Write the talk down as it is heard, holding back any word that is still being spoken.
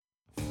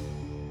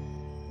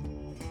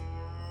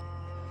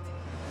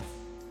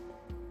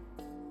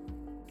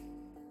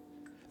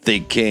They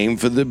came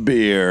for the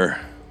beer.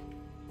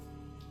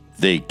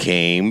 They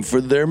came for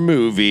their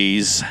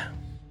movies.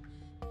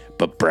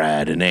 But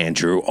Brad and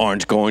Andrew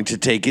aren't going to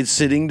take it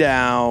sitting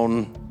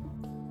down.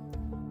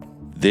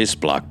 This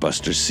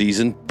blockbuster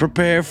season,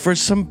 prepare for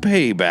some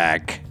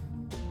payback.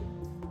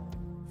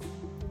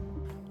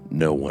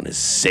 No one is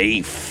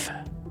safe.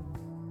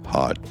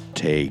 Hot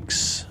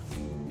takes.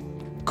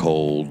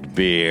 Cold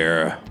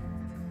beer.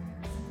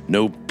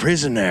 No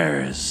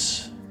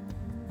prisoners.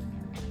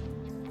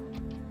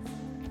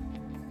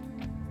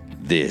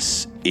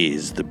 This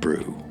is the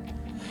Brew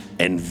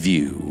and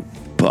View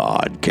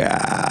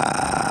Podcast.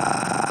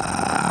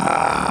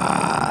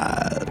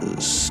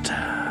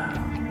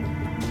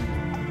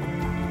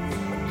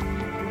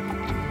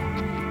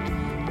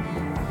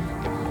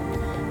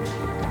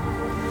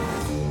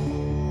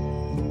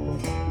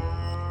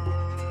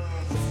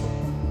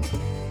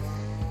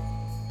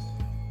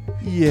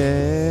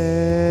 Yeah.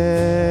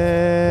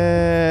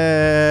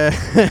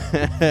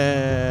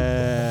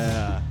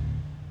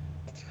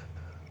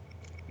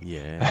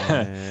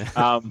 Yeah.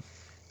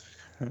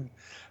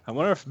 I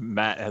wonder if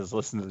Matt has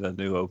listened to the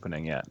new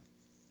opening yet.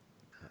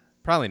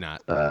 Probably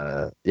not.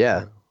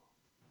 Yeah.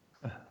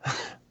 Well,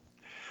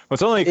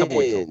 it's only a couple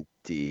weeks old.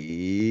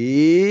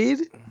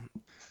 Indeed.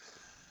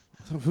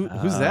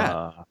 Who's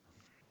that?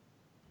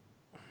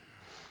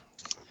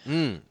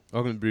 Welcome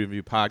to Brewing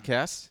Bad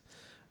Podcast.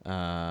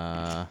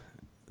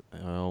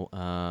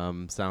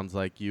 Sounds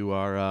like you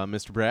are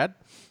Mr. Brad.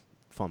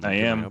 I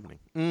am. Opening.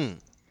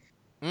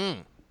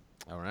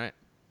 All right.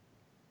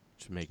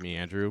 Should make me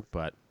Andrew,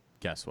 but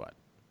guess what?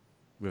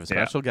 We have a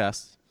special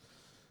guest.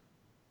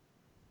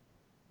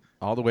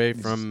 All the way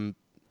from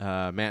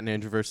Matt and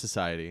Andrew vs.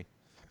 Society.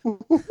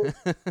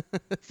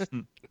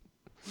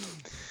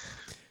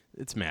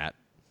 It's Matt.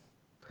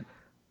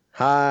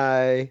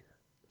 Hi.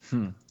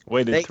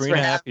 Waited Thanks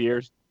 3.5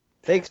 years.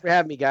 Thanks for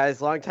having me,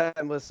 guys.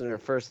 Long-time listener,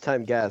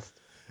 first-time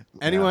guest.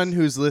 Anyone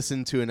who's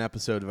listened to an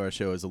episode of our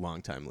show is a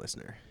long-time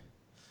listener.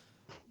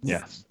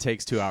 Yes. It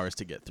takes 2 hours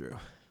to get through.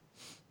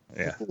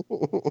 Yeah.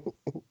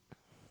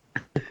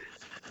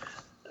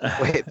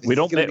 Wait, we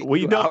don't.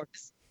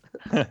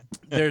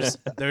 There's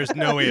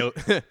no way.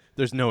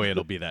 There's no way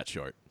it'll be that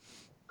short.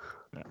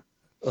 Yeah.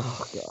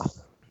 Oh God.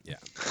 Yeah.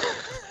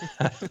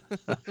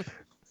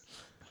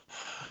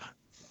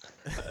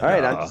 All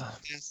right, I'm just a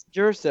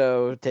passenger,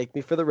 so take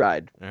me for the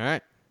ride. All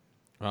right.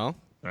 Well,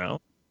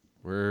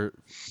 we're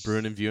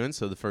brewing and viewing,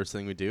 so the first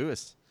thing we do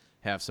is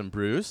have some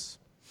brews.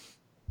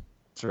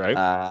 That's right.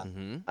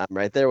 I'm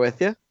right there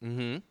with you.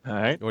 Mm-hmm. All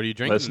right. What are you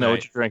drinking? Let us know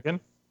what you're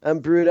drinking. I'm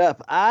brewed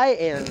up. I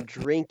am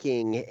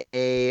drinking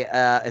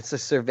it's a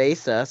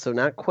cerveza, so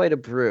not quite a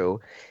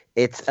brew.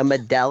 It's a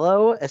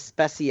Modelo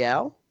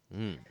Especial,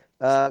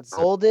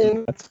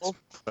 golden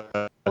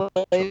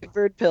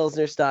flavored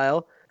Pilsner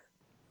style.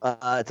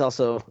 It's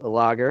also a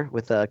lager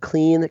with a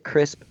clean,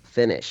 crisp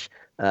finish.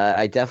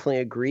 I definitely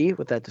agree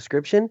with that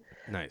description.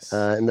 Nice.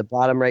 In the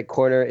bottom right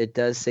corner, it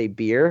does say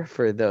beer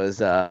for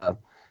those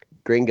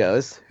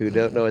gringos who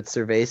don't know what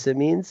cerveza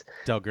means.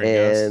 Del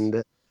Gringos.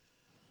 And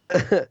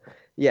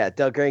yeah,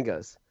 Del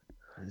Gringos,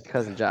 his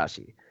cousin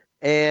Joshy.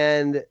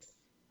 And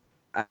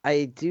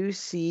I do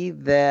see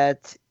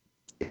that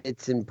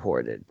it's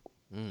imported.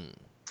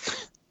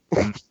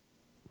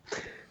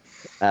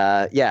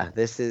 Yeah,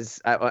 this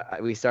is.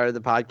 We started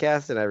the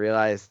podcast, and I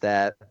realized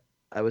that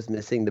I was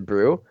missing the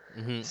brew,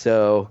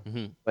 so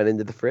went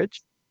into the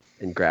fridge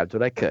and grabbed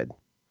what I could.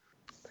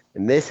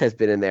 And this has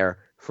been in there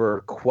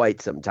for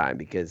quite some time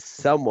because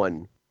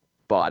someone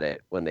bought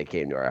it when they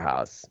came to our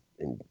house,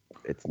 and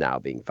it's now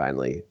being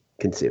finally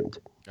consumed.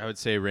 I would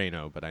say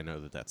Reno, but I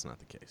know that that's not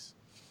the case.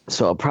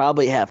 So I'll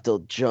probably have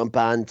to jump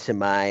onto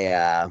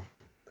my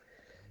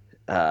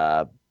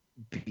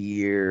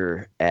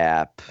beer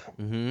app.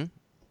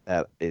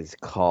 That is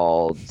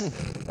called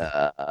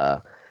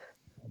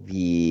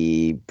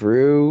the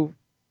Brew.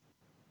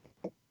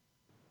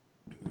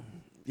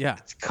 Yeah,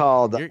 It's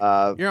called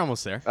you're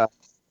almost there.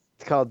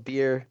 It's called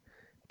Beer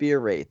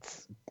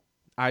Rates.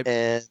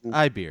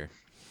 iBeer.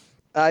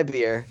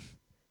 iBeer,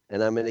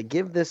 and I'm gonna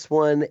give this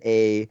one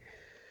a.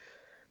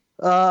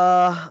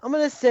 I'm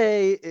gonna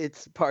say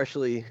it's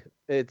partially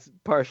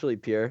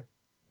pure.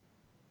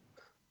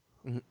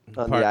 On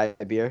the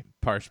iBeer.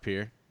 Parsh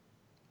beer.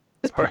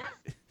 It's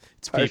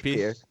PP.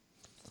 beer.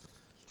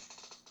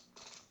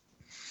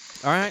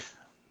 All right.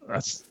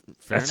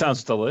 That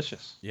sounds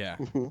delicious. Yeah.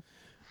 We're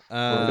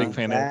a big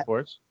fan of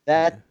imports.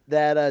 That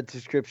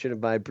description of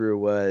my brew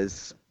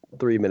was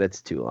 3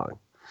 minutes too long.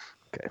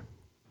 Okay.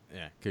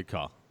 Yeah, good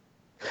call.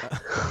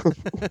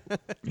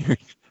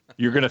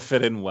 You're gonna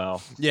fit in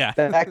well. Yeah.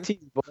 Back to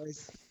you,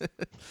 boys.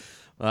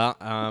 Well,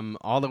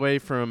 all the way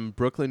from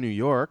Brooklyn, New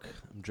York,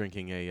 I'm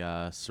drinking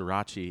a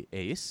Sorachi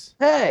Ace.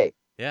 Hey.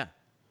 Yeah.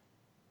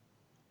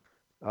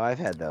 Oh, I've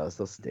had those.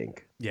 Those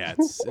stink. Yeah,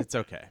 it's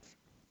okay.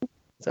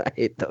 I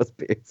hate those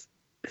beers.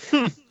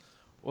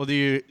 Well,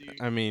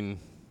 I mean,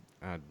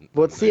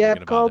 what's the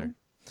app called?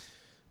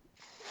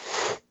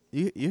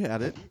 You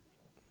had it.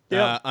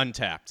 Yeah.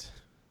 Untapped.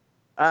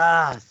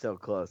 Ah, so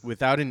close.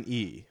 Without an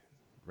E.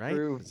 right?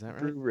 Is that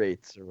right? Brew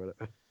rates or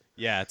whatever.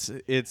 Yeah, it's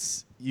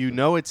it's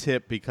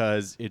hip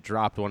because it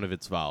dropped one of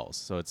its vowels.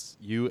 So it's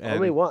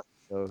Only one,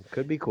 so it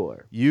could be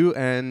cooler.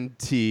 UNTAPPD.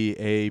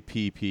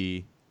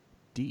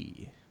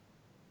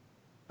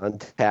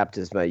 Untapped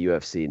is my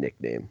UFC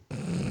nickname.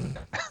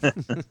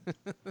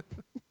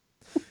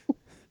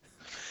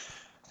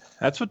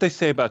 That's what they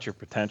say about your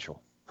potential.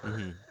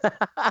 Mm-hmm.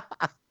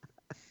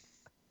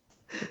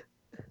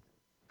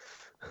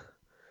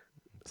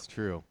 It's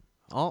true.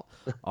 All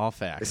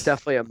facts. There's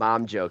definitely a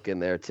mom joke in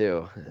there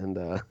too, and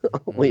I'll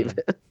leave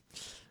it.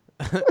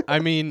 I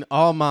mean,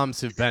 all moms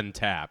have been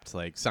tapped,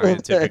 like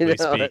scientifically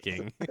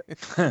speaking.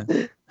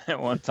 At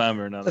one time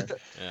or another.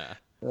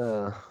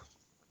 Yeah.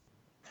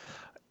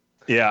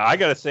 Yeah, I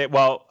gotta say.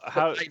 Well,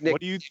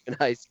 what do you in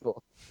high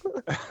school?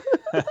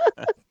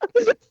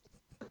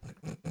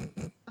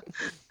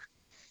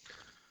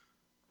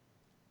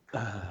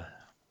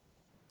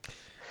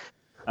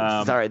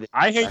 Sorry,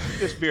 I hate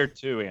this beer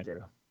too,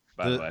 Andrew.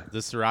 By the way, the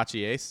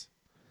Sorachi Ace.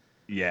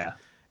 Yeah,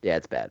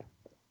 it's bad.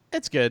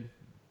 It's good.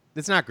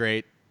 It's not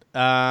great.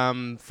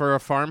 For a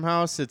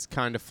farmhouse, it's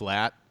kind of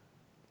flat.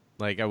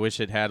 Like I wish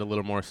it had a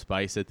little more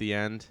spice at the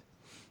end.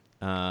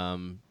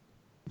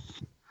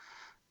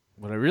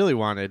 What I really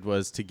wanted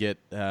was to get.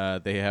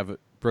 They have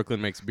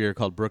Brooklyn makes a beer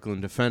called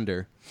Brooklyn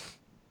Defender,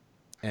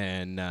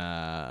 and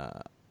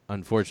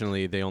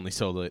unfortunately, they only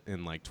sold it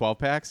in like 12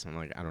 packs. I'm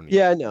like, I don't need.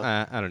 Yeah, I know.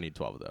 I don't need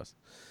 12 of those.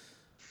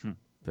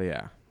 But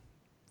yeah,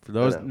 for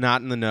those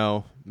not in the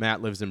know,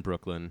 Matt lives in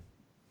Brooklyn.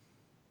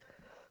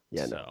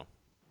 Yeah. So. No.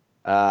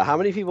 How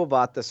many people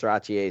bought the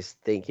Sorachi Ace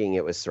thinking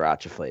it was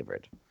sriracha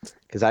flavored?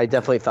 Because I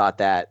definitely thought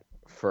that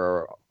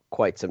for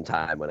quite some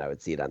time when I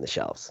would see it on the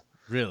shelves.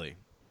 Really?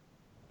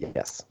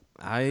 Yes.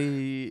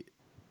 I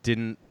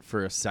didn't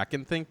for a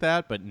second think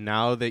that, but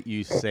now that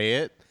you say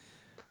it,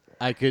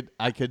 I could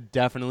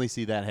definitely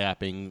see that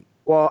happening.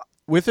 Well,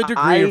 with a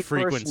degree of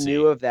frequency. I first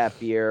knew of that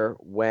beer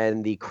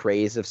when the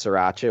craze of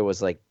sriracha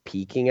was like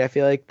peaking. I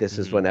feel like this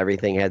is when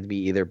everything had to be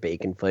either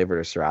bacon flavored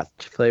or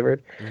sriracha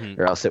flavored,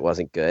 or else it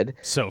wasn't good.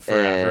 So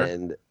forever.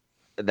 And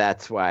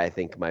that's why I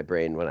think my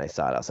brain, when I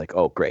saw it, I was like,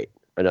 "Oh, great,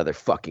 another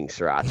fucking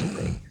sriracha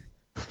thing."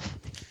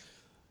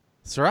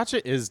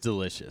 Sriracha is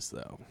delicious,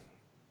 though.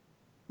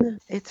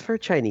 It's for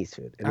Chinese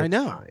food. And I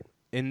know. Fine.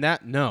 And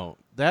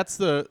that's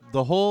the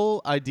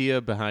whole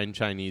idea behind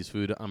Chinese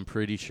food. I'm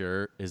pretty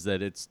sure is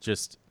that it's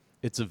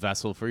a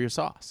vessel for your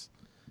sauce.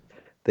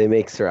 They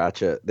make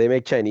sriracha. They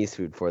make Chinese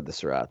food for the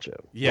sriracha.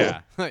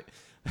 Yeah,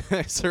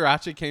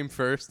 sriracha came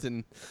first,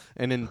 and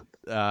then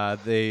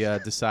they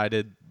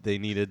decided they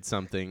needed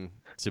something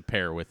to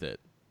pair with it.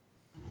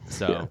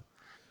 So,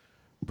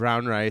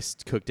 brown rice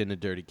cooked in a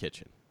dirty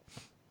kitchen.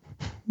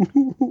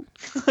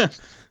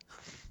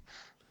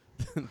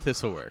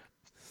 This will work.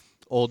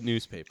 Old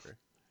newspaper.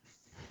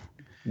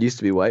 Used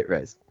to be white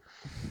rice.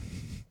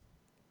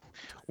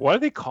 Why do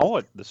they call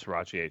it the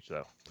Sorachi Ace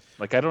though?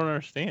 Like I don't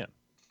understand.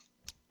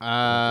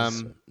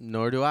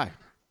 Nor do I.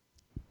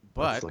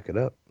 But let's look it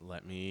up.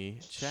 Let me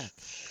check.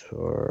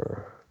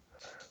 Sure.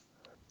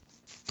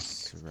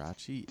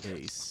 Sorachi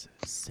Ace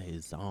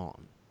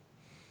Saison.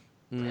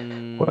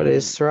 What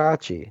is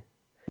Sorachi?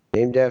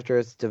 Named after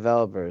its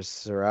developers,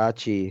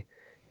 Sorachi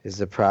is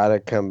a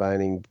product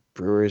combining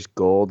Brewer's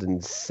Gold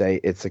and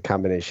it's a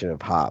combination of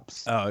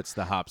hops. Oh, it's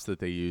the hops that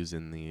they use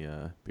in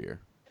the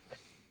beer.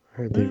 I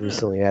heard they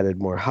recently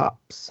added more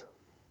hops.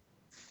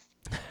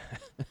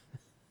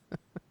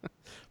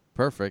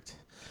 Perfect.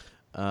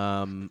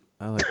 I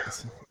like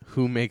this.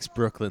 Who makes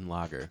Brooklyn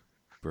Lager?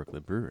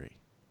 Brooklyn Brewery.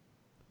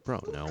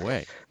 Bro, no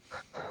way.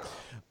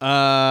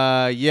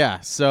 Yeah,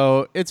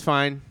 so it's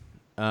fine.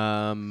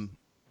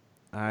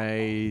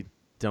 I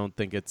don't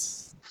think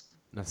it's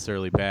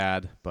necessarily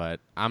bad, but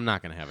I'm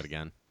not going to have it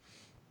again.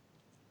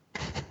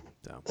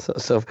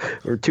 So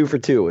we're 2 for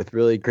 2 with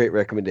really great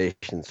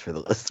recommendations for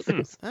the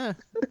listeners.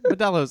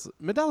 Modelo's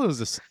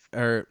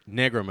or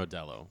Negro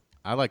Modelo.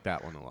 I like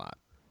that one a lot.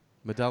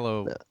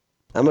 Modelo. No,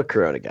 I'm a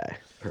Corona guy,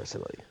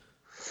 personally.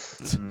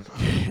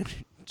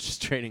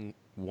 Just trading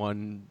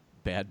one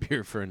bad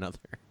beer for another.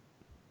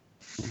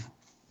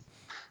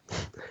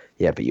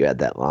 Yeah, but you had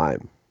that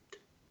lime.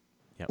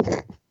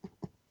 Yep.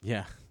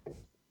 Yeah.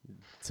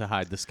 To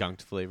hide the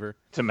skunked flavor.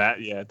 To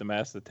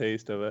mask the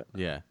taste of it.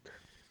 Yeah.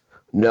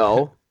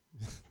 No.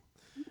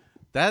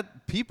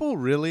 That people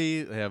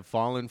really have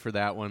fallen for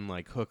that one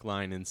like hook,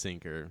 line, and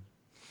sinker.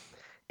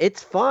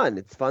 It's fun.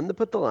 It's fun to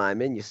put the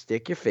lime in. You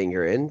stick your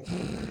finger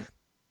in.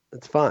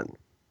 It's fun.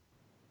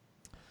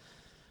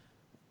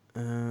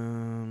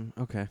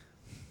 Okay.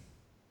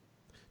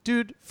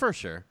 Dude, for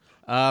sure.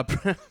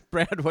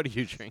 Brad, what are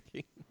you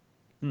drinking?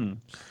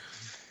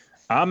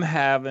 I'm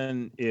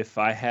having If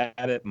I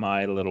Had It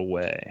My Little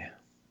Way.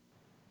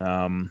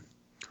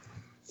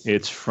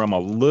 It's from a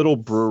little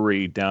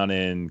brewery down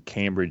in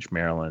Cambridge,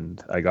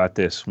 Maryland. I got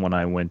this when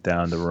I went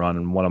down to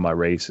run one of my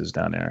races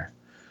down there.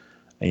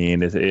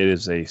 And it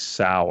is a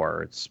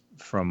sour. It's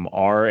from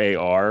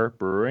RAR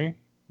Brewing.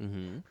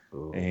 Mm-hmm.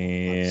 Ooh,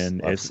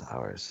 And love it's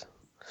sours.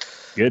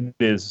 It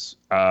is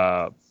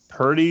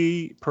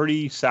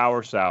pretty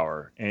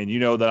sour, and you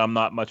know that I'm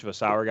not much of a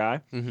sour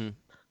guy. Mm-hmm.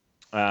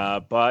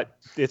 But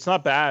it's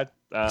not bad.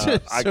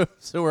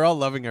 So we're all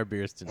loving our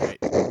beers tonight.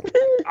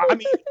 I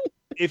mean,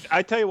 if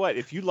I tell you what,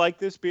 if you like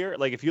this beer,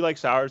 like if you like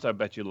sours, I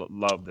bet you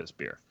love this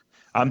beer.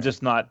 I'm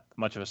just not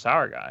much of a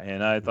sour guy,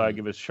 and I thought I'd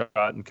give it a shot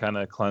and kind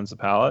of cleanse the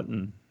palate.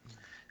 And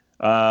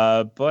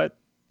but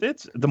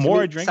it's the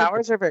more I drink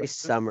sours it, are very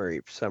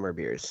summer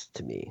beers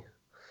to me.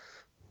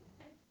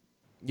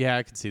 Yeah,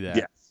 I can see that.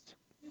 Yes.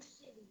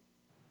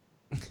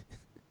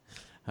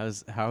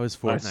 How is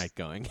Fortnite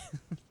going?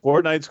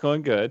 Fortnite's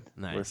going good.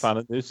 Nice. We found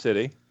a new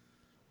city.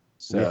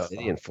 New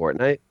city in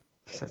Fortnite?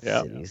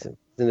 Yeah. Isn't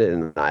it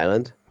an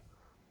island?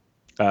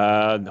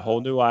 The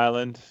whole new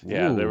island.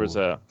 Yeah, there was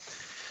a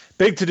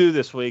big to do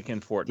this week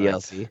in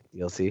Fortnite.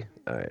 DLC.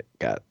 All right,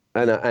 got it.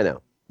 I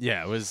know.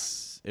 Yeah, it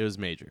was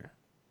major.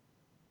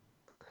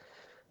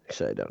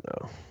 Actually, I don't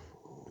know.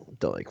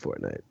 Don't like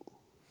Fortnite.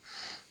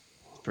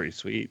 It's pretty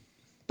sweet.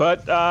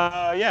 But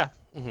yeah.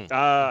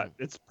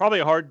 It's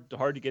probably hard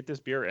to get this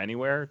beer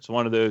anywhere. It's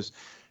one of those,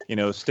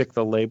 stick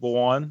the label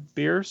on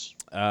beers.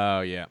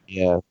 Oh yeah.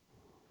 Yeah.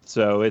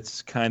 So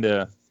it's kind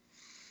of,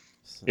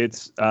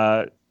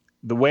 the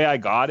way I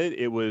got it.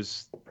 It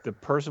was the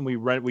person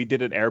we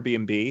did an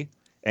Airbnb,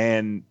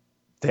 and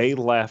they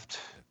left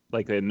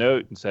like a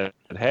note and said,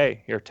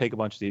 "Hey, here, take a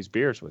bunch of these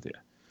beers with you.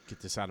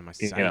 Get this out of my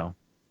sight."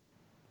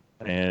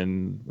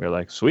 And we're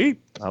like,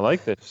 "Sweet, I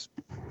like this."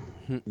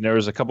 And there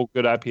was a couple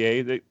good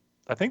IPA that.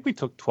 I think we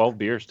took 12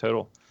 beers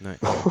total.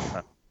 Nice.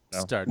 No.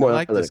 Start More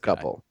like than this a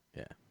couple.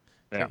 Guy.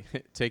 Yeah.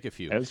 Take a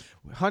few. Was,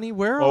 Honey,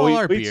 where are all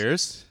our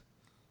beers?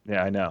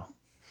 Yeah, I know.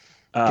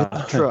 Get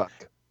the truck.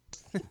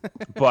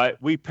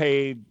 But we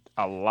paid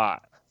a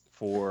lot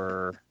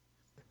for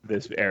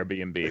this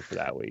Airbnb for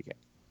that weekend.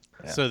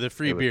 Yeah. So the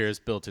free beer is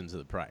built into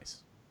the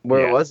price.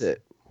 Where was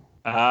it?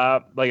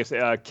 Like I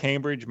said,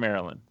 Cambridge,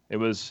 Maryland. It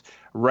was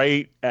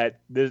right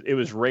at this. It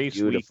was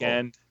race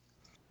weekend.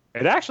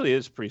 It actually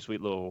is a pretty sweet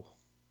little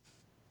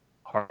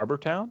harbor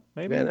town,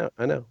 maybe. Yeah,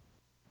 I know.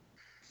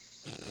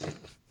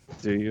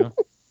 Do you?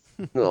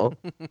 No.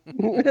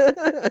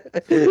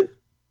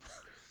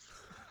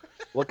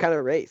 What kind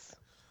of race?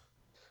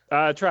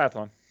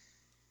 Triathlon.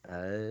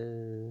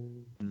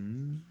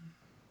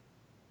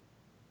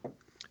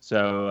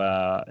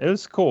 So it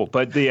was cool,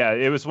 but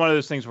it was one of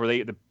those things where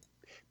the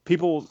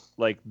people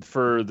like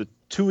for the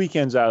 2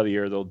 weekends out of the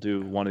year they'll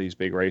do one of these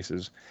big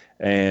races,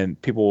 and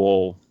people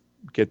will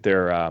get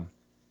their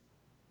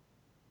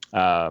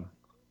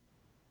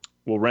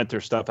will rent their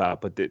stuff out,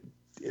 but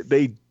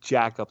they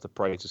jack up the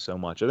prices so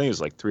much. I think it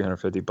was like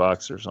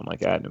 $350 or something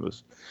like that, and it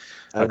was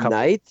a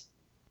night.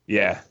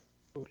 Yeah.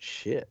 Oh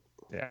shit.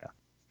 Yeah.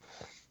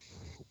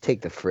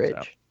 Take the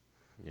fridge.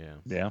 So,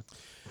 yeah.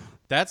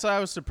 That's why I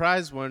was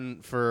surprised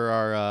when for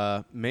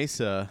our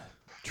Mesa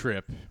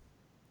trip.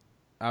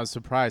 I was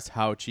surprised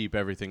how cheap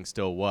everything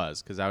still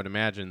was, because I would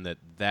imagine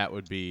that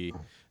would be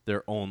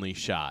their only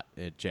shot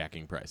at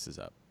jacking prices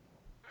up.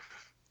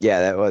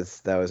 Yeah, that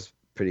was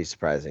pretty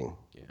surprising.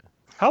 Yeah.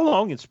 How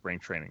long is spring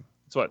training?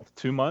 It's what,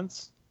 2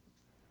 months?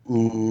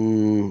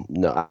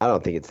 No, I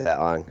don't think it's that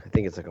long. I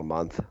think it's like a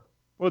month.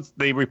 Well,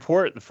 they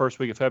report the first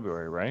week of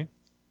February, right?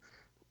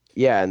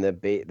 Yeah, and they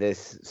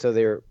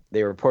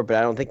report, but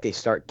I don't think they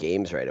start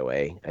games right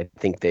away. I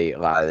think a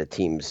lot of the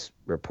teams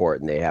report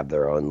and they have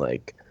their own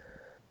like.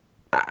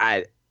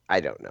 I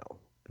don't know.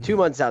 2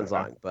 months sounds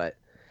long, but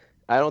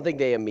I don't think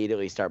they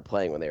immediately start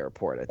playing when they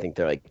report. I think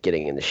they're like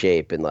getting into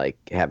shape and like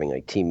having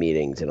like team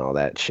meetings and all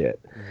that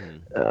shit.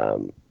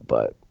 Mm-hmm.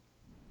 But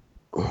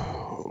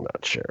I'm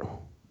not sure.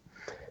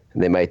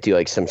 And they might do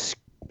like some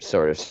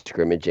sort of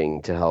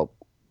scrimmaging to help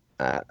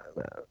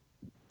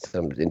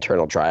some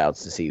internal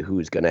tryouts to see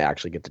who's going to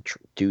actually get to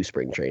do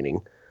spring training.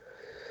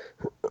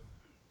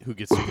 Who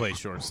gets to play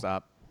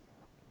shortstop?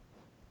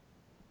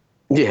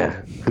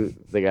 Yeah,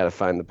 they got to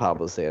find the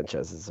Pablo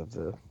Sanchez's of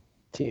the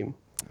team.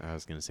 I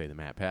was going to say the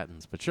Matt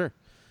Pattons, but sure.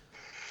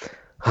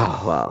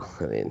 Oh, well,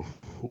 I mean,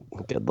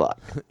 good luck.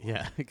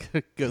 Yeah,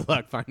 good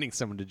luck finding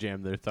someone to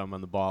jam their thumb on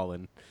the ball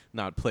and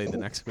not play the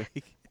next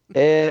week.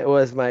 It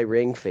was my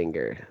ring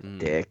finger,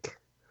 dick.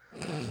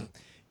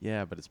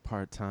 Yeah, but it's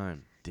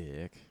part-time,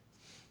 dick.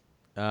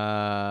 What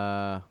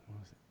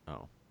was it?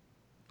 Oh,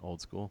 Old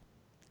School.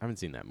 I haven't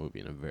seen that movie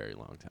in a very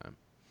long time.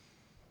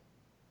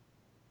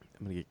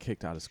 I'm going to get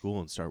kicked out of school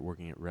and start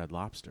working at Red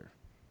Lobster.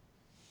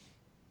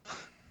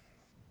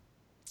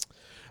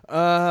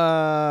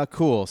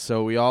 Cool.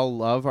 So we all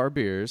love our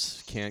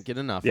beers. Can't get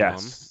enough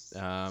of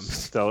them.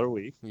 Stellar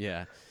week.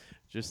 Yeah.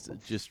 Just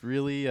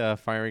really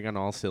firing on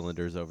all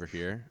cylinders over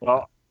here.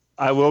 Well,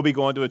 I will be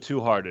going to a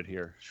two-hearted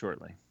here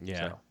shortly.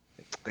 Yeah. So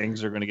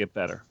things are going to get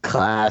better.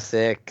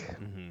 Classic.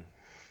 Mm-hmm.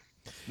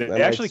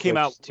 They actually came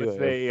out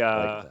with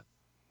a...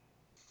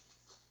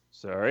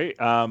 sorry.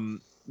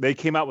 They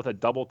came out with a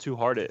double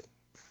two-hearted.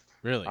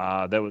 Really?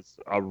 That was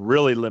a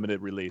really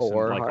limited release.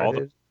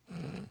 Four-hearted?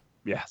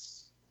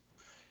 Yes.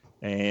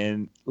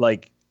 And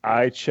like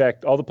I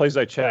checked, all the places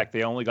I checked,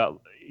 they only got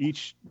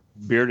each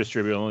beer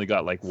distributor only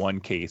got like one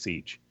case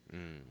each.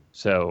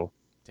 So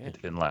Damn.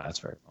 It didn't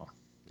last very long.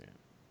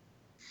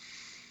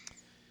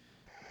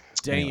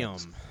 Damn.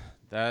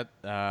 That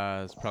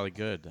is probably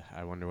good.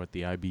 I wonder what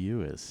the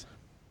IBU is.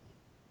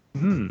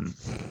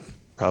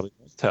 Probably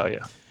won't tell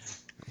you.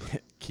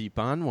 Keep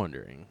on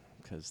wondering,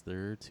 because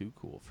they're too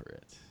cool for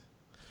it.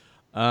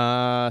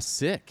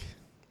 Sick.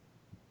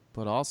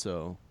 But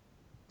also,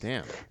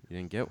 damn, you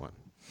didn't get one.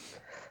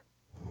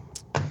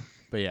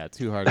 But yeah,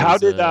 Too Hard How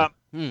is... did...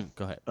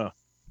 go ahead. Oh,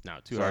 No,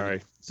 Too sorry.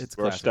 Hard. It's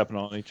We're classic. stepping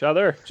on each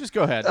other. Just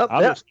go ahead.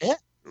 I'll just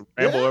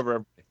ramble over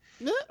everybody.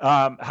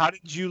 How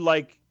did you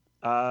like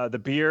the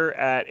beer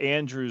at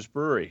Andrew's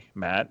Brewery,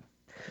 Matt,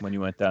 when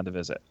you went down to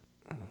visit?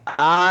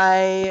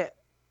 I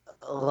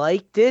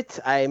liked it.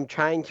 I'm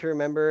trying to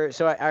remember.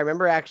 So I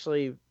remember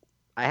actually,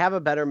 I have a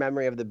better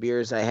memory of the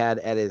beers I had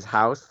at his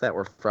house that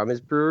were from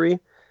his brewery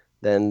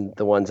than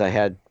the ones I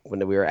had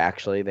when we were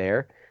actually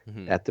there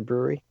at the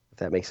brewery, if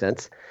that makes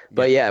sense.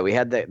 But yeah, we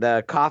had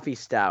the coffee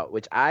stout,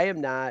 which I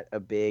am not a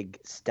big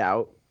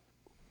stout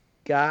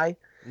guy.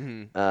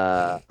 I'm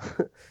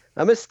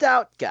a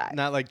stout guy.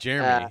 Not like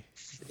Jeremy.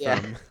 Yeah.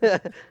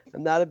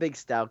 I'm not a big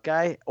stout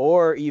guy,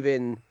 or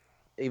even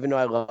though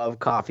I love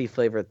coffee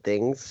flavored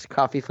things,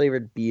 coffee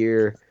flavored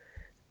beer,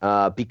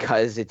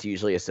 because it's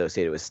usually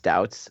associated with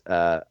stouts.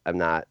 I'm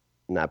not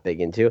big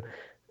into,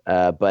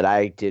 but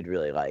I did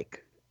really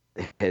like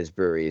his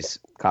brewery's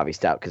coffee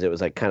stout because it was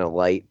like kind of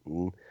light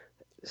and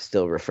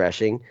still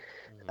refreshing.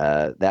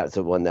 That's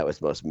the one that was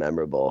most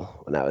memorable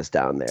when I was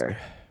down there.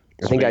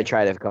 I think I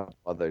tried a couple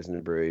others in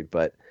the brewery,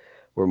 but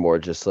were more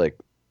just like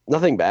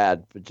nothing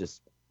bad, but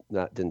just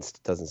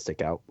doesn't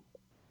stick out.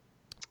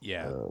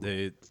 Yeah,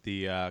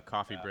 the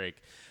coffee break.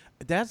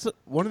 That's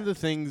one of the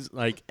things,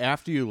 like,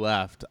 after you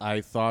left,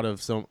 I thought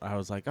of I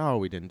was like, oh,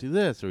 we didn't do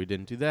this or we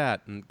didn't do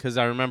that. And because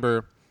I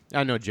remember,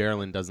 I know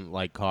Geraldine doesn't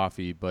like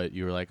coffee, but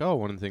you were like, oh,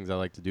 one of the things I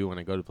like to do when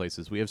I go to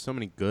places, we have so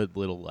many good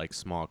little, like,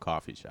 small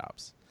coffee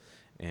shops.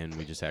 And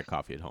we just had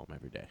coffee at home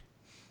every day.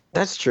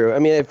 That's true. I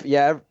mean,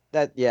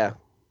 that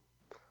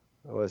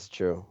was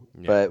true.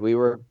 Yeah. But we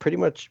were on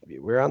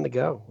the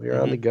go. We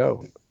were on the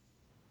go.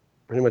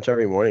 Pretty much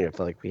every morning, I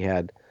felt like we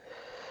had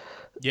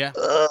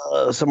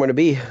somewhere to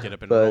be. Get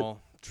up and roll.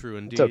 True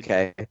indeed. It's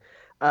okay.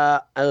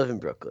 I live in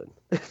Brooklyn.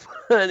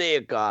 Plenty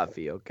of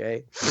coffee,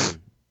 okay?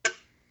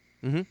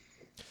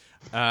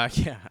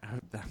 Yeah.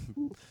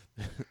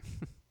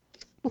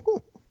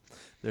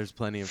 There's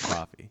plenty of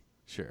coffee.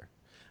 Sure.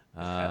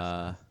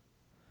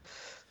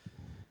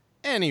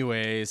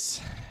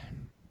 Anyways,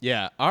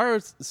 yeah.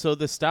 So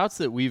the stouts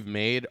that we've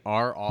made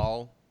are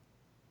all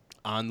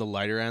on the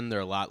lighter end. They're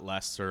a lot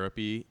less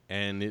syrupy,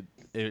 and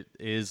it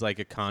is like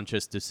a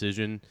conscious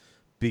decision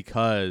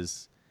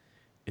because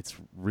it's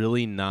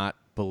really not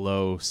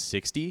below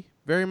 60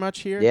 very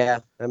much here. Yeah,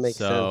 that makes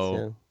sense.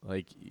 Yeah.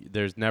 Like,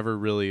 there's never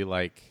really,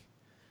 like,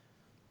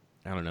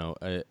 I don't know,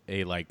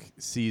 a like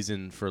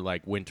season for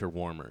like winter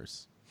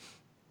warmers.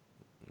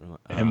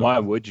 And why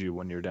would you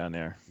when you're down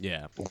there?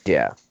 Yeah.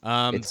 Yeah.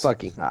 It's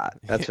fucking hot.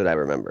 That's what I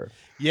remember.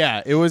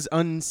 Yeah, it was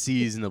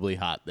unseasonably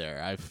hot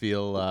there. I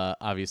feel,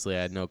 obviously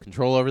I had no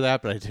control over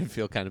that, but I did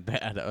feel kind of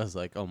bad. I was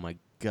like, oh my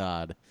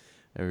God,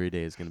 every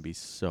day is going to be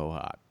so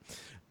hot.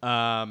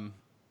 But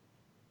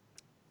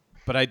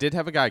I did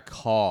have a guy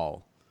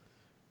call,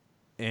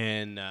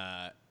 and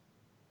I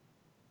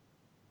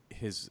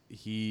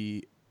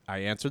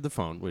answered the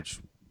phone, which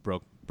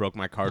broke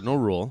my cardinal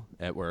rule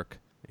at work.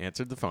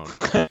 Answered the phone.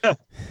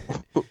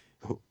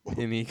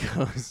 And he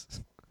goes,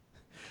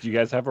 do you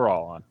guys have her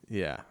all on?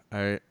 Yeah.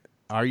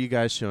 Are you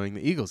guys showing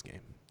the Eagles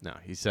game? No.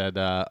 He said,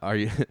 are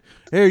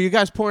you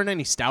guys pouring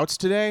any stouts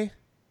today?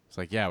 It's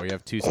like, yeah, we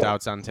have 2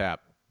 stouts on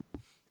tap.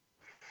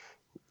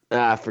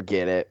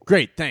 Forget it.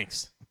 Great,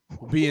 thanks.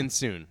 We'll be in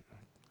soon.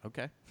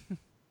 Okay.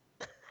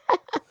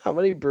 How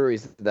many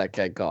breweries did that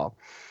guy call?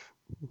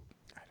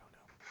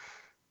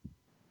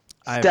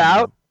 I don't know.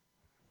 Stout?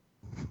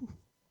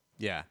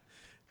 Yeah.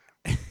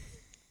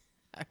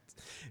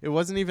 It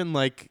wasn't even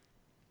like,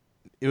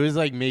 it was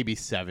like maybe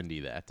 70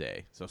 that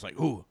day. So it's like,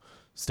 ooh,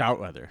 stout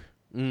weather.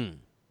 Okay.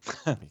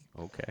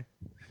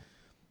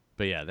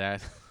 But yeah,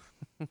 that.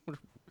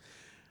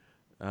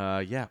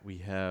 Yeah, we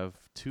have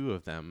 2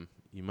 of them.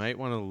 You might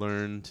want to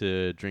learn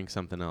to drink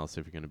something else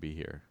if you're going to be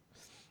here.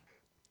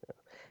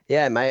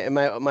 Yeah, in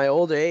my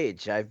old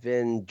age, I've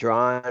been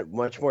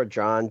much more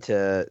drawn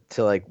to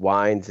like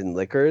wines and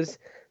liquors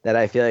that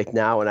I feel like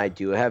now when I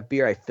do have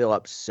beer, I fill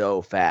up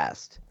so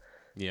fast.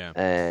 Yeah.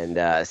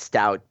 And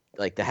stout,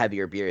 like the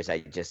heavier beers, I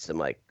just am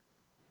like.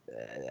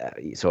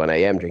 So when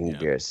I am drinking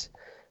beers,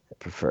 I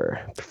prefer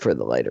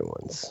the lighter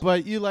ones.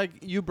 But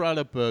you brought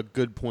up a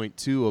good point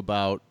too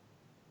about.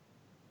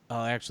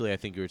 Actually, I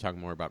think you were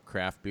talking more about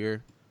craft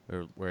beer,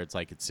 or where it's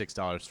like it's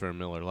 $6 for a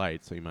Miller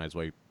Lite, so you might as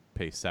well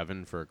pay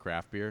 $7 for a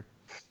craft beer.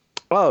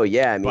 Oh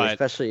yeah, I mean,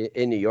 especially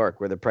in New York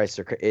where the prices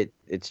are.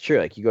 It's true.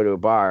 Like you go to a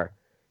bar,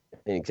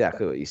 and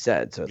exactly what you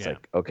said. So it's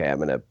like, okay, I'm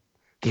gonna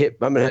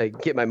get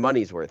my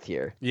money's worth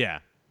here. Yeah,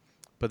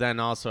 but then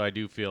also I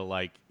do feel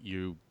like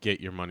you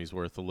get your money's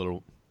worth a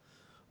little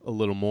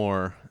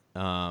more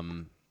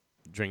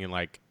drinking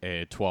like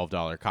a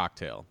 $12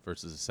 cocktail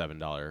versus a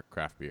 $7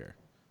 craft beer.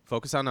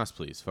 Focus on us,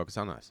 please. Focus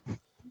on us.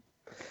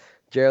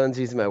 Geraldine's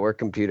using my work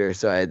computer,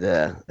 so I had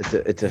it's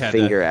a Had to-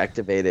 finger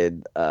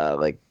activated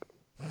like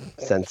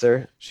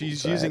sensor.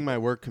 She's So I using had- my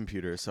work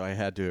computer, so I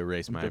had to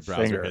erase my The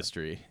browser finger.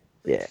 history.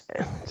 Yeah,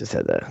 just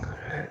had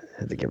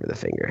to give her the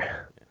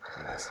finger.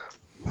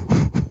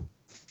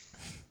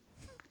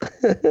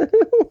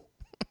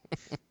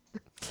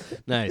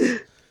 Nice.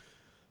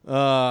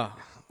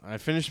 I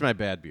finished my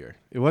bad beer.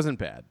 It wasn't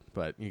bad,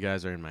 but you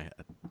guys are in my head.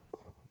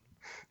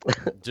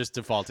 Just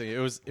defaulting. It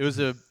was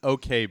a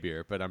okay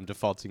beer, but I'm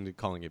defaulting to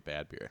calling it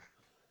bad beer.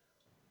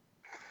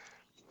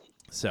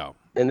 So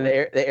And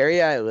the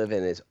area I live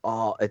in is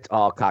all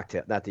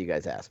cocktail. Not that you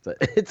guys asked, but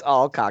it's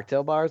all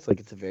cocktail bars.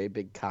 Like it's a very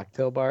big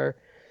cocktail bar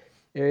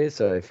area.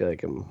 So I feel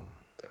like I'm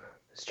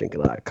just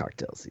drinking a lot of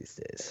cocktails these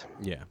days.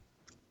 yeah,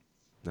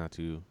 not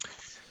too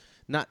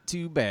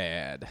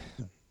bad.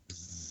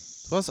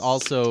 Plus,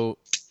 also,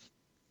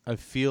 I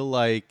feel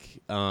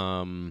like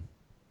when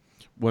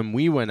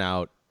we went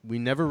out, we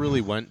never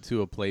really went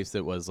to a place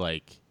that was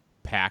like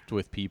packed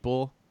with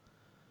people.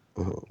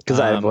 Because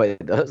I avoid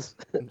those.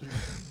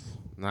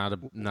 Not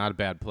a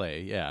bad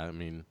play. Yeah, I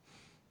mean,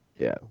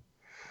 Yeah.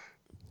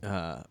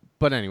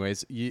 but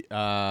anyways, you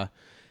can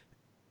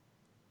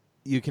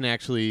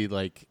actually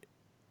like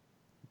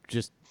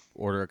just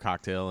order a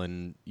cocktail,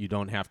 and you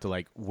don't have to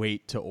like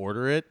wait to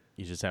order it.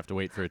 You just have to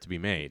wait for it to be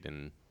made,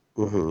 and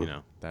you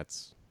know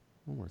that's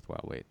a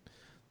worthwhile wait.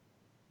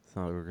 It's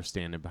not like we're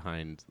standing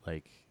behind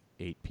like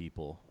 8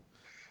 people,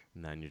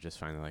 and then you're just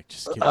finally like,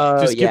 just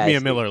give me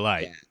a Miller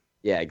Lite.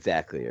 Yeah,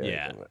 exactly. You're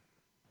Yeah. right.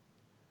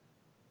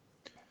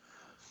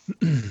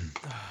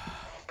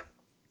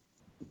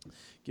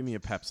 Give me a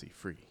Pepsi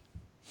free.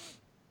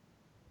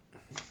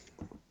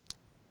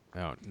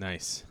 Oh,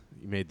 nice.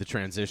 You made the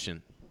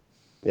transition.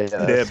 Yeah,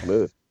 that's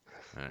smooth.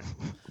 All right.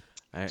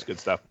 That's good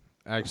stuff.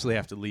 I actually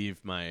have to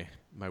leave my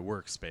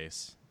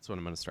workspace. That's what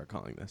I'm going to start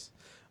calling this.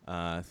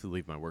 I have to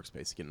leave my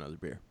workspace to get another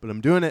beer. But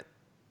I'm doing it.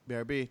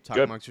 BRB, talk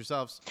Good. amongst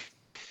yourselves.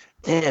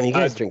 Damn, you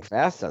guys drink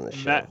fast on the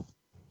show. Matt.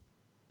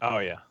 Oh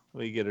yeah,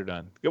 we get her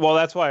done. Well,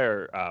 that's why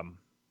our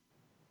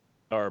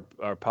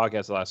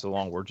podcast lasts so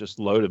long. We're just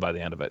loaded by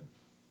the end of it.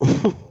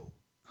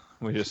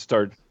 We just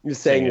start. You're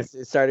saying it.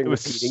 it's starting It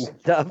was repeating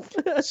stuff.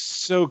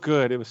 So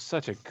good. It was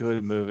such a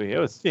good movie. It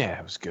was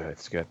good.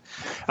 It's good.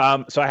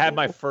 So I had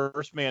my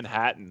first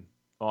Manhattan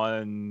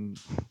on.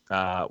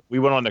 We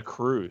went on a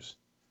cruise.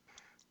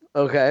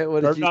 Okay,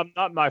 what did you?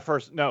 Not my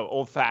first. No,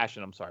 old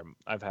fashioned. I'm sorry.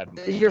 I've had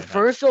Your Manhattan.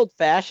 first old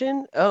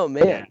fashioned? Oh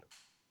man. Yeah.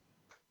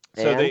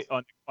 So And? they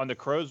on the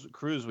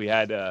cruise we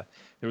had there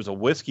was a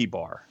whiskey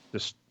bar,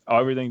 just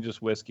everything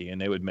just whiskey, and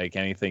they would make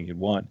anything you'd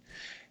want,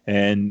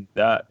 and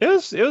it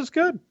was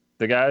good.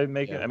 The guy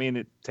making, I mean,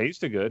 it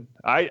tasted good.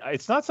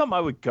 It's not something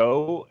I would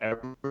go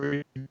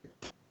every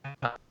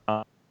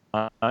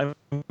time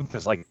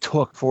because like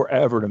took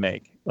forever to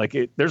make. Like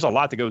there's a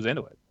lot that goes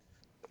into it.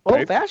 Old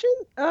Right?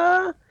 fashioned?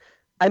 I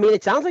mean,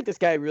 it sounds like this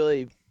guy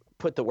really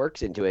put the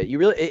works into it.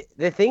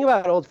 The thing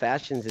about old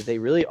fashions is they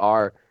really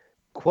are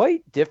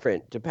quite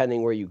different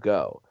depending where you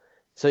go.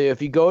 So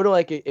if you go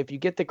to if you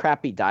get the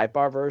crappy dive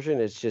bar version,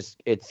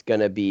 it's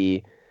gonna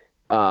be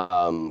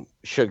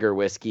sugar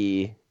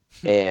whiskey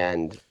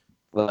and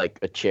like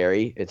a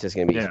cherry. It's just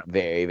gonna be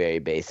very, very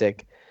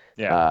basic.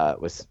 Yeah.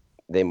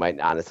 They might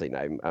honestly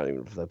not. I don't even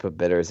know if they put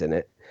bitters in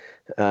it.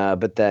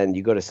 But then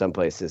you go to some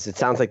places. It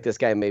sounds like this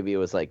guy maybe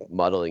was like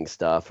muddling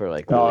stuff or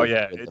like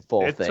the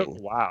full thing.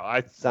 Took, wow.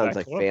 Sounds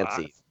like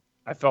fancy.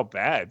 I felt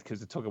bad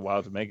because it took a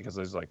while to make it because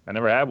I was like, I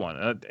never had one,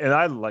 and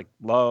I like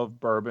love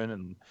bourbon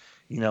and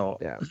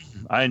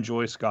I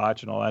enjoy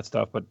Scotch and all that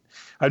stuff, but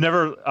I've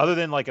never, other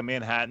than like a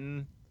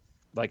Manhattan,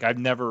 like I've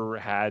never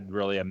had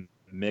really a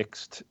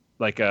mixed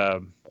like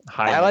a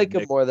high. I like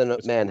them more than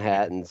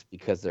Manhattans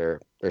because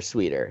they're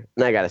sweeter,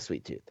 and I got a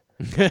sweet tooth.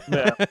 Old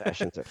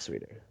fashions are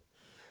sweeter.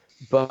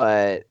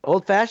 But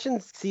old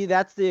fashions, see,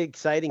 that's the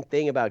exciting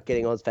thing about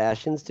getting old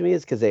fashions to me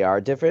is because they are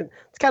different.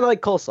 It's kind of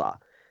like coleslaw.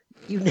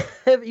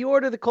 You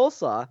order the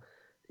coleslaw,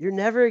 you're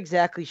never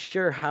exactly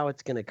sure how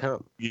it's going to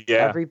come. Yeah.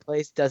 Every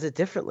place does it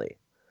differently.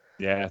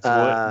 Yeah. It's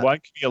one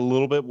can be a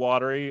little bit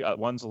watery.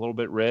 One's a little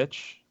bit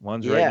rich.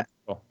 One's right in the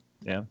middle.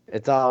 Yeah.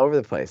 It's all over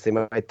the place. They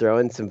might throw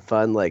in some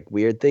fun, like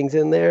weird things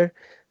in there.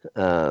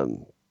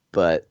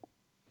 But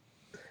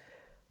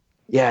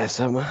yeah,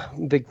 some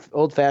big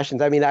old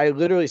fashions. I mean, I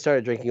literally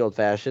started drinking old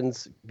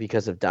fashions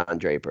because of Don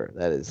Draper.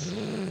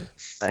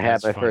 I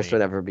had my first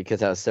one ever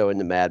because I was so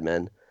into Mad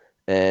Men,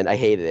 and I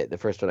hated it. The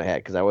first one I had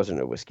because I wasn't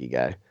a whiskey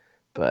guy,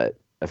 but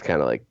I've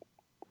kind of like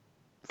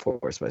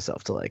forced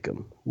myself to like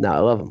them. Now I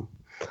love them.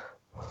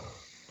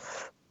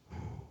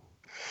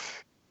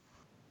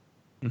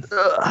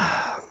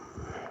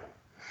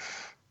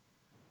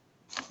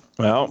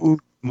 Well,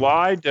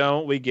 why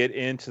don't we get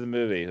into the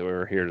movie that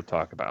we're here to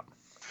talk about?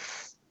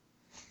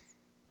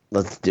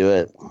 Let's do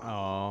it.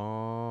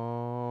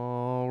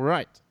 All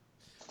right.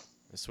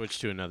 I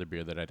switched to another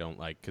beer that I don't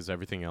like because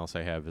everything else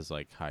I have is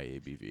like high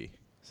ABV.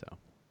 So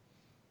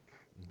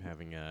I'm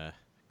having a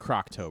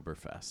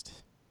Croctoberfest.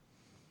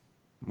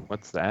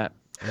 What's that?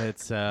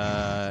 It's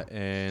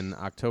an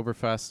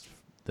Oktoberfest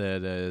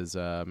that is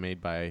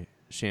made by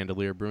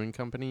Chandelier Brewing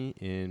Company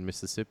in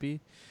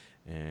Mississippi,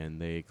 and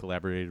they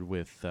collaborated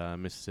with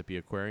Mississippi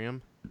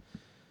Aquarium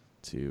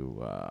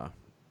to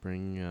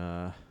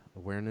bring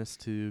awareness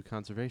to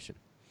conservation.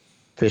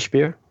 Fish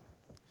beer?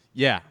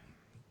 Yeah,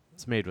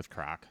 it's made with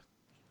croc.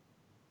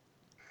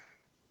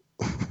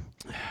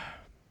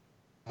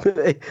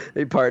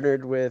 They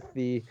partnered with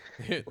the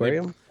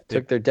aquarium,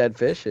 took their dead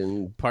fish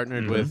and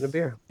partnered put it in with a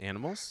beer.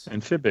 animals.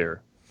 And fit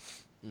beer.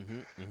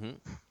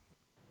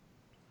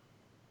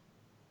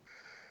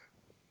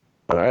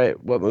 All right,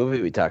 what movie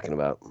are we talking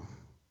about?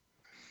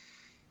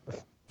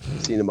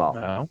 Seen them all.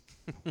 No.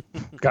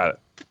 Got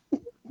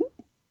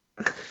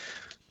it.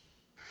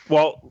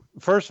 Well,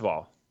 first of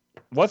all,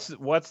 what's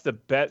the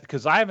bet?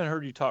 Because I haven't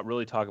heard you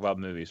really talk about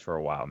movies for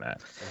a while,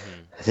 Matt.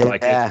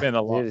 Like Yeah, it's been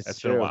a long. dude,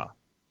 It's been a true. while.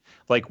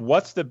 Like,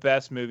 what's the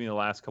best movie in the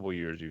last couple of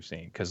years you've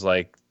seen? Because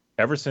like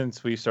ever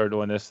since we started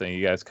doing this thing,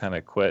 you guys kind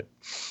of quit.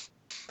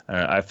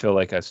 I feel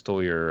like I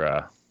stole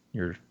your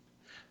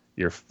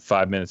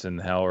 5 minutes in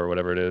hell or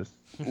whatever it is.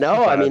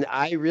 No, I mean,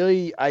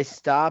 I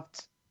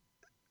stopped.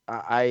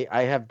 I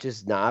have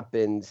just not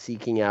been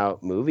seeking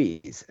out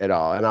movies at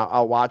all, and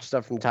I'll watch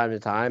stuff from time to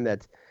time.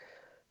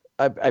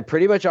 I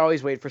pretty much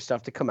always wait for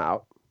stuff to come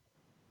out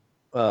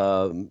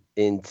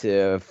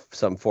into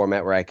some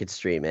format where I could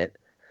stream it.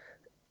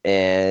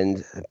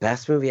 And the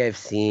best movie I've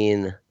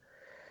seen,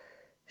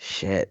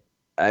 shit.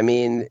 I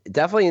mean,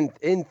 definitely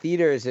in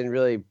theaters, and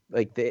really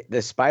like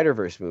the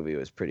Spider-Verse movie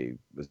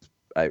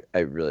I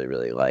really,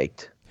 really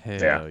liked.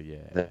 Hell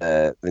yeah.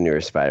 The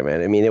newer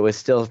Spider-Man. I mean, it was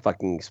still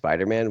fucking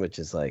Spider-Man, which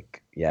is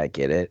like, yeah, I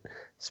get it,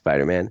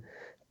 Spider-Man,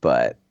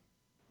 but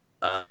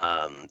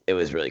it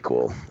was really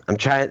cool.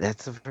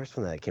 That's the first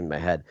one that came to my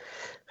head.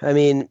 I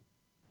mean,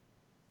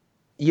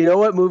 you know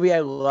what movie I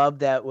loved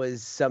that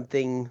was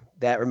something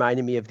that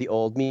reminded me of the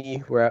old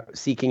me, where I'm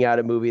seeking out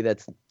a movie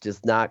that's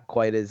just not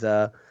quite as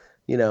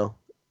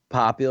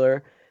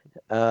popular.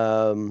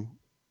 It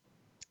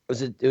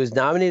was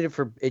nominated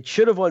for, it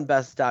should have won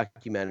Best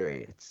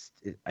Documentary.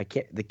 The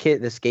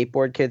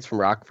skateboard kids from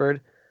Rockford.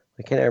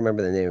 I can't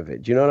remember the name of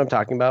it. Do you know what I'm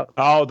talking about?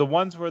 Oh, the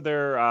ones where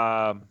they're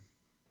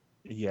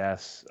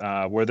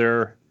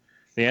where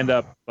they end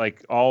up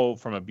like all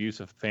from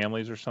abusive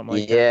families or something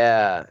like that.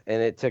 Yeah,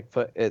 and it took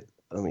it.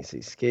 Let me see,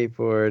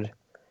 skateboard.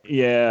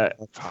 Yeah,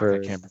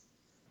 For I can't.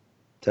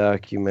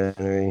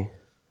 Documentary.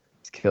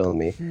 It's killing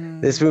me.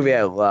 This movie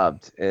I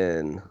loved,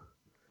 and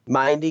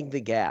Minding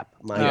the Gap.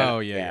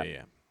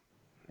 Yeah.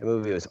 The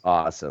movie was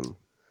awesome.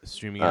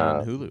 Streaming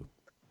on Hulu.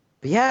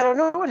 But yeah, I don't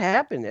know what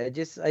happened. I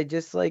just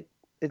like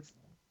it's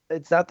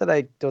not that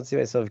I don't see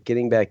myself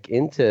getting back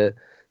into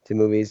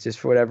movies. Just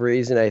for whatever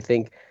reason, I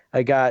think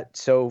I got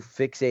so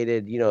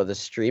fixated. The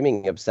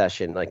streaming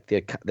obsession, like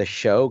the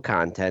show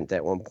content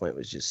at one point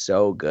was just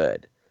so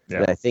good. Yeah.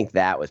 And I think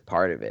that was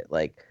part of it.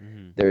 Like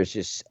there's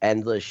just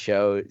endless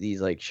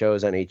these like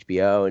shows on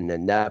HBO and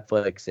then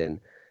Netflix and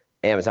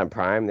Amazon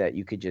Prime that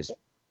you could just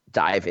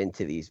dive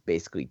into these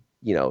basically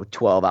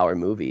 12-hour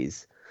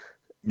movies.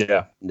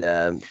 Yeah.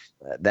 So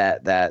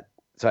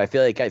I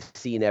feel like I've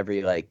seen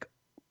every like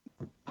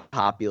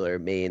popular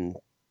main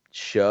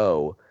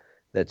show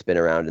that's been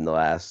around in the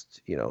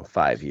last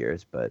 5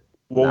 years. But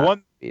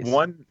one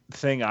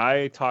thing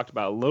I talked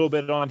about a little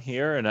bit on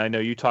here, and I know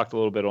you talked a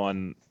little bit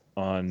on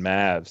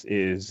Mavs,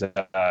 is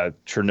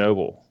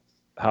Chernobyl.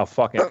 How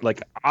fucking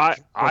like I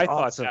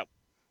thought that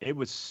it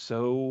was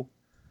so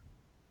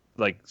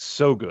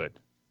good,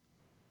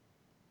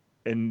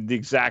 and the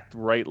exact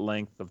right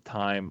length of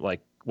time.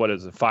 Like, what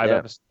is it? 5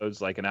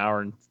 episodes, like an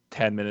hour and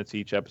 10 minutes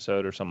each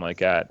episode, or something like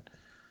that.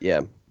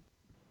 Yeah.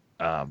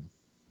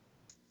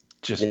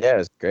 It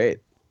was great.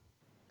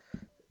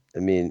 I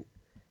mean,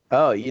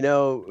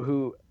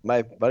 who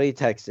my buddy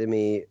texted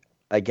me?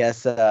 I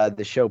guess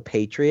the show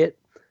Patriot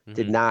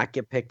did not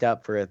get picked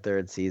up for a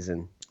third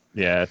season.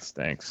 Yeah, it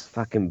stinks.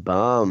 Fucking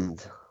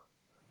bummed.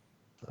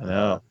 I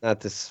know.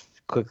 Not to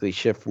quickly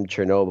shift from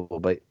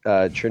Chernobyl, but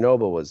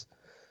Chernobyl was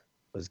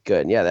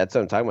good. And yeah, that's what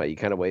I'm talking about. You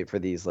kind of wait for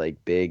these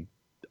like big,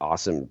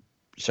 awesome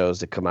shows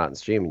to come out and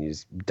stream, and you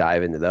just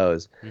dive into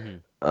those.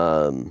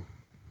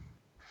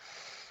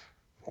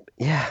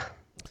 Yeah.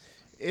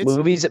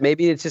 Movies,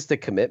 maybe it's just the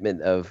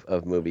commitment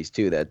of movies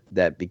too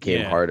that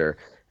became harder.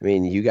 I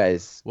mean, you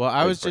guys. Well,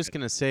 I was just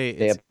gonna say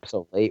it's up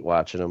so late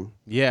watching them.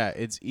 Yeah,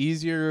 it's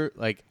easier.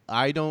 Like,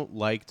 I don't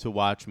like to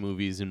watch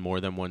movies in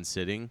more than one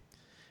sitting,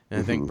 and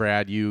I think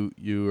Brad,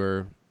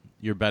 you're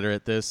better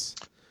at this.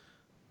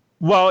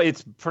 Well,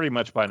 it's pretty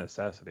much by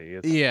necessity.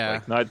 It's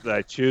like, not that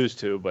I choose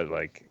to, but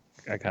like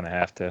I kind of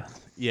have to.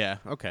 Yeah.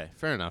 Okay.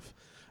 Fair enough.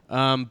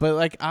 But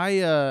like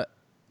I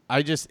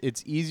just,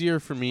 it's easier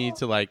for me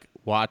to like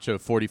watch a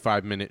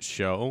 45-minute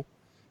show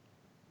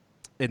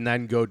and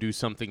then go do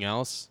something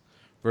else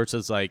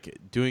versus like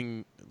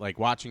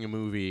watching a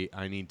movie.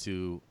 I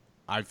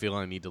feel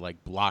I need to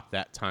like block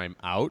that time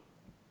out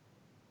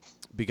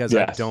because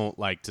I don't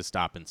like to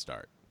stop and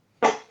start,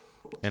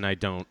 and I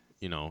don't,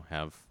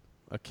 have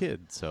a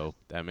kid, so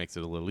that makes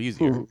it a little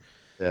easier.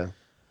 Yeah.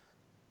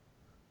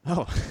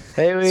 Oh,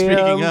 Hey,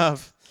 speaking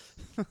of,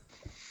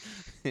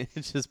 it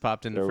just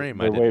popped into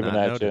frame. I They're did waving not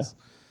at notice.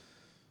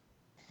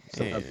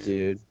 What's up,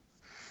 dude?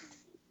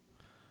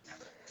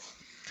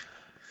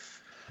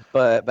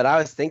 But I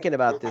was thinking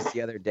about this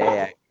the other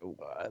day.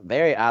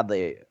 Very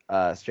oddly,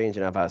 strange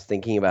enough, I was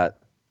thinking about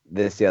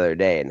this the other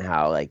day and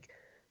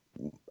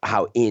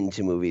how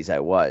into movies I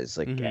was.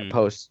 Like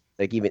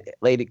at even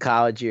late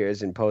college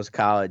years and post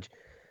college,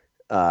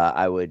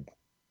 I would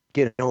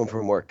get home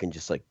from work and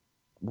just like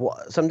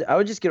I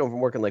would just get home from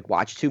work and like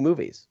watch 2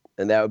 movies,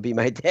 and that would be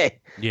my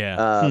day.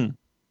 Yeah.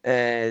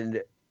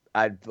 And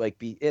I'd like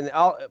be and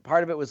all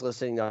part of it was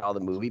listening to all the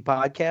movie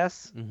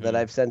podcasts that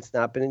I've since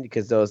not been in,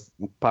 because those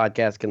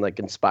podcasts can like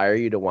inspire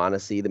you to want to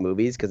see the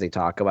movies because they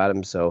talk about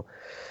them so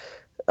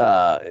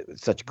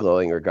such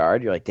glowing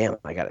regard. You're like, damn,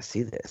 I got to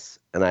see this,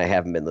 and I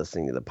haven't been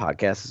listening to the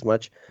podcast as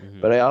much.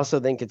 But I also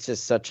think it's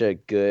just such a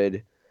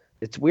good.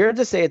 It's weird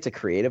to say it's a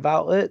creative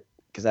outlet,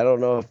 because I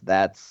don't know if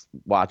that's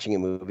watching a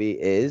movie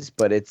is,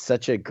 but it's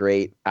such a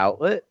great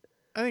outlet.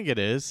 I think it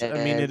is. And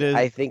I mean, it is.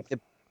 I think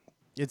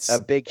It's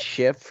a big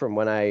shift from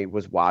when I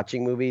was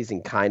watching movies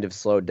and kind of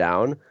slowed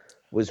down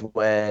was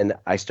when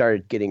I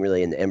started getting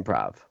really into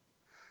improv.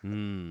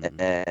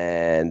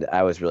 And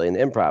I was really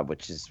into improv,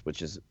 which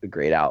is a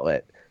great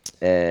outlet.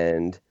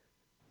 And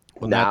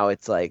now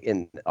it's like,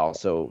 and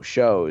also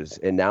shows,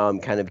 and now I'm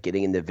kind of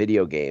getting into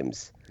video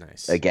games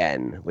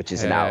again, which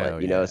is an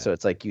outlet, you know? So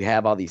it's like you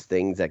have all these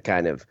things that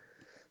kind of,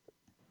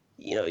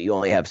 you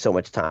only have so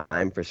much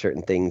time for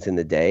certain things in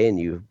the day, and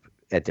you,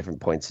 at different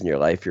points in your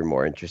life, you're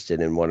more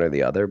interested in one or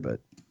the other. But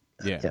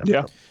yeah.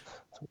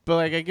 But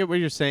like, I get what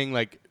you're saying.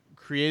 Like,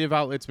 creative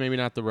outlets maybe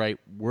not the right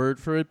word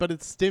for it, but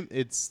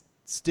it's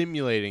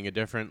stimulating a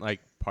different like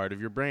part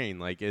of your brain.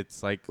 Like,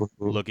 it's like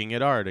looking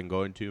at art and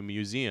going to a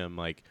museum.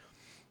 Like,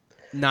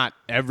 not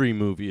every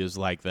movie is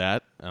like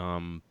that,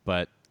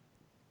 but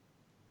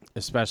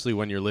especially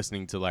when you're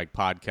listening to like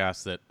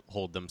podcasts that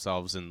hold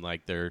themselves in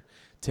like their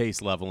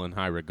taste level in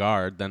high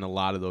regard, then a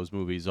lot of those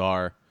movies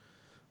are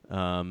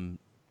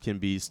can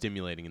be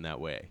stimulating in that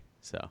way.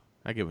 So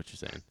I get what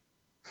you're saying.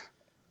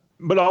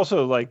 But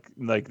also like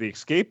the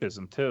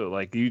escapism too.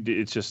 Like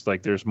it's just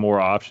like there's more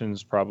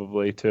options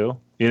probably too.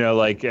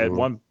 Like at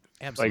one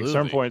Absolutely. like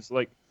certain points,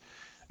 like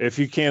if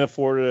you can't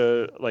afford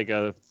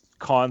a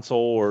console,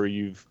 or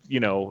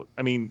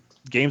I mean,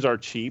 games are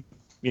cheap,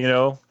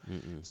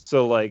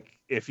 So like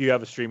if you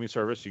have a streaming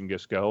service, you can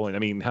just go. And I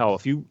mean, hell,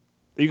 if you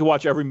can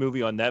watch every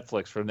movie on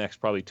Netflix for the next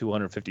probably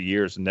 250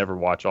 years and never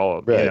watch all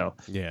of them,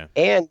 Yeah.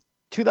 And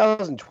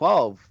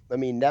 2012, I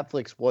mean,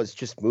 Netflix was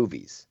just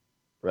movies,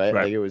 right?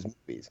 Like it was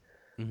movies.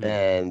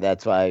 And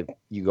that's why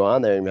you go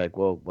on there and you're like,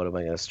 well, what am I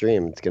going to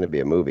stream? It's going to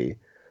be a movie.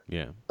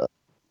 Yeah.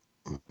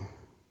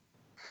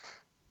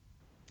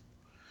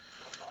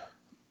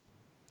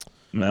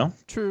 No?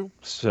 True.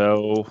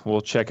 So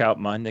we'll check out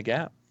Mind the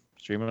Gap.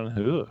 Streaming on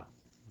Hulu.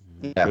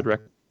 Yeah. Good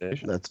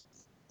recommendation.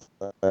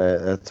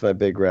 That's my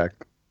big rec.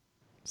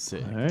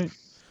 Sick. All right.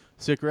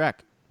 Sick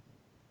rec.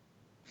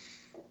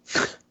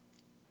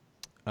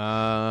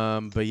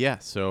 But yeah,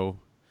 so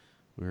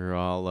we're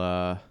all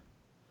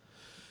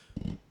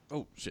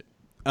oh shit.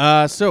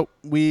 So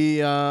we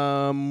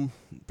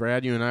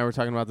Brad, you and I were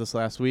talking about this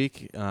last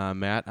week.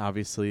 Matt,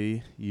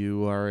 obviously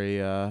you are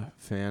a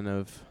fan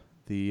of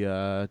the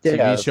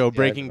TV show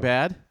Breaking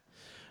Bad.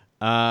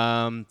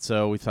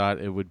 So we thought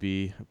it would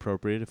be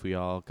appropriate if we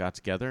all got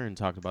together and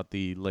talked about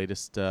the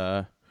latest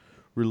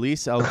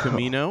release, El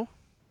Camino.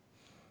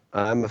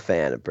 I'm a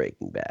fan of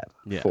Breaking Bad,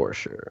 for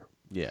sure.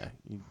 Yeah.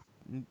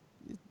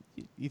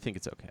 You think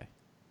it's okay.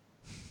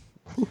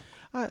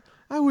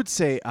 I would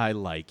say I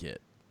like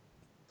it.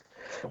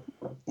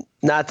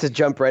 Not to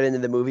jump right into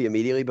the movie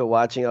immediately, but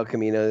watching El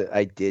Camino,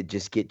 I did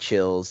just get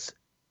chills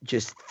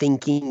just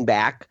thinking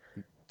back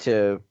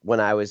to when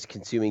I was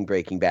consuming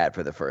Breaking Bad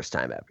for the first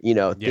time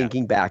ever.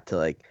 Thinking back to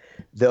like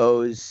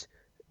those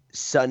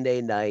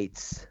Sunday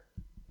nights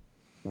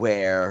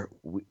where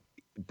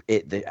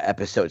the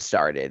episode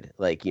started.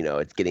 Like,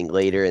 it's getting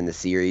later in the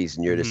series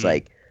and you're just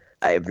like,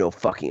 I have no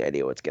fucking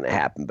idea what's going to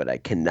happen, but I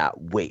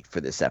cannot wait for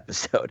this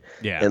episode.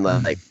 Yeah. And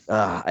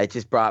it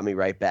just brought me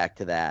right back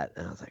to that.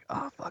 And I was like,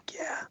 oh, fuck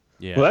yeah.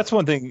 Yeah. Well, that's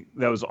one thing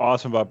that was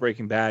awesome about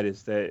Breaking Bad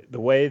is that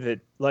the way that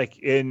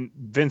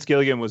Vince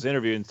Gilligan was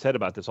interviewed and said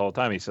about this all the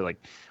time. He said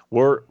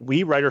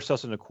we write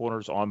ourselves into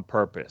corners on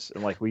purpose,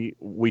 and like we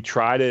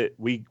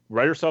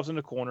write ourselves in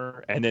the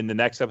corner, and then the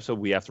next episode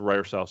we have to write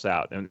ourselves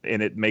out, and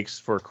it makes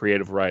for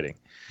creative writing,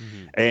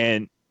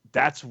 and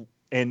that's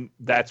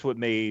what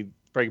made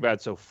Breaking Bad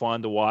so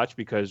fun to watch,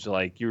 because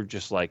like you're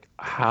just like,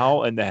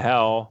 how in the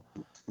hell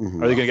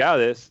are they gonna get out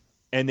of this?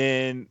 And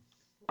then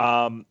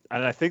and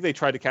I think they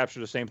tried to capture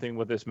the same thing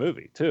with this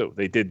movie too.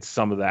 They did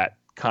some of that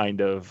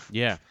kind of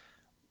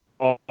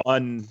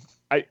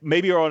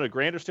maybe on a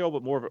grander scale,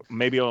 but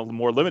maybe on a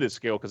more limited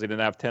scale, because they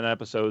didn't have 10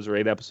 episodes or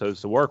 8 episodes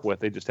to work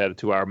with. They just had a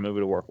 2-hour movie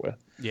to work with.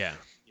 Yeah.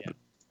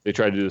 They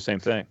tried to do the same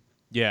thing.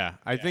 Yeah.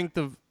 I think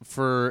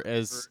for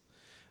as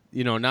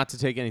not to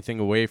take anything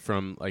away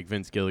from like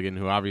Vince Gilligan,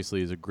 who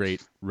obviously is a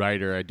great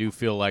writer, I do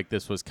feel like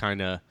this was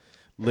kind of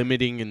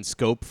limiting in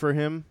scope for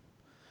him.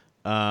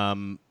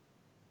 I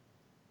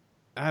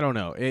don't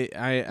know.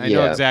 I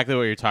know exactly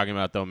what you're talking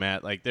about, though,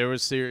 Matt. Like, there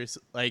was serious,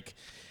 like,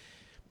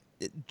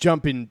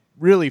 jumping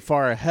really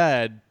far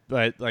ahead,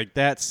 but, like,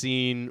 that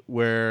scene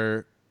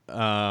where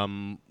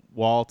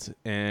Walt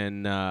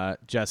and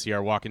Jesse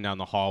are walking down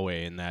the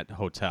hallway in that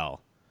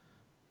hotel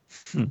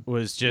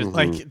was just,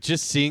 like,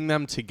 just seeing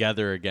them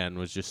together again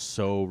was just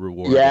so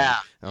rewarding. Yeah.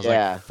 I was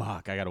like,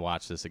 fuck, I got to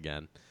watch this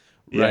again.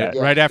 Yeah.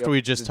 Right after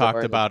we just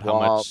talked about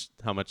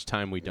how much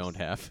time we don't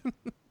have.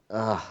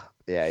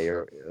 Yeah,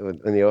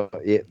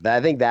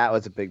 I think that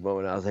was a big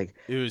moment. I was like,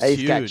 It was I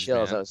just got huge,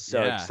 chills. man. I was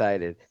so Yeah.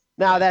 excited.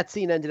 Now that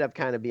scene ended up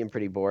kind of being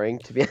pretty boring,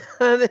 to be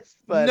honest.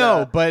 But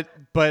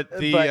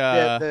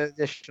the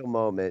initial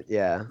moment,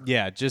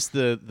 yeah, just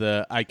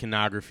the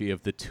iconography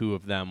of the two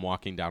of them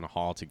walking down a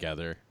hall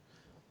together.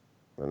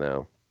 I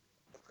know.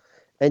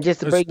 And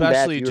just the Breaking Bad,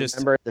 Especially you just-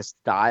 remember the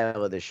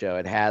style of the show.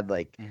 It had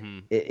like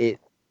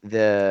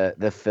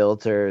the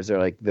filters, or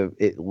like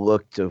it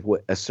looked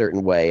a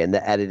certain way, and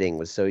the editing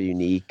was so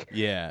unique.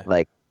 Yeah,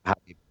 like how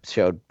they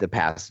showed the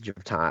passage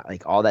of time,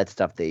 like all that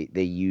stuff. They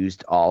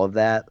used all of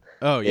that.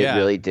 Oh yeah, it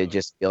really did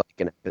just feel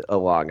like a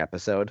long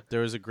episode.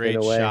 there was a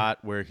great shot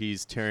where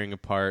he's tearing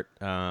apart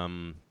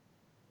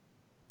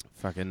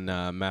fucking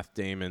Meth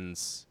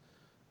Damon's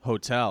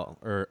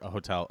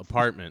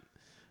apartment.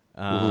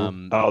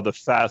 The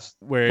fast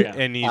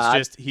and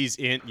he's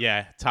in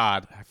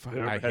Todd.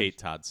 I hate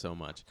Todd so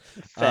much.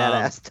 Fat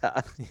ass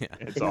Todd. Yeah,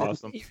 it's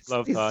awesome.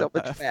 Love he's Todd. so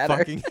much fatter. I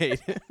fucking hate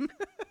him.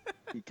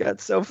 He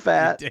got so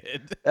fat. He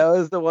did. That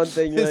was the one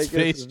thing. His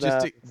face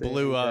just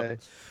blew up.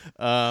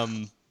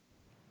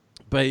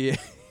 But yeah,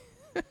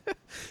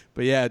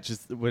 but yeah,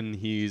 just when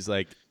he's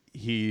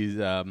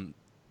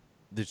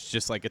there's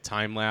just like a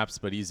time lapse,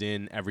 but he's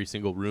in every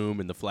single room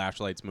and the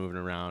flashlight's moving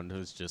around. It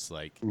was just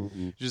like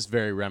just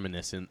very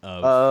reminiscent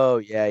of. Oh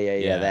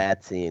yeah.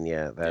 That scene,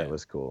 that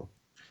was cool.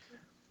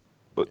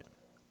 But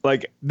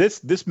like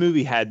this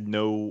movie had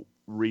no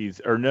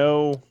reason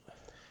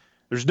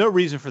there's no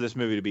reason for this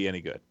movie to be any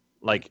good.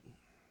 Like,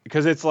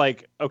 because it's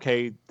like,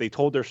 okay, they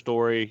told their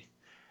story,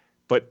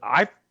 but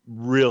I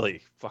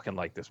really fucking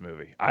like this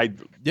movie. I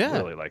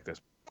really like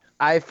this.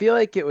 I feel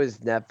like it was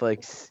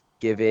Netflix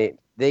gave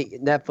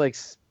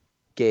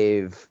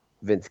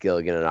Vince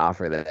Gilligan an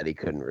offer that he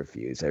couldn't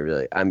refuse.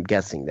 I'm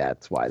guessing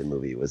that's why the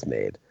movie was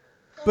made.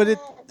 But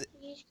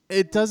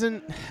it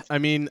doesn't. I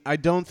mean, I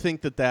don't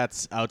think that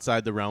that's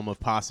outside the realm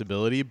of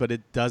possibility. But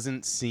it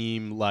doesn't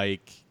seem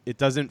like it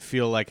doesn't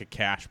feel like a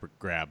cash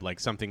grab, like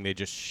something they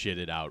just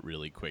shitted out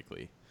really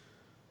quickly.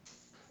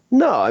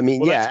 No, I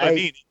mean,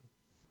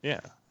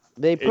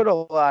 they put a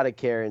lot of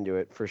care into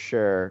it for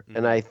sure,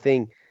 and I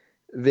think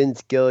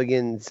Vince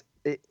Gilligan's.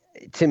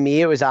 To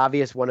me, it was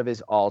obvious one of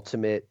his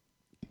ultimate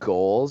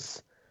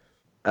goals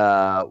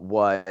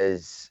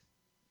was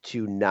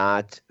to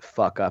not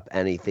fuck up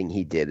anything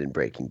he did in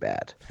Breaking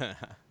Bad.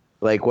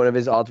 Like, one of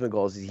his ultimate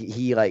goals is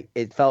he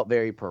it felt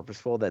very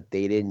purposeful that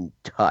they didn't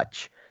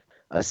touch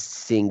a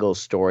single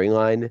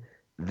storyline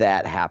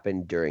that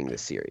happened during the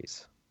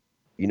series.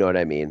 You know what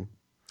I mean?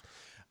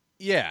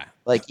 Yeah.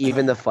 Like,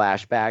 even the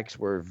flashbacks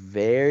were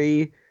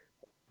very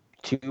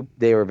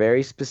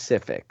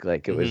specific.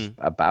 Like, it was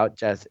about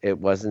it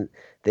wasn't,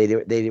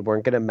 they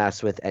weren't going to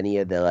mess with any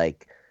of the,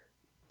 like,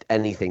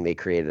 anything they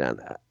created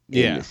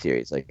in the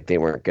series. Like, they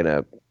weren't going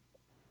to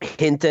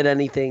hint at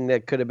anything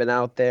that could have been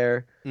out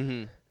there.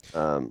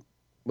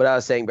 What I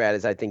was saying, Brad,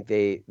 is I think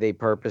they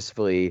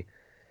purposefully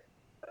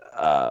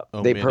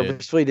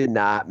did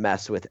not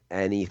mess with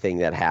anything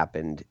that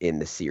happened in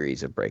the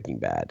series of Breaking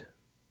Bad.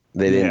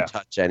 They didn't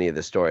touch any of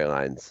the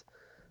storylines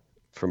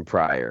from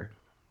prior.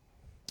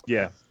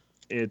 Yeah.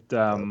 Which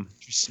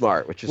is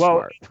smart.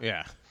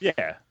 Yeah.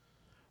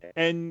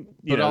 And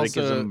it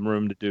gives them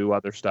room to do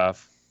other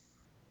stuff.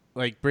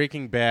 Like,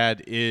 Breaking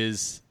Bad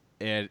is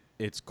at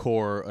its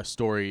core a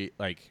story.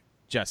 Like,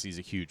 Jesse's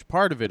a huge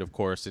part of it, of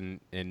course,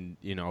 and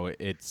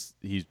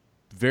he's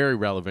very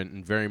relevant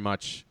and very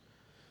much.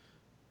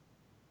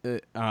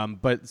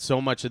 But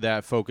so much of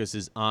that focus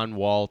is on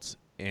Walt,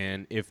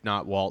 and if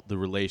not Walt, the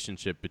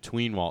relationship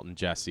between Walt and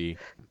Jesse.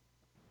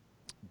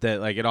 That,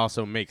 like, it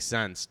also makes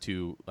sense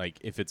to, like,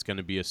 if it's going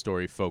to be a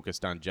story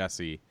focused on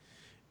Jesse,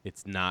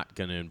 it's not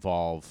going to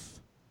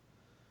involve.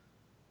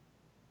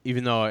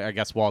 Even though I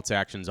guess Walt's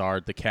actions are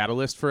the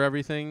catalyst for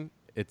everything,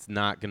 it's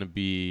not going to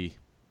be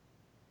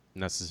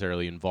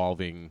necessarily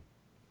involving.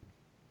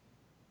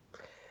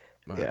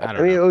 I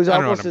mean, it was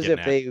almost as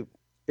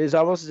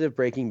if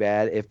Breaking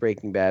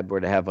Bad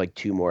were to have like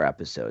 2 more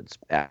episodes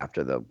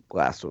after the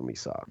last one we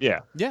saw. Yeah.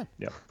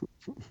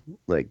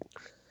 Like,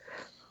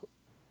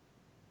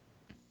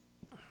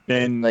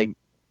 and like,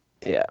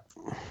 yeah.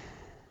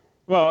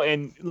 Well,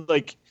 and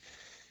like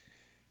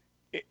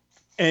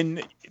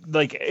in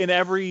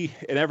every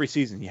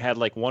season, you had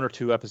like 1 or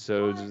 2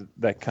 episodes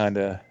that kind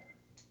of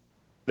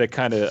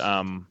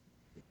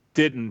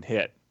didn't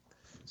hit.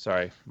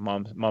 Sorry,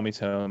 mommy's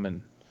home,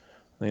 and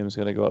Liam's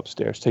gonna go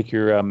upstairs. Take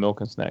your milk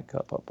and snack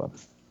cup up.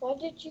 Why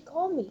did you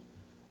call me?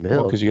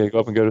 Milk. Because you gotta go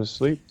up and go to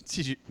sleep.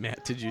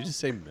 Matt, did you just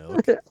say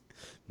milk? Yeah.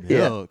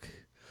 Milk.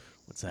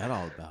 What's that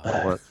all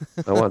about?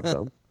 I want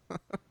some.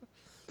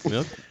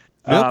 Milk?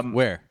 Milk?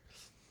 Where?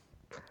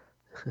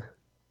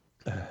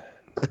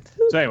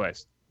 So,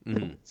 anyways,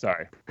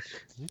 sorry.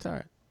 It's all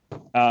right.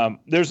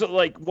 There's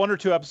like 1 or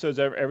 2 episodes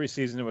every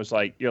season. It was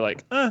like you're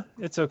like,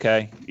 it's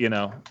okay,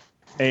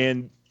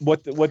 And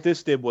what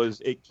this did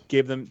was it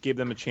gave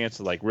them a chance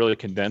to like really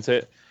condense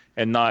it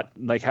and not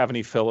like have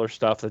any filler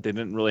stuff that they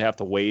didn't really have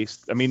to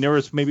waste. I mean, there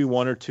was maybe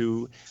 1 or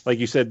 2, like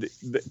you said,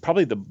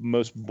 probably the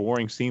most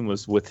boring scene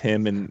was with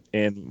him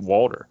and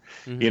Walter.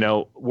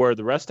 Where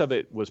the rest of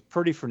it was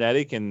pretty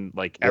frenetic and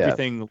like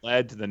everything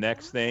led to the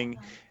next thing.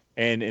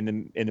 And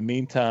in the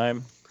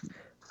meantime,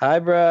 Hi,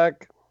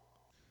 Brooke.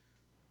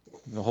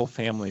 the whole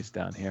family's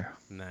down here.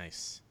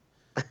 Nice.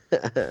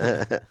 All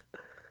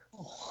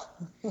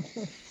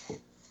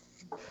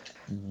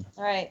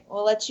right,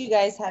 we'll let you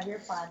guys have your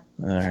fun.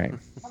 All right.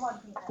 Come on,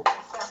 Peter.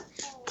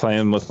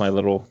 Playing with my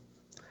little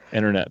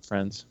internet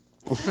friends.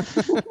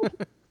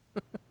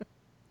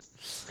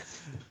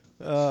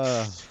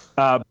 But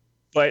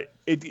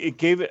it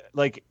gave it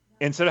like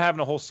instead of having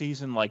a whole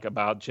season like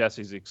about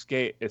Jesse's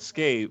escape,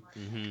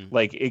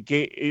 like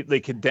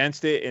they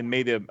condensed it and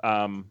made it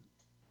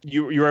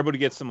you were able to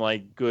get some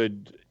like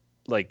good,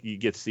 like you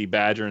get to see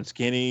Badger and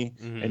Skinny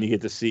and you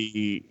get to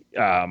see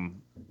a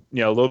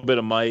little bit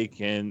of Mike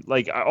and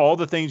like all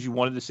the things you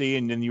wanted to see,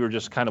 and then you were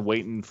just kind of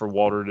waiting for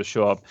Walter to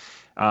show up.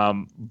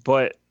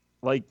 But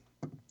like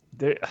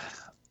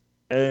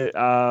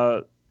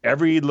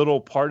every little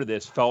part of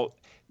this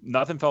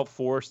nothing felt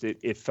forced.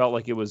 It felt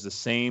like it was the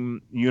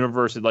same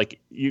universe.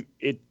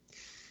 It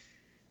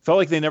felt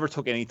like they never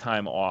took any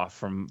time off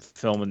from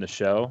filming the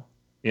show.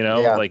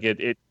 Like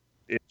it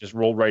just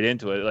rolled right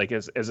into it. Like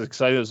as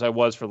excited as I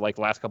was for like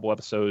last couple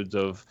episodes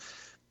of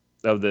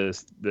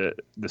the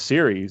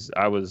series,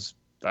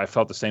 I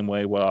felt the same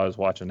way while I was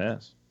watching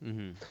this.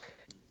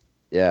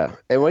 Yeah,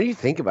 and when you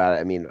think about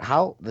it, I mean,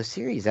 how the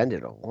series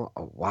ended a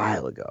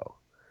while ago.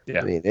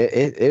 Yeah, I mean,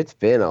 it's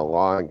been a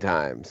long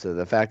time. So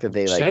the fact that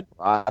they like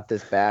brought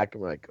this back,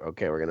 I'm like,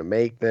 okay, we're gonna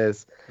make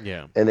this.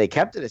 Yeah, and they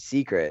kept it a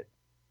secret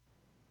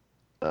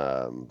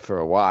for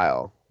a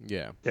while.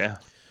 Yeah. Yeah.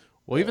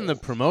 Well, even the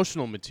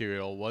promotional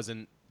material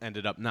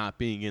ended up not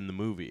being in the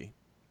movie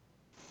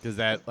because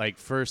that like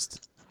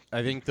first,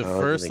 I think the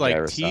first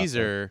like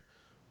teaser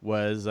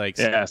was like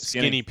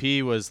Skinny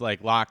P was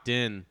like locked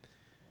in.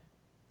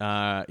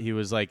 He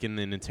was like in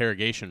an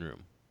interrogation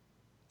room.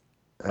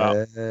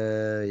 Yeah.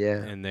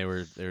 And they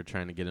were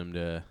trying to get him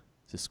to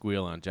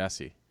squeal on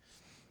Jesse.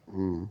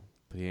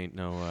 But he ain't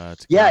no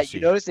Takashi. Yeah,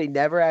 you notice they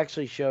never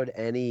actually showed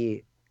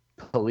any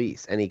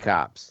police, any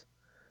cops.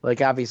 Like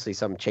obviously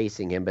some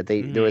chasing him, but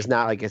there was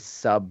not like a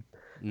sub.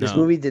 This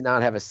movie did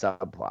not have a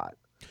subplot.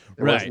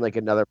 It wasn't like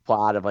another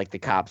plot of like the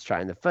cops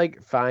trying to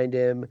find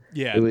him.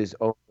 Yeah. It was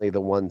only the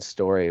one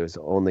story. It was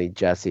only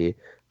Jesse,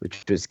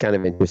 which was kind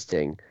of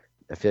interesting.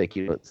 I feel like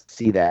you don't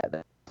see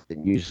that.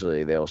 And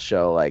usually they'll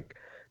show like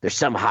there's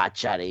some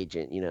hotshot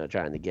agent,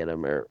 trying to get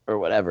him or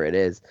whatever it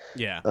is.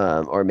 Yeah.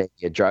 Or maybe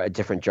a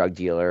different drug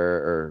dealer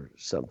or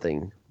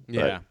something.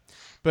 Yeah.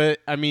 But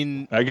I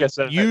mean, I guess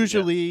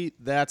usually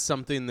that's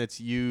something that's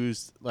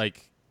used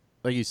like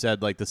you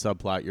said, like the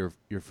subplot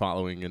you're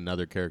following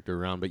another character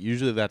around, but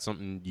usually that's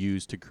something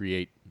used to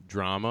create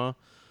drama.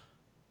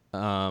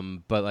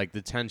 But like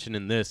the tension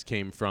in this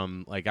came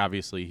from like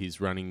obviously he's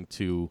running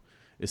to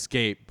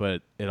escape,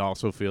 but it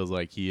also feels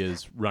like he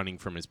is running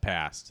from his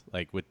past,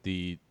 like with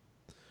the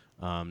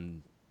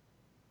because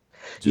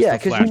you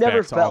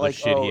never felt like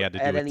shit he had to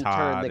do at with any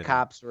Todd turn the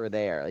cops were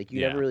there. Like you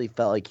never really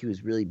felt like he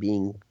was really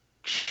being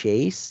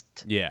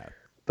chased. Yeah.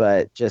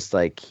 But just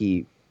like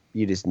you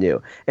just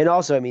knew. And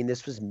also, I mean,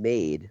 this was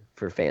made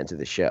for fans of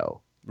the show.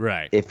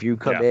 Right. If you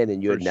come in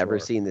and you had never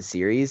seen the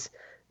series,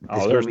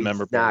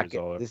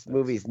 this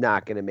movie's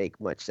not going to make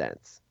much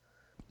sense.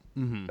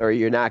 Or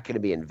you're not going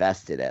to be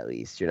invested, at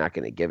least. You're not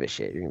going to give a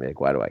shit. You're going to be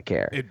like, why do I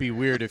care? It'd be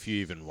weird if you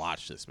even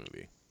watched this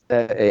movie.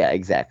 Yeah,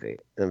 exactly.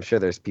 I'm sure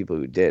there's people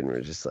who did and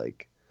were just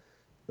like,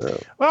 oh.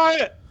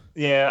 Well,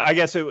 I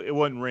guess it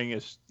wouldn't ring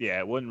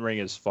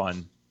as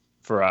fun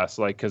for us,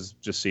 like, because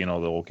just seeing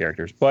all the old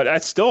characters. But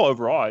that's still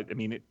overall, I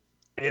mean,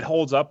 it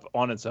holds up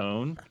on its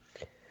own.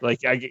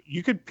 Like,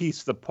 you could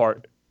piece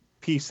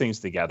things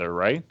together,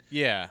 right?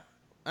 Yeah.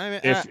 I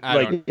mean,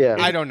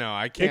 I don't know.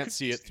 I can't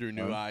see it through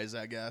new eyes,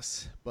 I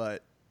guess.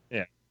 But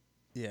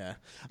yeah.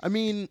 I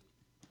mean,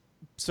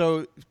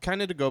 so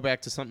kind of to go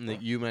back to something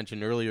that you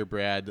mentioned earlier,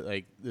 Brad,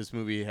 like this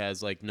movie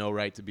has like no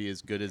right to be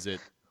as good as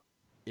it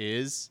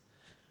is.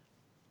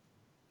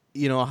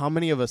 How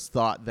many of us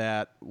thought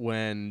that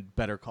when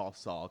Better Call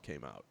Saul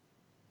came out?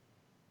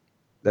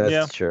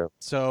 That's true.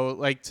 So,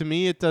 like, to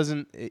me, it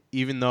doesn't,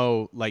 even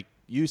though, like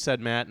you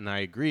said, Matt, and I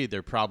agree,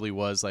 there probably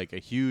was, like, a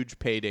huge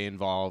payday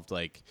involved,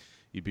 like,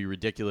 you'd be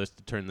ridiculous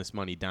to turn this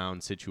money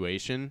down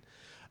situation.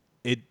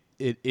 It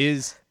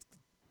is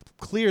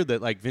clear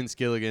that, like, Vince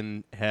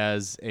Gilligan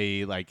has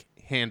a, like,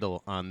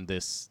 handle on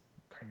this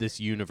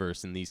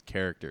universe and these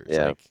characters.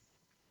 Yeah.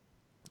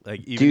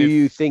 Like even Do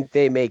you think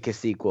they make a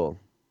sequel?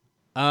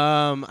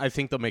 I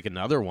think they'll make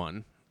another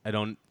one. I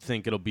don't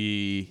think it'll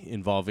be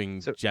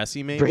involving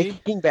Jesse. Maybe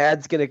Breaking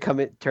Bad's gonna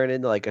turn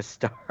into like a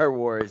Star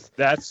Wars.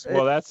 That's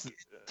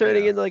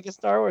turning into like a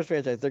Star Wars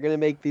franchise. They're gonna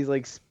make these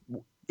like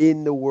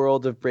in the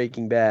world of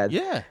Breaking Bad.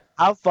 Yeah.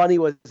 How funny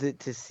was it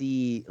to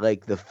see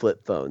like the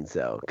flip phones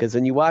though? Because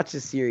when you watch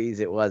the series,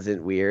 it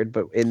wasn't weird,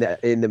 but in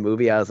the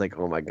movie, I was like,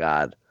 oh my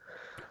god.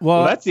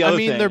 Well, that's the other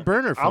thing. they're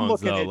burner I'm phones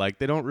looking though. at- Like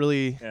they don't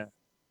really Yeah.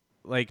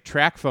 like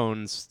track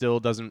phones. Still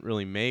doesn't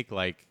really make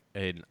like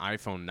an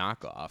iPhone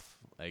knockoff.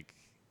 Like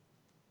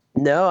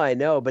No, I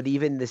know, but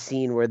even the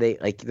scene where they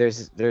like,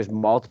 there's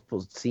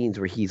multiple scenes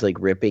where he's like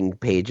ripping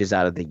pages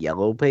out of the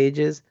yellow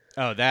pages.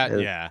 oh that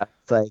And yeah.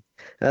 I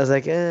was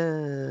like,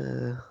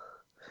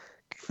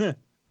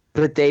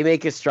 But they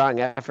make a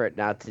strong effort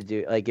not to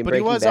do like in But he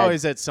Breaking was Bad,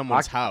 always at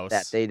someone's house.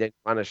 that they didn't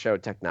want to show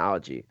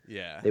technology.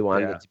 Yeah. They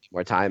wanted Yeah. it to be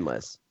more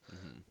timeless.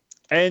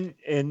 And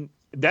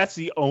that's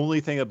the only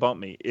thing that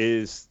bumped me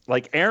is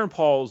like Aaron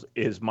Paul's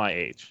is my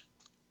age.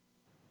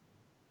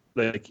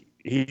 Like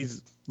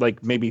he's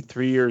like maybe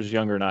 3 years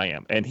younger than I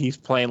am, and he's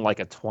playing like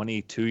a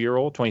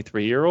 22-year-old,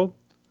 23-year-old.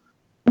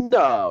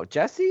 No,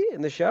 Jesse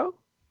in the show.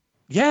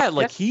 Yeah,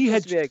 like Jesse's he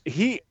had supposed to be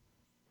he.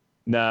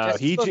 No,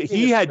 Jesse's supposed to be in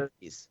he his had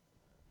 30s.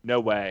 no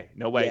way.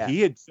 Yeah.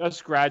 He had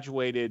just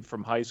graduated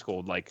from high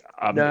school, like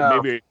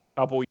No. maybe a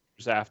couple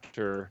years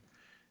after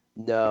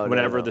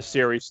whenever No. the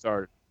series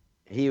started.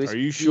 He was. Are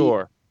you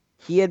sure?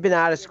 He had been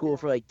out of school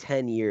for like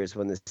 10 years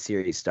when the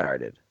series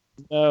started.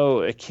 No,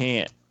 it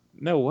can't.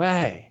 No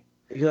way.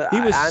 He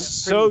was I'm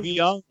so pretty-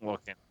 young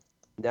looking.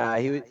 Nah,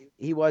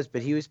 he was,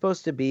 but he was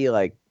supposed to be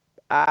like,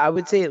 I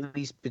would say at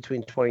least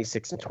between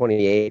 26 and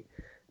 28,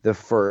 the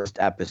first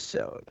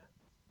episode.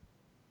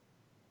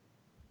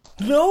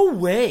 No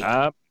way.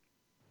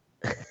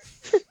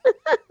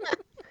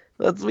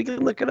 We can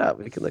look it up.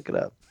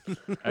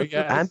 I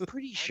guess. I'm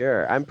pretty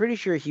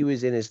sure he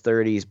was in his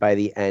 30s by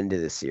the end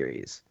of the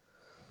series.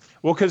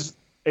 Well, because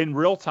in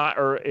real time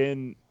or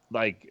in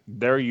like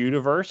their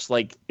universe,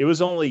 like it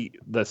was only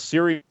the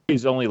series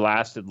only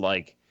lasted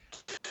like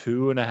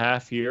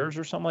 2.5 years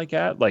or something like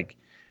that. Like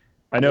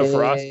I know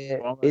for us,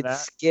 it's longer than it that.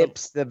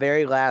 skips the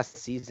very last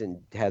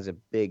season. Has a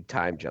big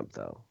time jump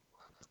though.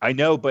 I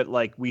know, but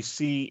like we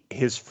see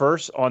his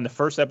on the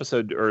first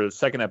episode or the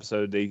second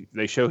episode, they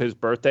show his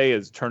birthday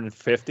is turning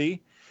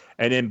 50,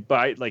 and then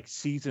by like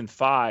season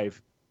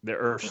 5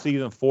 or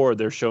season 4,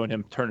 they're showing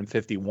him turning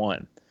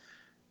 51,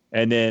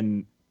 and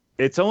then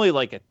it's only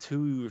like a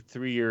 2 or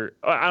 3 year.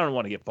 I don't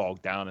want to get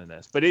bogged down in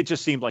this, but it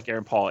just seemed like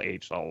Aaron Paul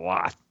aged a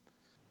lot.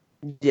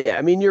 Yeah,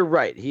 I mean you're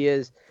right. He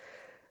is.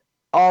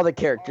 All the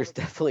characters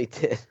definitely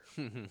did.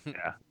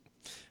 Yeah,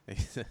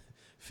 Fat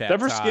except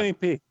for Todd. Skinny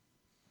P.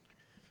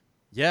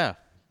 Yeah.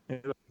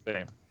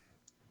 Same.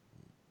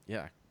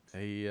 Yeah.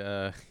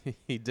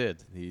 He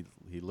did. He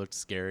looked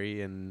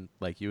scary and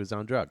like he was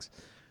on drugs.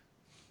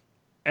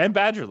 And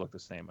Badger looked the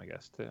same, I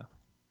guess, too.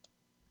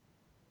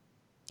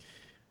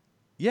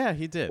 Yeah,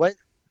 he did.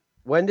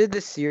 When did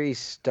the series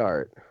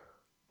start?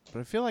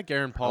 But I feel like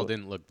Aaron Paul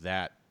didn't look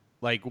that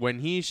like when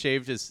he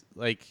shaves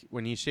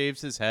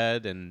his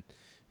head and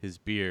his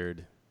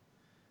beard.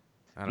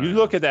 I don't You know.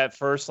 look at that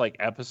first like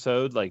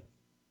episode, like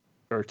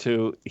or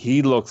two,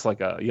 he looks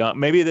like a young.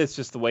 Maybe that's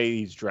just the way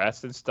he's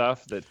dressed and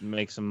stuff that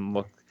makes him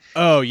look.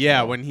 Oh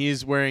yeah, when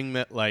he's wearing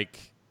that like,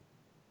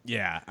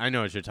 yeah, I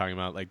know what you're talking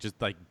about. Like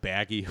just like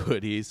baggy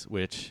hoodies,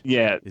 which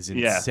is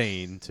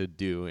insane to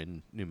do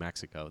in New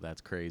Mexico. That's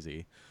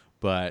crazy,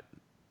 but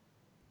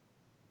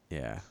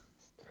yeah.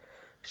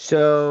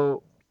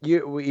 So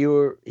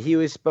he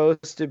was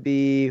supposed to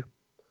be,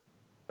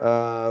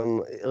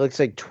 it looks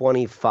like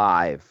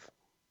 25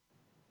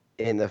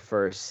 in the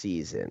first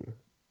season.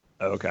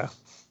 Okay.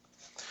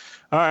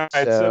 All right,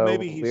 so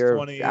maybe he's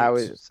 28. I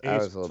was he's a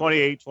little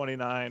 28,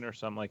 29 or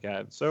something like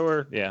that. So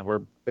we're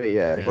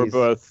we're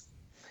both.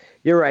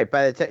 You're right.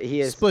 By the time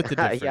he is Split the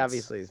difference. he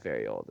obviously is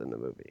very old in the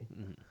movie.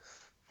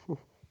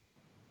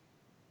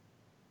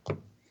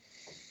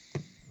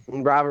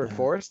 Robert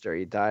Forster,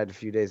 he died a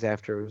few days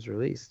after it was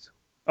released.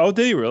 Oh,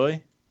 did he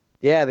really?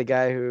 Yeah, the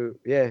guy who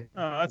Oh,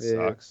 that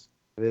sucks.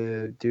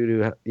 the dude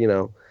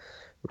who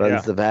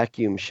runs the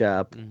vacuum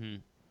shop. Mm-hmm.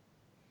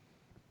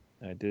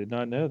 I did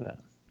not know that.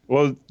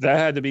 Well, that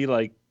had to be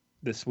like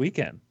this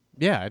weekend.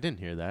 Yeah, I didn't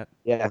hear that.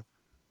 Yeah.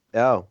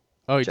 Oh.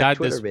 Oh, he Check died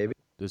Twitter, baby.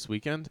 this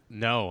weekend?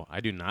 No, I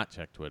do not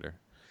check Twitter.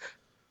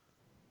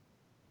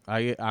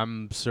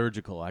 I'm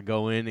surgical. I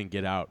go in and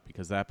get out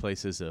because that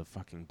place is a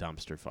fucking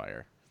dumpster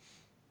fire.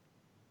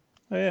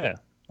 Oh yeah,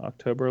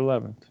 October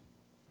 11th.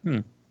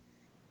 But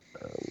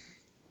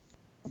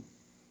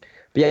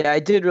yeah, I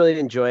did really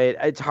enjoy it.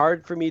 It's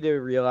hard for me to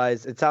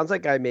realize. It sounds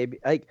like I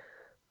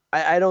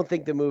don't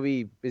think the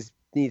movie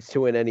needs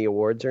to win any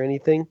awards or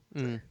anything.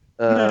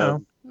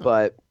 No.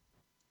 But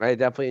I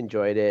definitely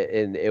enjoyed it,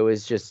 and it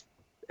was just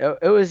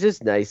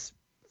nice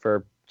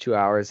for 2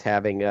 hours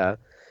having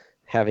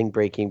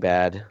Breaking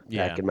Bad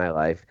back in my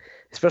life.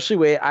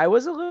 Especially I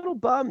was a little little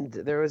bummed.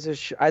 There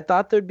was I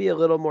thought there'd be a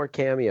little more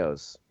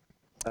cameos.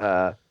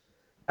 I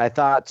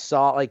thought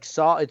Saul.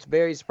 It's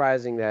very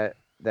surprising that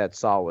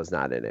Saul was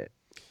not in it.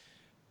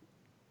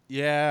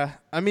 Yeah,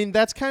 I mean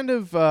that's kind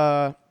of.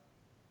 Well,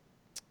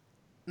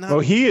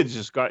 he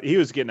was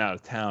getting out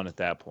of town at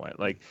that point.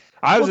 Like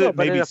I was but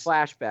maybe in a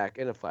flashback.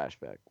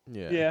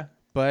 Yeah.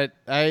 But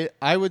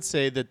I would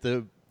say that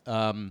the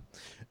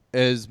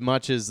as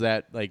much as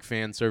that like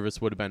fan service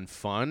would have been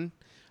fun,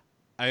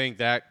 I think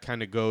that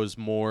kind of goes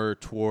more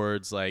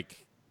towards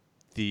like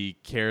the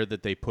care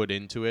that they put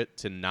into it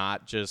to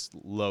not just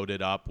load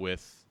it up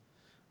with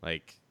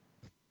like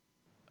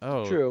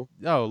True.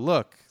 Oh,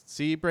 look,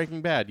 see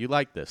Breaking Bad, you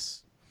like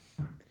this.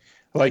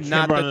 like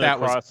Not him running that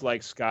across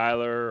like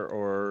Skylar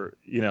or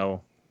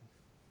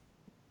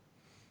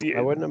I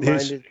wouldn't have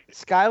minded.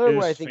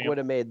 Skylar, I think, would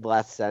have made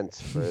less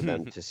sense for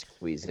them to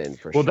squeeze in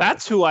for sure. Well,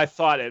 that's who I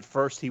thought at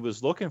first he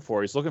was looking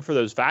for. He's looking for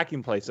those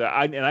vacuum places.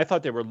 I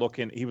thought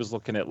he was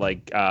looking at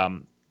like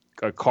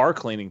car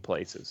cleaning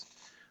places.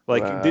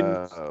 Like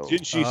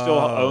didn't she still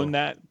own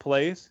that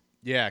place?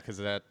 Yeah, because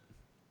of that.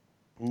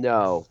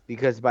 No,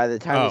 because by the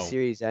time the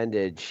series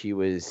ended, she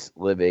was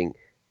living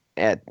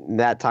at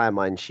that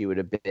timeline. She would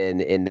have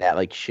been in that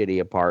like shitty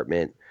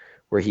apartment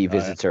where he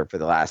visits her for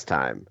the last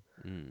time.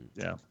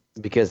 Yeah.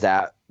 Because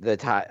what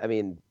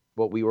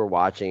we were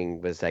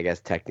watching was, I guess,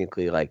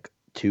 technically like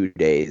 2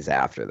 days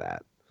after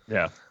that.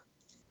 Yeah.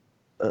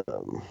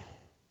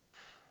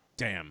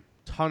 Damn,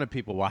 ton of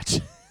people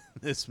watching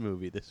this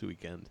movie this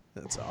weekend.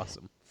 That's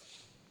awesome.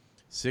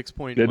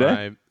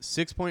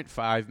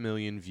 6.5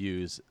 million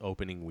views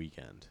opening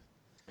weekend.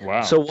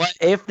 Wow. So what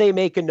if they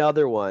make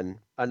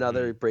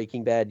another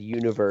Breaking Bad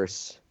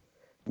universe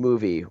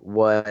movie?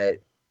 What?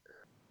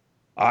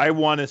 I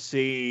want to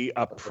see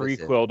a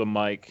prequel to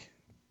Mike.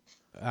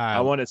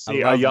 I want to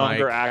see a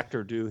younger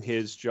actor do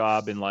his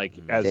job in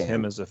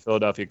him as a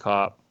Philadelphia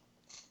cop.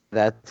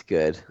 That's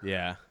good.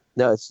 Yeah.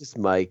 No, it's just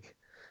Mike.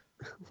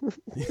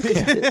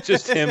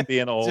 Just him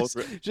being old.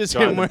 Just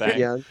him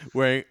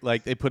wearing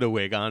like they put a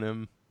wig on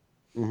him.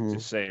 Mm-hmm.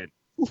 Just saying.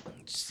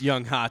 Just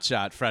young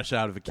hotshot, fresh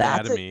out of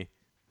academy.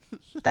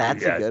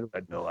 That's a good. I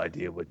had no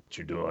idea what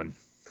you're doing.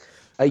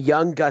 A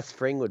young Gus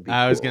Fring would be.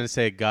 I was gonna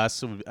say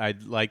Gus.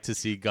 I'd like to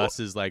see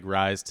Gus's like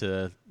rise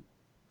to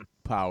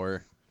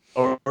power.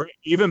 Or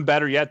even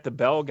better yet, the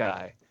Bell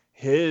guy.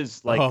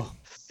 His. That'd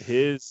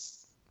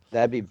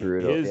be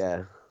brutal.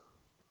 Yeah.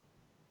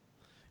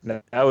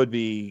 That would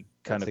be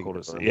kind of cool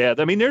to see. Yeah,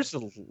 I mean, there's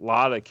a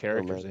lot of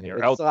characters in here.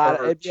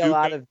 It'd be a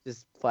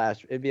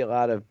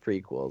lot of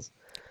prequels.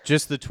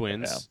 Just the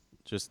twins. Yeah.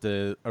 Just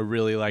a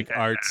really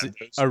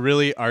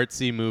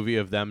artsy movie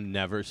of them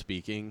never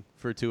speaking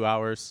for 2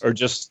 hours, or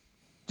just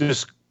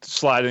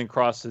sliding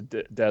across the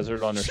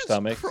desert on their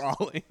stomachs,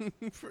 crawling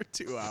for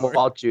 2 hours.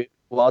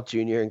 Walt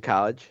Jr. in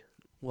college.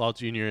 Walt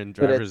Jr. in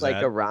driver's ed. It's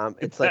like a romp.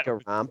 It's like a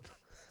romp.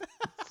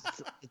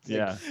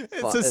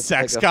 It's a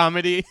sex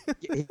comedy.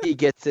 He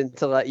gets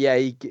into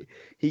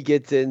he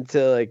gets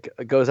into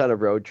goes on a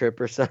road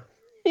trip or something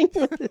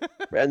with his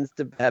friends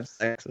to have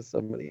sex with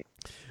somebody.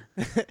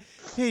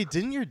 Hey,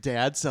 didn't your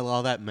dad sell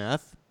all that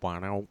meth?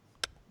 I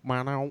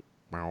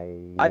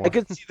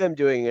could see them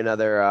doing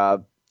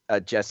another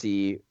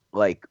Jesse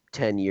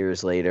 10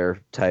 years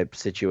later type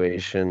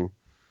situation.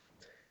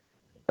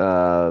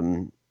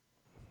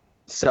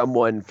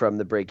 Someone from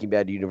the Breaking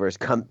Bad universe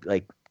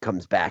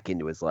comes back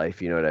into his life.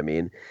 You know what I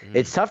mean?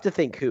 It's tough to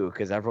think who,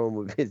 because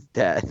everyone is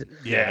dead.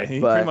 Yeah, he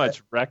pretty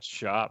much wrecked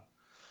shop.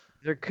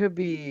 There could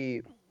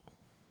be.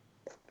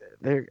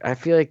 I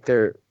feel like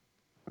there.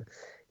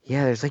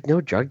 Yeah, there's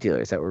no drug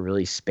dealers that were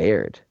really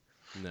spared.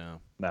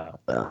 No.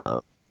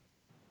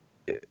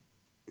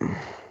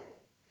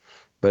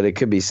 But it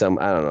could be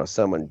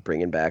someone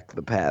bringing back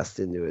the past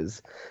into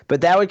his.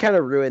 But that would kind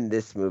of ruin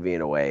this movie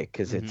in a way,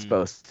 because it's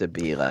supposed to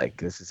be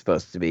this is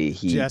supposed to be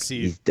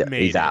Jesse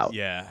he's out.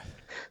 Yeah.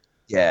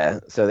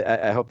 Yeah. So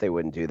I hope they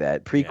wouldn't do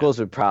that. Prequels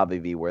would probably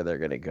be where they're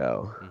gonna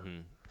go.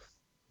 Mm-hmm.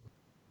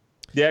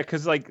 Yeah,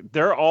 because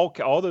they're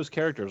all those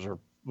characters are.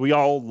 We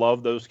all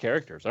love those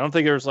characters. I don't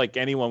think there's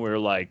anyone we were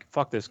like,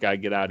 fuck this guy,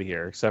 get out of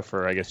here, except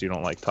for, I guess you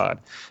don't like Todd.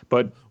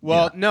 But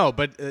no,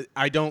 but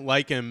I don't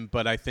like him,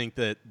 but I think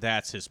that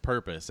that's his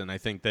purpose, and I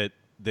think that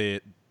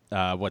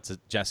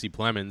Jesse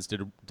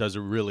Plemons does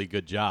a really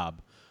good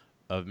job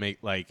of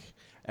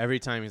every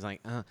time he's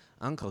like,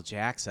 Uncle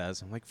Jack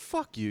says, I'm like,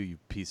 fuck you, you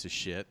piece of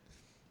shit.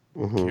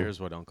 Who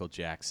cares what Uncle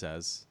Jack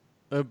says?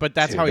 But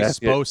that's how he's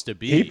supposed to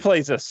be. He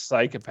plays a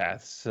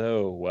psychopath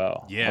so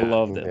well. Yeah, I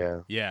loved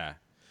him.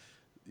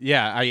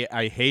 Yeah,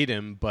 I hate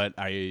him, but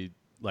I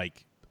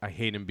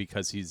hate him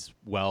because he's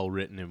well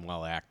written and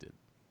well acted.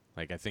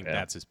 I think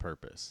that's his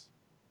purpose.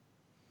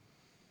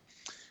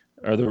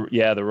 Or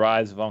the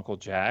rise of Uncle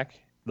Jack,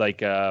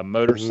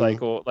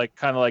 motorcycle,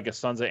 kind of like a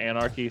Sons of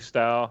Anarchy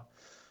style.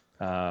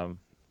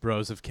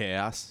 Bros of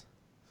Chaos.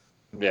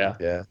 Yeah.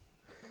 Yeah.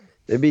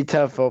 It'd be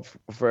tough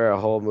for a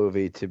whole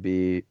movie to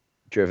be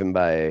driven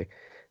by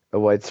a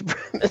white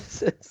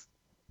supremacist.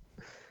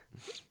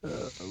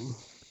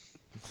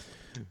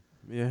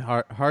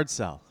 Yeah, hard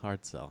sell.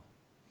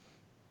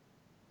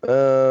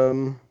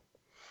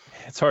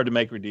 It's hard to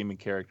make redeeming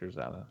characters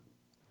out of.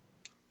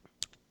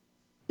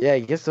 Yeah, I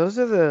guess those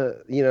are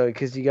the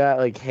because you got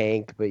like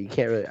Hank, but you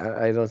can't really.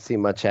 I don't see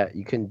much.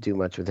 You couldn't do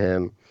much with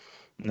him.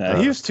 No,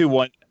 he was too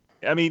one.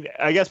 I mean,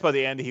 I guess by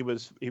the end he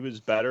was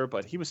better,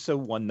 but he was so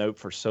one note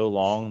for so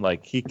long.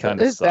 Like he kind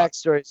of His sucked.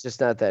 backstory is just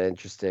not that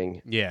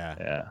interesting. Yeah.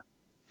 Yeah.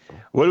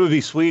 What would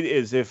be sweet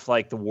is if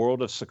like the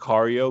world of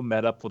Sicario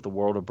met up with the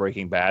world of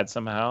Breaking Bad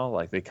somehow.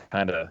 Like they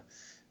kind of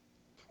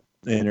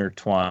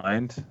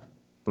intertwined.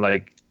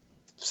 Like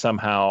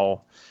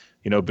somehow,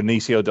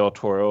 Benicio del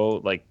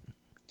Toro, like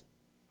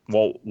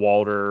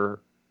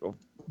Walter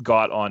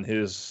got on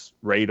his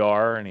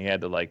radar and he had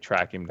to like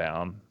track him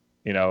down,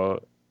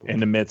 in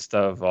the midst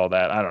of all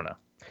that. I don't know.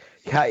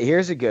 Yeah,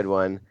 here's a good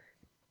one.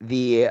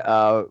 The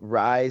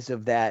rise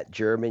of that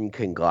German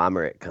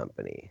conglomerate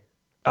company.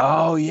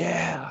 Oh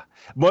yeah.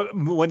 But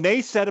when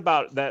they said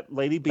about that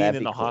lady being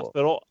That'd in be the cool.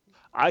 hospital,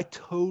 I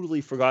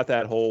totally forgot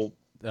that whole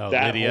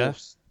Lydia? whole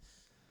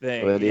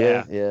thing.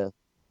 Lydia? Yeah.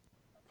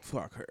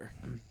 Fuck her.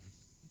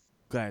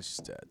 Glad she's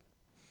dead.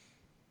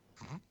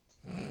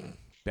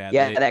 Bad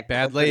That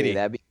bad company, lady.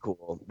 that'd be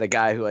cool. The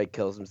guy who like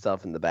kills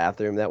himself in the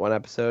bathroom that one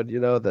episode,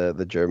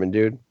 the German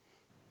dude.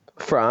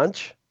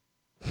 Franch.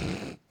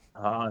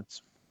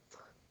 It's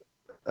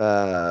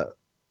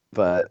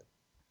But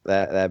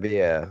that'd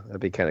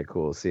be kind of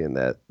cool seeing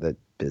that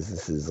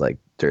business's like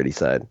dirty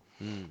side.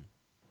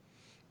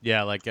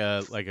 Yeah, like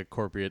a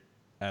corporate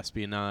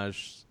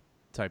espionage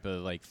type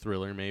of like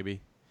thriller,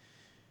 maybe.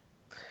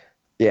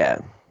 Yeah.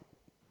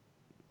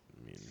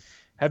 I mean,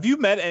 have you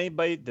met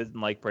anybody that didn't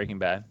like Breaking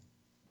Bad?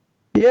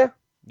 Yeah.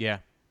 yeah.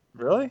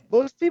 Really?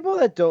 Most people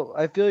that don't,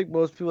 I feel like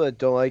most people that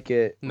don't like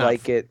it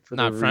like it for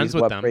not the friends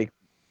reason with them.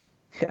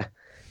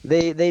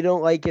 Yeah, they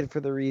don't like it for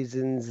the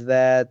reasons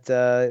that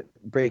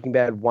Breaking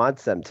Bad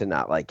wants them to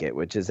not like it,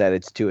 which is that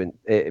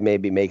it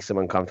maybe makes them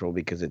uncomfortable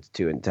because it's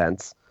too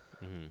intense.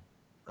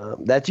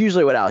 That's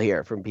usually what I'll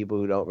hear from people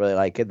who don't really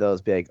like it.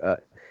 Those be like,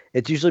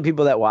 it's usually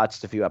people that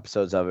watched a few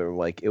episodes of it and were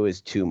like, it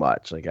was too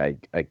much. Like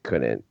I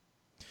couldn't.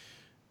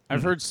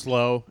 I've heard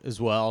slow as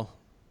well,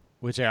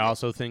 which I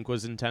also think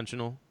was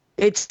intentional.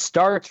 It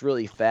starts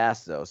really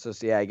fast though, so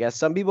yeah, I guess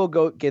some people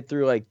get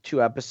through like 3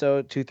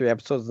 episodes,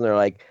 and they're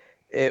like,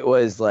 it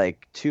was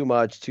like too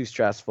much, too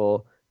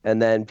stressful,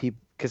 and then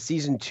because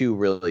season 2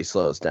 really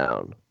slows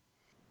down.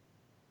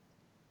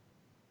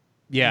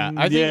 Yeah,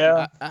 I think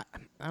Yeah. I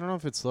don't know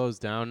if it slows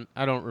down.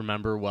 I don't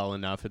remember well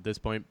enough at this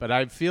point, but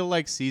I feel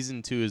like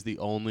season 2 is the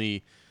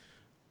only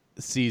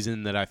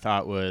season that I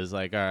thought was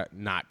like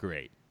not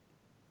great.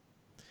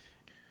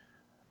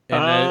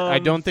 And I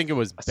don't think it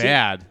was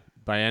bad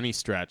by any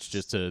stretch,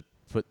 just to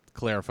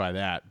clarify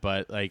that.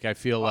 But like I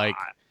feel like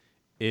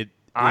it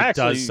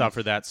does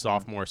suffer that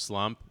sophomore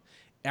slump.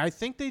 I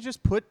think they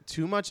just put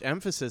too much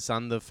emphasis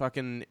on the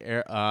fucking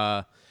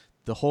the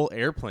whole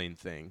airplane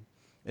thing.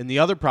 And the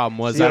other problem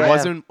was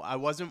I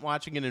wasn't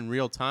watching it in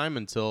real time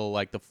until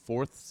like the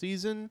 4th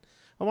season,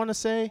 I want to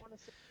say.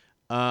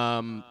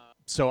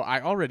 So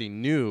I already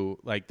knew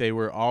like they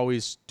were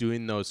always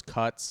doing those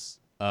cuts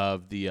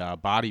of the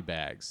body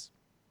bags.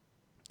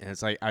 And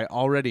it's like I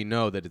already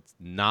know that it's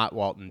not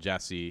Walt and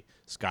Jesse,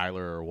 Skyler,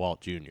 or Walt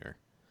Jr.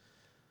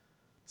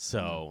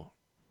 So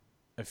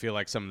I feel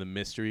like some of the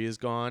mystery is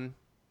gone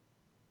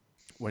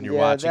when you're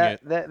watching it.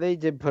 That they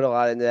did put a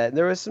lot into that. And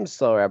there was some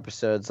slower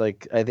episodes,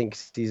 like I think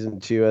season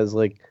 2 has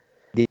like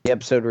the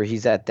episode where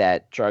he's at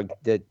that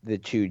the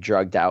 2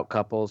 drugged out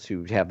couples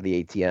who have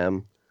the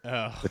ATM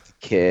with the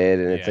kid,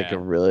 and it's like a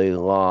really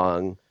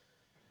long,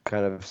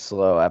 kind of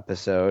slow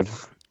episode.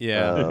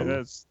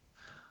 Yeah.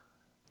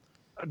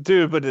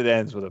 Dude, but it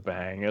ends with a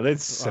bang.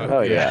 It's so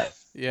good.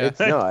 Yeah.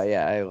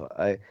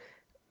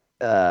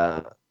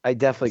 I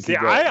definitely see.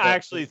 I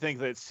actually think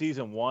that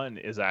season 1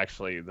 is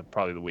actually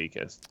probably the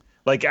weakest.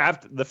 Like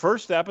after the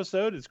first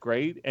episode is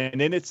great, and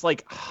then it's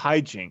like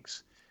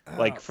hijinks,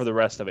 like for the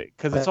rest of it,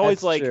 because it's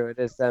always like true. It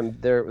is them.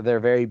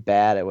 They're very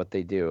bad at what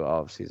they do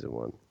all of season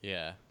 1.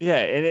 Yeah. Yeah,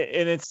 and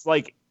it's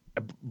like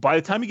by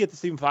the time you get to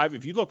season 5,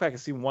 if you look back at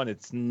season 1,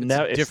 it's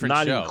not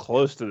even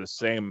close to the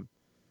same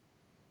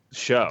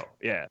show.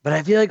 Yeah, but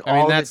I feel like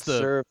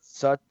served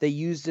such. They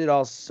used it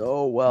all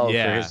so well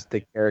for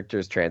the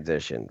character's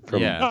transition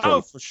from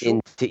for sure.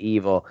 into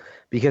evil,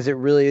 because it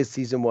really is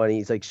season 1.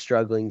 He's like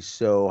struggling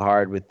so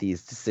hard with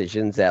these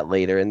decisions that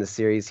later in the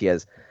series he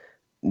has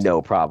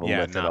no problem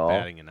with at all.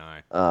 Batting an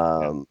eye.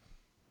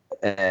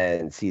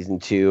 And season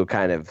 2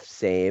 kind of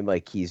same.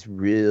 Like he's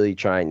really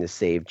trying to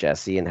save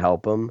Jesse and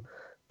help him,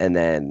 and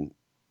then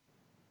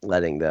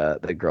letting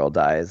the girl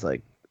die is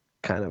like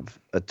kind of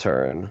a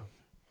turn.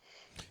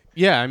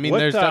 Yeah, I mean,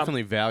 there's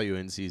definitely value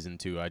in season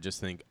 2. I just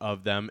think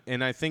of them,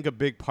 and I think a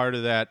big part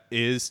of that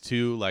is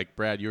too, like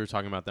Brad, you were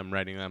talking about them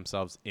writing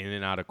themselves in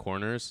and out of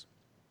corners.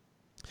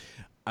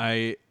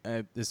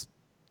 This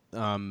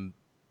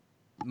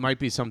might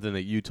be something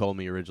that you told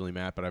me originally,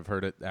 Matt, but I've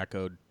heard it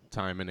echoed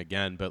time and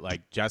again. But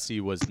like Jesse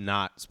was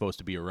not supposed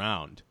to be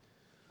around.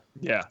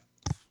 Yeah,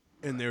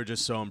 and they were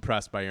just so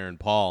impressed by Aaron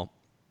Paul.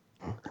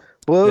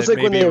 Well, it was that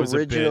like when maybe they it was a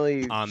bit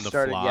originally on the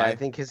started. Yeah, I fly.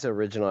 think his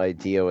original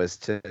idea was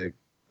to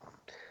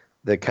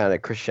the kind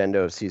of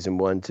crescendo of season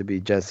 1 to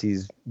be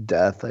Jesse's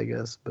death, I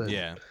guess. But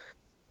Yeah.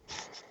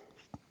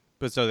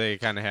 But so they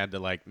kind of had to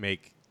like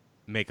make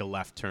a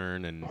left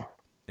turn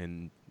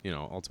and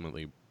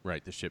ultimately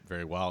right the ship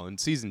very well. And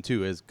season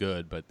 2 is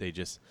good, but they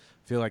just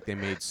feel like they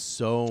made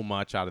so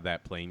much out of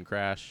that plane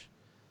crash.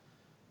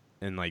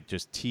 And like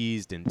just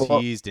teased and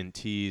Well, teased and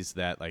teased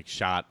that like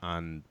shot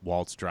on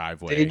Walt's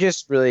driveway. they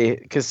just really,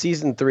 because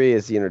season 3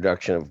 is the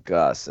introduction of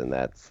Gus, and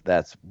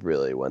that's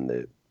really when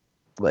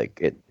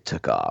it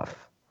took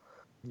off.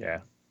 Yeah.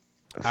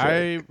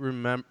 I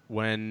remember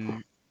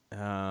when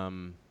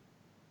Because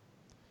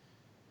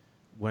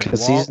Walt.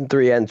 season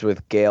 3 ends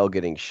with Gale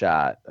getting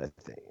shot, I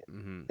think,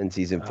 Mhm. and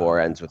season 4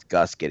 ends with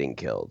Gus getting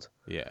killed.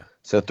 Yeah.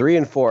 So 3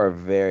 and 4 are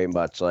very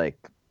much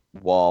like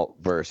Walt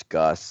versus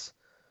Gus.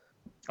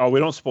 Oh, we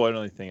don't spoil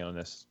anything on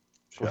this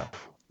show.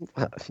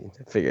 I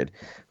figured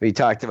we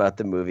talked about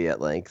the movie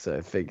at length, so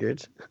I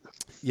figured.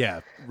 Yeah,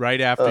 right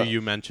after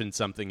you mentioned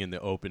something in the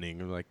opening,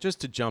 I'm like just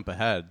to jump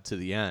ahead to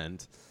the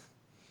end,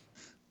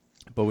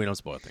 but we don't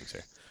spoil things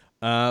here.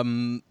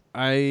 I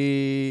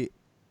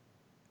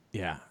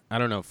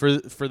don't know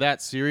for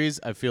that series.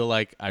 I feel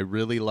like I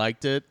really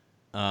liked it,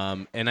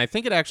 and I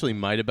think it actually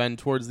might have been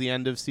towards the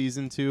end of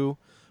season 2,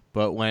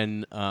 but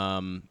when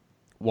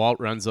Walt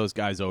runs those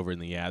guys over in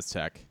the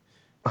Aztec.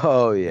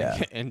 Oh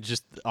yeah. And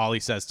just all he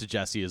says to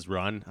Jesse is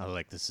 "run." I was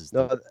like, "This is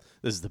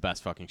the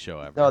best fucking show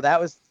ever." No, that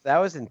was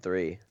in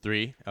 3.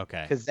 3,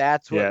 okay. Because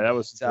that's what that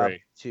was leads up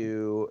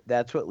 3.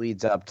 that's what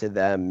leads up to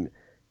them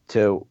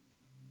to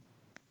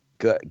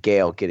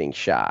Gale getting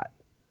shot.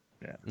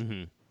 Yeah.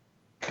 Mm-hmm.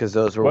 Because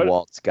those were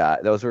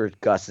those were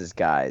Gus's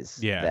guys.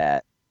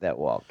 Yeah. That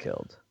Walt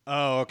killed.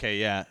 Oh, okay,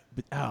 yeah.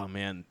 But oh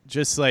man,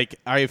 just like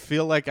I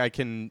feel like I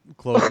can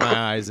close my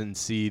eyes and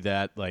see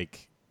that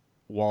like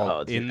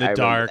Walt in the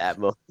dark, that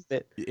moment.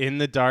 in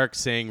the dark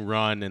saying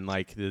 "run" and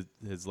like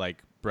his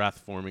like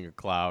breath forming a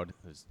cloud.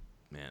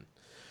 Man,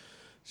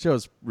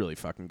 show's really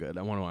fucking good.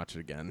 I want to watch it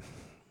again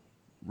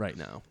right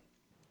now.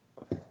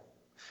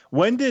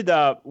 When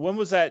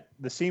was that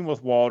the scene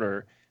with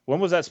Walter? When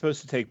was that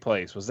supposed to take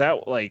place? Was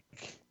that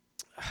like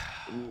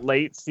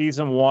late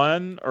season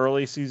 1,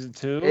 early season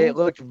 2? It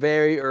looked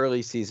very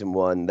early season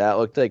 1. That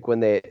looked like when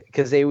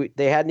because they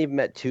hadn't even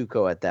met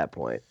Tuco at that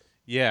point.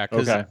 Yeah,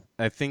 because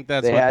I think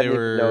that's they what hadn't they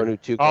were. Even known who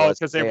Tuco was.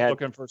 Because they were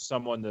looking for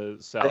someone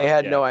to sell. They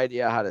had no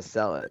idea how to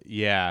sell it.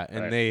 Yeah,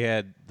 and Right. they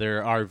had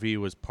their RV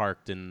was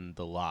parked in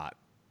the lot,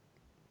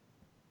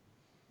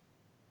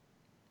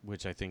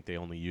 which I think they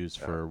only used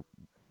for.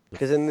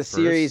 Because in the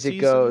series, it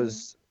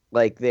goes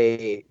like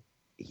they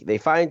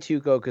find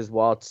Tuco because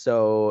Walt's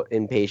so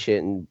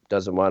impatient and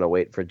doesn't want to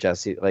wait for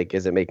Jesse. Like,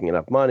 is it making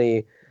enough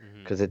money?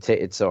 Because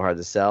it's so hard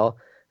to sell.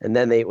 And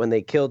then when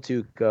they kill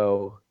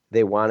Tuco,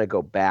 they want to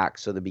go back.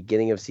 So the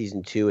beginning of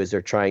season 2 is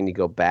they're trying to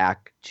go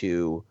back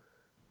to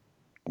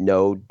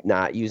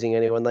not using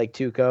anyone like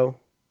Tuco.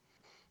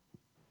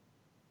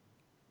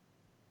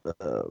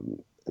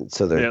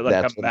 So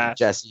that's when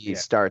Jesse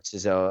starts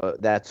his own.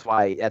 That's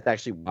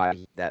actually why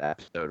that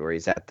episode where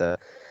he's at the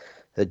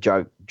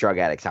drug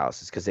addict's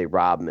house is because they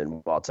rob him,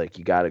 and Walt's like,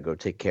 "You got to go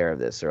take care of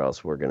this, or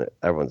else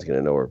everyone's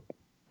gonna know we're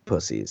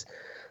pussies,"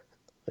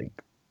 like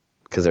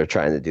because they're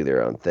trying to do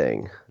their own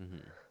thing. Mm-hmm.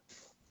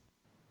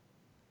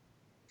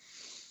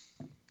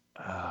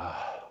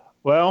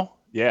 Well,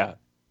 yeah,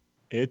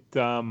 it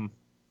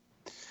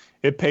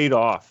paid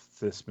off.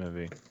 This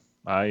movie,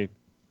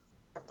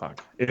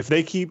 if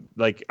they keep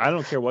I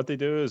don't care what they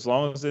do, as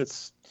long as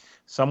it's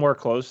somewhere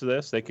close to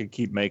this, they could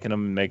keep making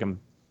them.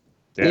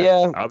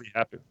 Yeah, I'll be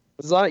happy.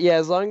 As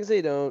long as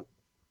they don't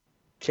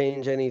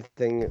change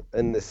anything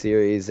in the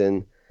series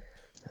and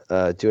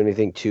do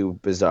anything too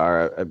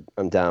bizarre,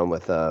 I'm down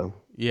with.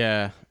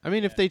 Yeah, I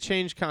mean, if they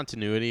change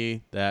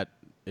continuity, that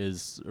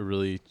is a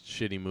really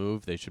shitty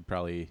move. They're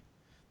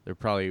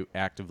probably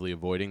actively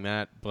avoiding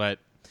that. But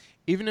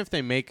even if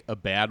they make a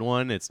bad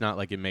one, it's not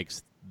like it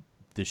makes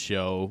the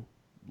show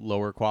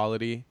lower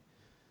quality.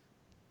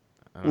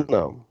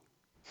 No.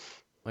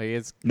 Like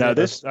it's no.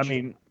 This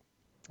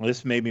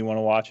made me want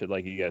to watch it.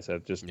 Like you guys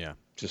have just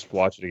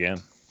watch it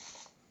again.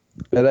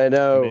 And I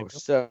know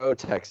So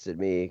texted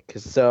me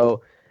because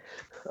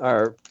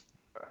our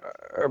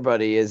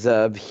buddy is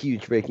a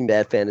huge Breaking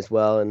Bad fan as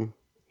well, and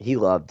he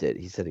loved it.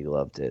 He said he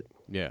loved it.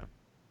 Yeah.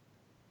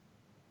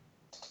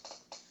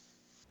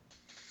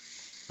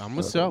 I'm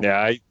with So.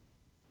 Yeah,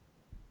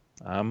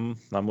 I'm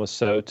with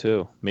So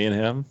too. Me and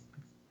him,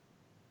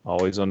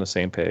 always on the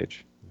same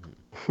page.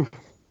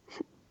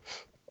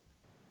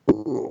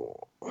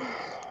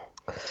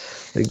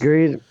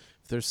 Agreed.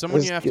 If there's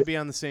someone you have to be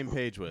on the same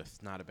page with,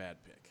 not a bad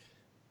pick.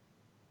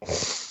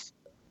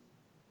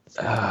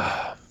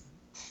 All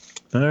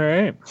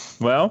right.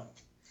 Well,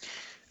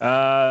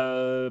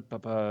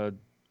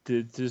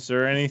 is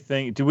there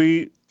anything? Do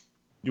we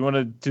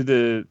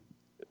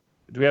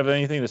have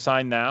anything to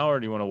sign now, or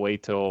do you want to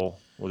wait till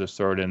we'll just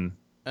throw it in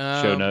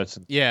show notes?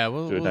 Yeah,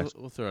 we'll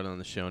throw it on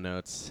the show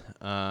notes.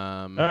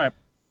 All right.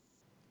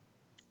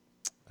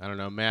 I don't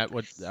know, Matt.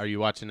 What are you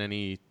watching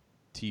any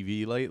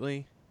TV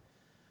lately?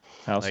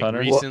 House Like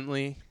Hunters.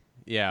 recently?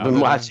 Yeah, Been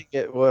watching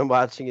it. Well, I'm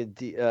watching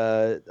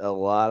a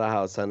lot of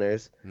House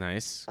Hunters.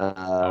 Nice. No,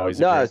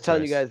 Always a I great was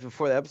telling you choice. guys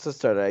before the episode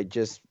started. I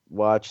just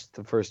watched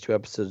the first 2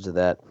 episodes of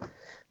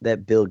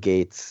that Bill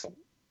Gates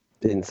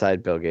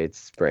inside Bill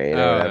Gates' brain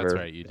or Oh, whatever. that's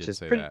right. You Which did is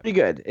say pretty that.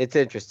 good. It's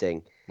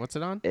interesting. What's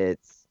it on?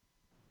 It's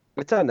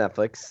on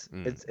Netflix.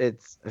 Mm.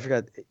 It's I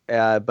forgot,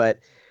 but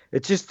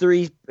it's just a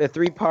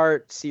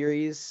 3-part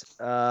series,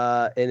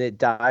 and it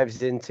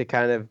dives into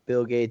kind of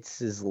Bill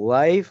Gates's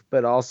life,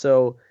 but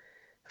also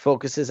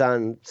focuses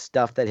on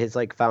stuff that his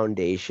like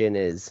foundation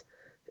is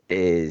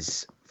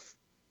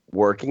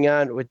working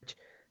on. Which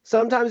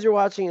sometimes you're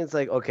watching, and it's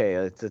like, okay,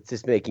 it's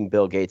just making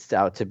Bill Gates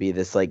out to be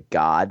this like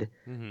god,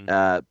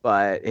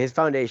 but his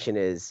foundation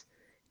is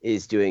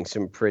doing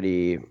some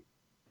pretty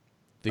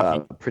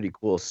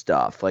cool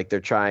stuff. Like they're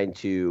trying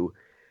to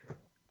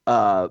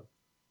uh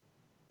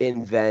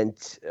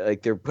invent,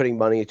 like they're putting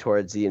money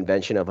towards the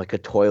invention of like a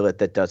toilet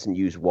that doesn't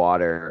use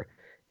water,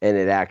 and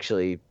it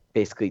actually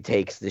basically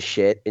takes the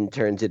shit and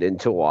turns it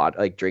into water,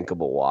 like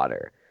drinkable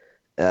water.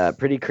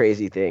 Pretty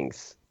crazy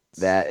things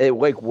that it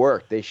like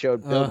worked. They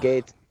showed Bill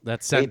Gates. That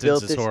They sentence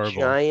built is this horrible.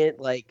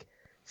 giant like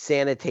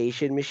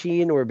sanitation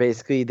machine where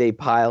basically they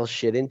pile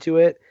shit into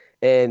it,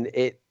 and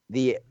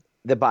the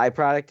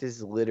byproduct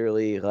is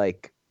literally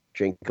like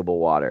drinkable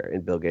water,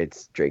 and Bill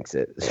Gates drinks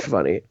it. It's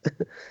funny,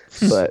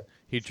 but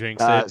He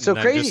drinks it so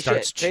and then just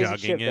starts crazy chugging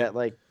shit it. that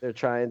like they're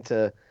trying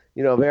to,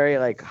 very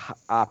like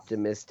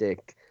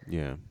optimistic,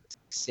 Yeah.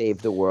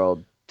 save the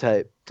world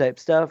type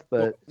stuff.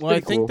 But it's Well, I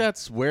pretty think cool.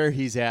 that's where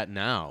he's at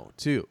now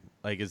too.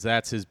 Like,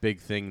 that's his big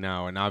thing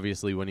now. And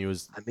obviously, when he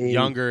was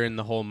younger in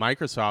the whole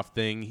Microsoft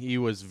thing, he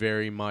was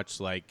very much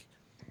like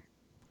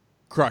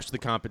crush the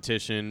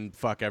competition,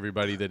 fuck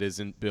everybody that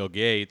isn't Bill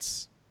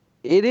Gates.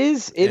 It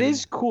is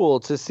cool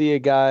to see a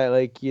guy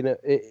like,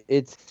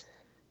 it's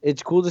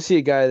cool to see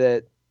a guy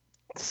that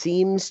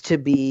seems to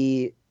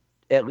be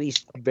at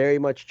least very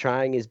much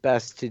trying his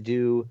best to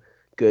do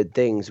good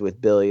things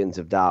with billions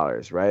of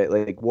dollars, right?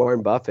 Like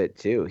Warren Buffett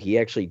too. He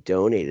actually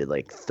donated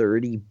like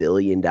 $30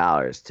 billion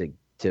to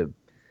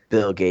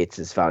Bill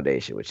Gates's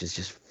foundation, which is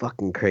just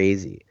fucking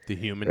crazy. The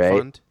Human Right?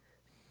 Fund.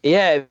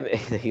 Yeah,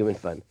 the Human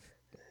Fund.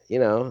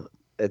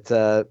 It's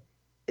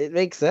it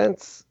makes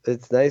sense.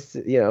 It's nice,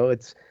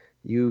 it's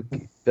you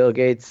Bill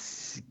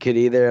Gates could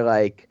either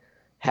like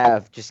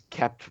have just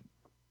kept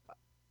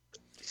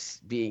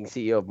being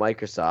CEO of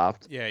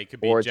Microsoft, Yeah, he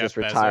could be or Jeff just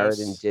retired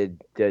Bezos. and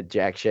did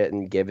jack shit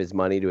and give his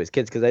money to his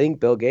kids. Because I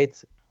think Bill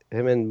Gates,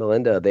 him and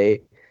Melinda,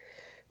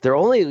 they're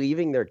only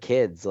leaving their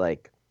kids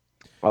like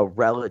a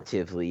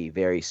relatively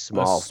very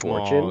small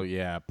fortune,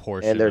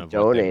 portion, and they're of what they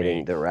donating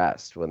make. the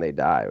rest when they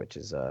die, which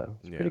is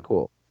pretty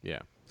cool. Yeah.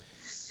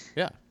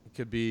 It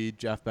could be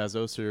Jeff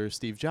Bezos or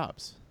Steve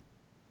Jobs.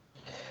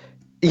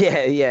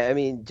 Yeah. I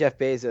mean, Jeff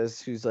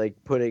Bezos, who's like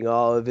putting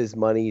all of his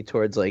money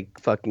towards like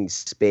fucking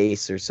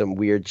space or some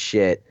weird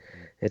shit.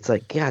 It's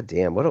like, god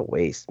damn, what a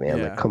waste, man.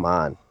 Yeah. Like, come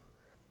on.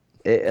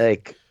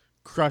 Like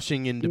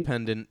crushing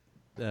independent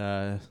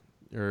or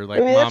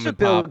like I mean, mom that's what and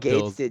Bill pop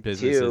Gates did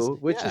businesses too,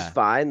 which is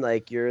fine.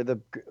 Like I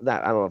don't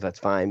know if that's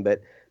fine,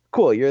 but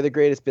cool. You're the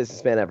greatest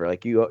businessman ever.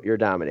 Like you're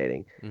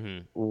dominating.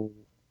 Mm-hmm.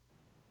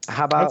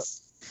 How about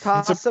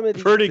toss some of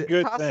these pretty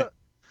good thing.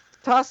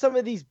 Toss some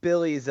of these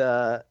billies,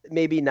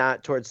 maybe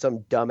not towards some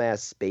dumbass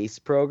space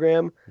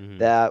program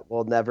that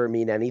will never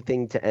mean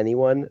anything to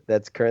anyone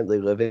that's currently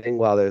living.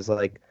 While there's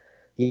like,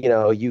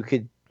 you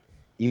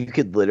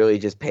could literally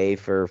just pay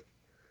for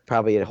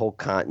probably a whole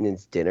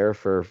continent's dinner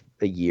for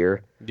a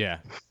year. Yeah.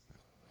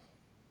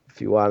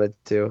 If you wanted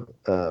to.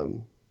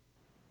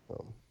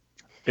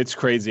 It's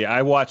crazy.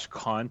 I watched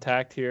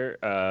Contact here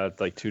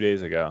like 2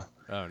 days ago.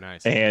 Oh,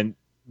 nice. And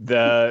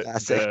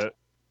the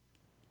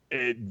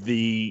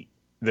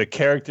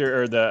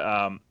character, or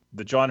the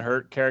John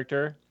Hurt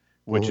character,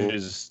 which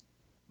is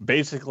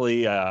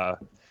basically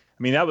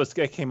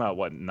that came out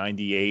what,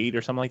 98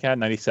 or something like that,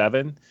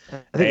 97.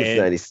 I think it's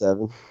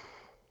 97.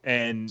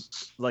 And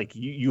like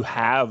you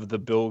have the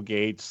Bill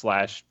Gates /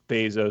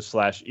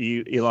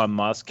 Bezos / Elon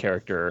Musk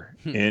character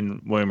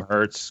in William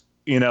Hurt's,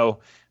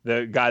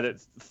 the guy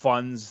that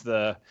funds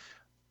the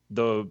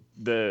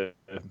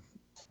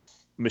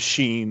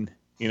machine,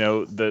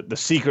 the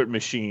secret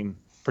machine,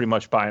 pretty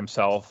much by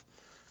himself,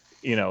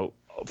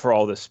 for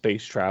all this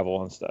space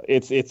travel and stuff.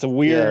 It's a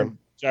weird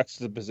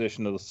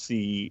juxtaposition to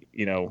see,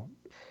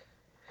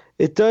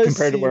 it does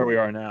compared to where we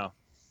are now.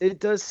 It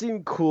does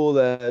seem cool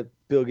that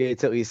Bill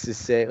Gates at least is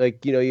saying,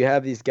 like, you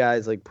have these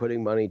guys like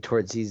putting money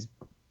towards these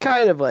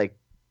kind of like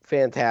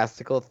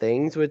fantastical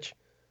things, which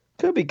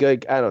could be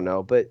good. I don't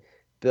know, but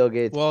Bill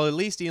Gates. Well, at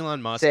least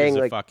Elon Musk saying, is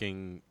a like,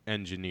 fucking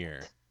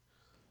engineer.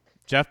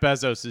 Jeff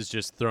Bezos is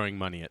just throwing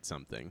money at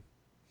something.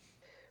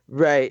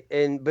 Right,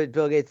 but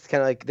Bill Gates is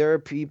kind of like, there are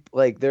people,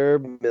 like there are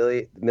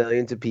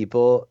millions of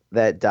people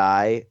that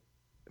die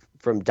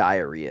from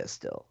diarrhea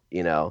still,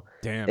 Damn,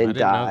 and I didn't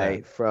die know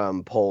that.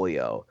 from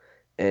polio,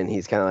 and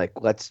he's kind of like,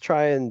 let's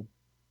try and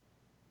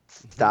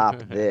stop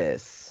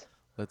this.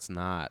 Let's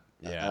not.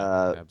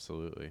 Yeah,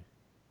 absolutely.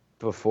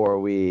 Before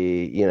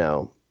we,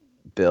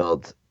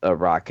 build a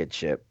rocket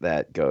ship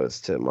that goes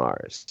to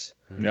Mars.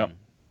 Yep.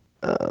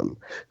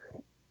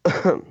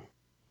 Yeah.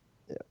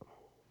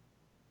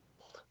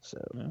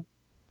 So,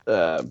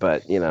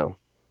 but I don't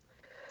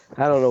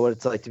know what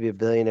it's like to be a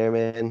billionaire,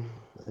 man.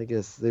 I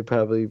guess they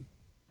probably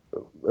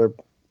are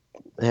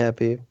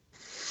happy.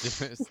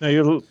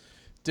 No,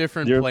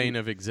 Different you're- plane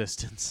of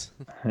existence.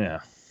 Yeah.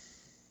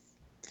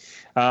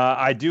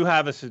 I do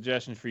have a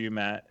suggestion for you,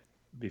 Matt,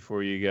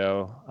 before you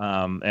go.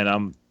 And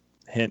I'm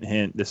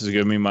hint. This is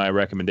going to be my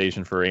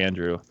recommendation for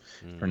Andrew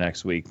for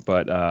next week.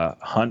 But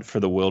Hunt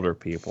for the Wilder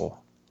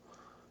People,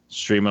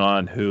 streaming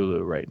on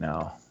Hulu right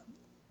now.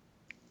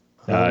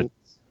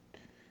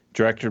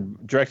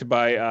 Directed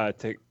by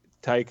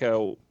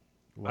Taika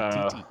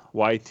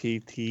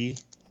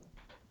Waititi.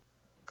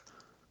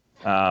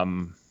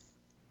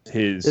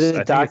 Is it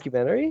a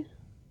documentary?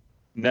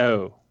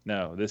 No.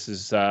 This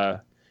is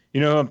you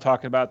know who I'm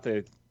talking about,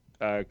 the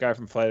guy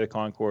from Flight of the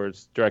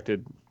Conchords,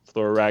 directed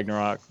Thor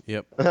Ragnarok.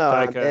 Yep.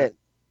 Taika.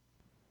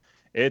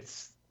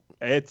 It's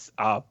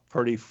a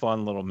pretty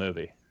fun little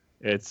movie.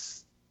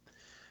 It's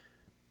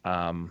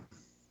I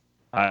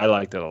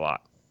liked it a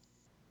lot.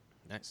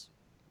 Nice.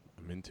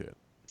 I'm into it.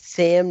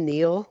 Sam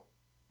Neill.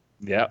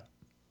 Yep.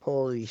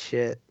 Holy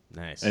shit.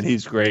 Nice. And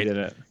he's great in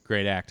it.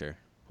 Great actor.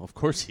 Well, of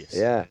course he is.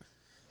 Yeah.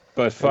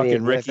 But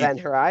fucking Ricky. Event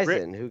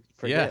Horizon. Who could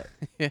forget?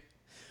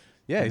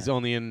 Yeah. He's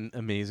only in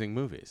amazing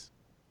movies.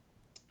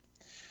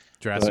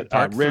 Jurassic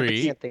Park Ricky,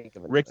 3. Can't think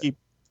of it. Ricky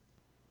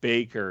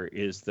Baker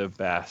is the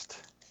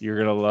best. You're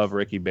gonna love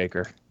Ricky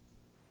Baker.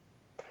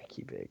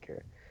 Ricky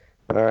Baker.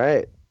 All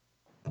right.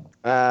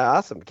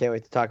 Awesome. Can't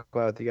wait to talk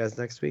about it with you guys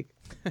next week.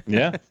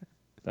 Yeah.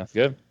 That's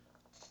good.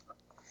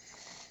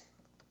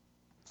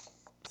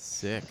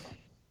 Sick.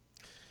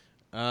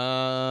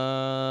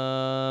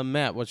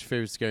 Matt, what's your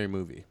favorite scary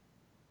movie?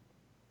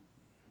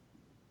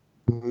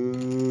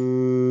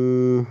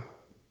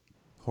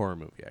 Horror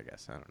movie, I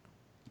guess. I don't know.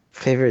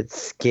 Favorite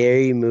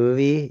scary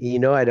movie?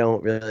 I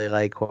don't really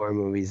like horror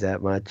movies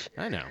that much.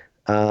 I know.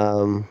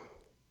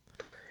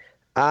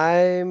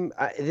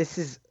 This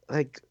is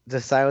like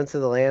the Silence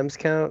of the Lambs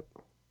count.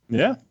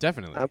 Yeah.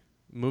 Definitely.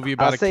 Movie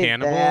about I'll a say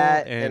cannibal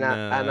that, and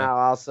I'll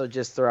also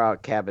just throw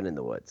out Cabin in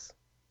the Woods.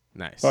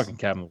 nice. Fucking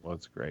Cabin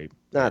was great.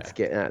 Not Yeah.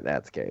 scary, not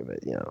that scary, but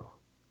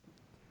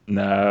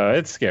No,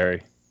 it's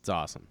scary. It's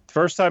awesome.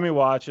 First time you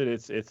watch it,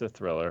 it's a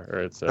thriller,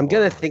 or it's. I'm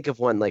gonna think of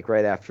one like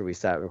right after we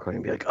start recording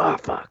and be like, oh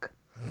fuck,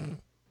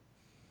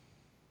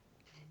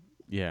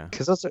 Yeah.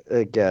 because those are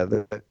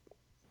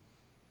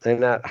they're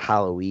not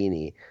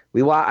Halloweeny.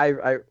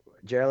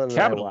 Gerald and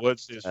Cabin I in the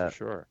Woods is for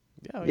sure.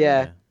 Oh,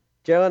 Yeah.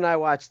 Gerald and I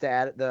watched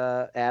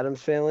the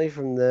Addams Family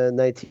from the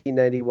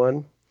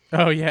 1991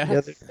 Oh yeah. the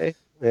other day.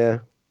 Yeah,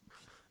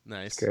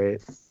 Nice.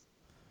 great. It's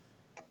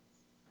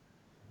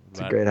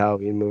a But great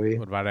Halloween movie.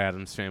 what about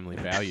Adam's Family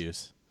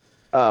Values?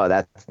 Oh,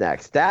 that's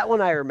next. That one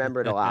I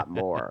remembered a lot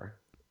more.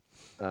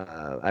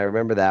 I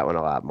remember that one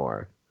a lot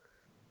more.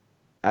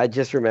 I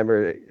just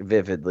remember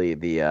vividly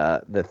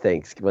the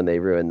when they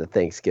ruined the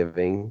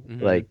Thanksgiving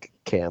like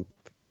camp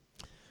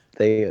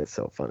thing. It's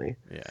so funny.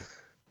 Yeah.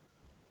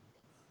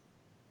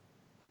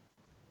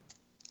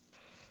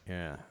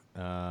 Yeah.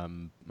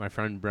 My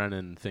friend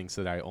Brennan thinks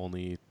that I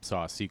only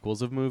saw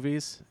sequels of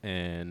movies,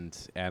 and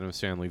Addams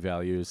Family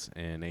Values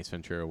and Ace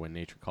Ventura: When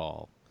Nature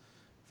Call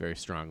very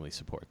strongly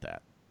support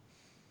that.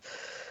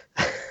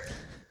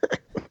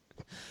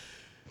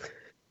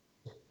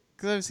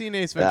 Because I've seen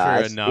Ace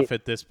Ventura enough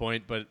at this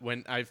point, but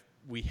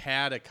we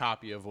had a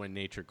copy of When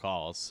Nature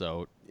Calls,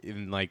 so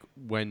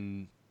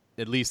when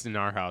at least in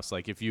our house,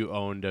 like if you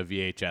owned a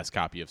VHS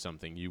copy of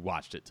something, you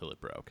watched it till it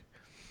broke.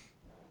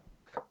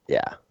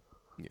 Yeah.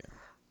 Yeah.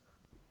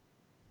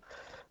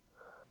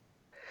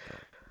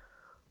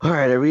 All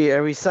right,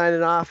 are we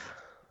signing off?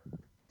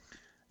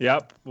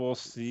 Yep. We'll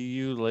see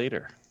you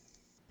later.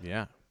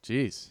 Yeah.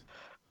 Jeez.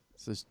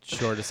 It's the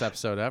shortest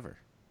episode ever.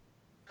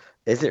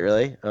 Is it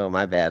really? Oh,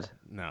 my bad.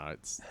 No,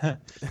 it's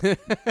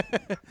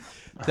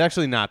it's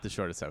actually not the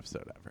shortest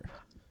episode ever.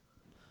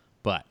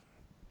 But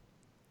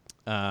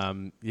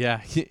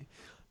yeah,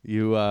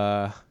 you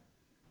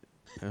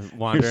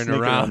wandering You're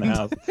around. the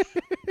house.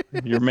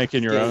 You're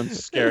making your own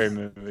scary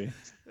movie.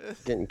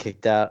 Getting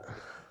kicked out.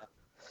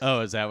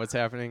 Oh, is that what's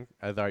happening?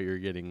 I thought you were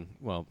getting,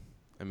 well,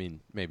 I mean,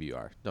 maybe you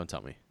are. Don't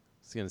tell me. I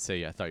was going to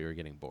say I thought you were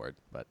getting bored,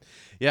 but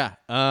yeah.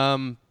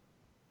 Well,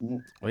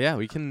 yeah,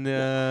 we can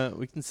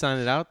sign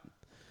it out.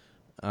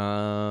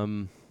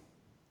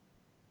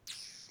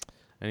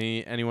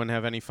 Anyone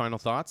have any final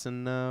thoughts,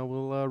 and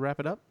we'll wrap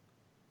it up?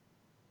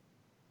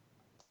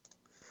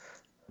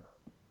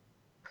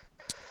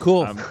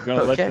 Cool. I'm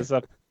gonna let this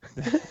up.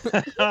 Is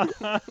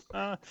that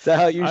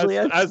how it usually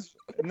ends? I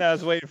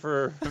was waiting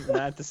for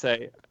Matt to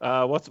say,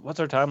 what's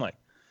our time like?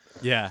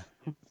 Yeah.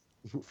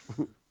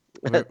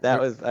 I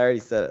already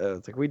said it. I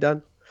was like, we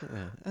done?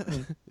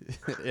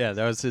 Yeah,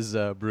 that was his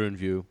Bruin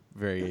View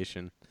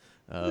variation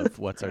of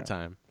what's our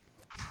time.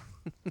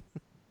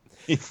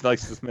 He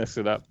likes to mix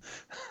it up.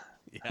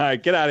 Yeah. All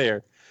right, get out of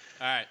here.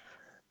 All right.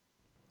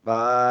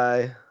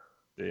 Bye.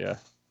 Yeah.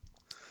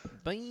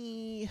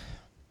 Bye.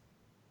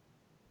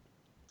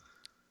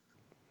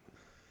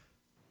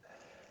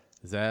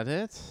 Is that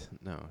it?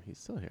 No, he's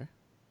still here.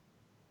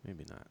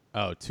 Maybe not.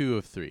 Oh, 2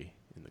 of 3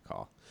 in the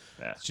call.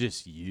 Yeah. It's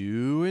just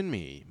you and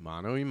me,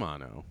 mano y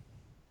mano,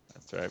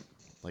 That's right.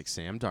 like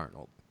Sam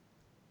Darnold.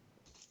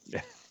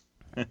 Yeah.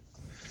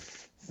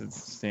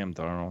 It's Sam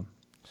Darnold.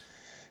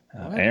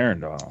 What? Aaron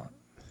Donald.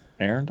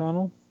 Aaron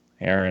Donald?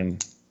 Aaron.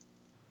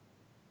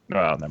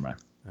 Oh, never mind.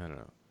 I don't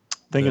know. I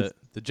think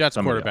The Jets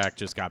somebody quarterback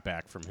just got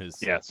back from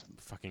his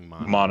fucking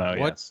mono. Mono,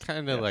 What yes.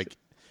 kind of Yes. like?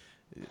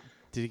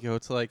 Did he go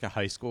to like a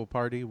high school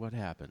party? What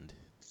happened?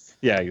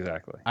 Yeah,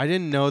 exactly. I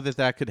didn't know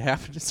that could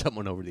happen to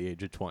someone over the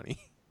age of 20.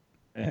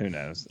 Who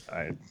knows?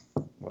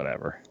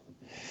 Whatever.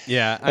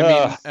 Yeah, I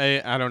mean,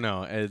 I don't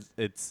know.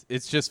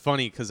 It's just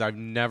funny because I've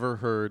never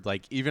heard,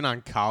 like, even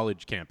on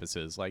college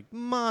campuses, like,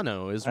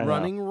 mono is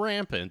running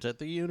rampant at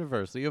the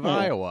University of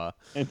Iowa.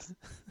 It's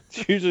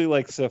usually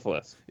like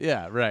syphilis.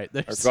 Yeah, right.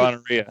 Or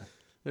gonorrhea.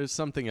 There's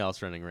something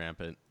else running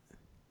rampant.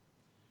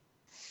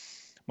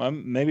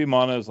 Maybe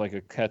mono is like a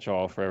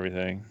catch-all for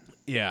everything.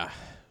 Yeah.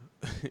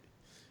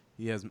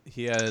 He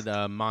had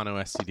mono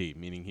STD,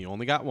 meaning he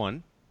only got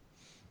one.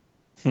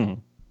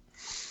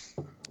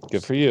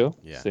 Good for you,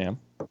 Yeah. Sam.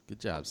 Good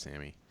job,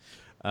 Sammy.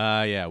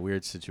 Yeah,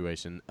 weird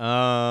situation.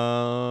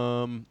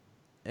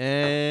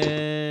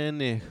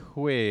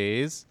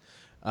 Anyways,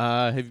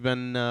 have you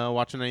been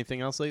watching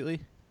anything else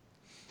lately?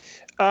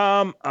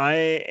 I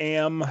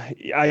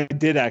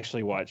did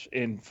actually watch,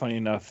 and funny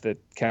enough that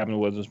Cabin in the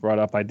Woods was brought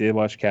up. I did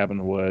watch Cabin in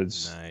the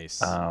Woods.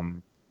 Nice.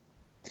 And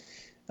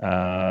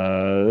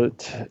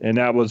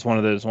that was one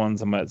of those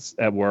ones I'm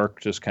at work,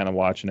 just kind of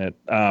watching it.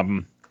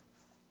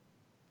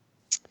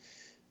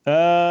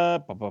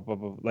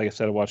 Like I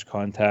said, I watched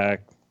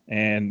Contact,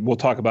 and we'll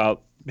talk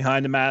about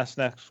Behind the Mask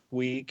next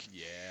week.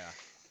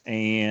 Yeah.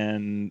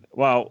 And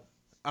well,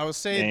 I was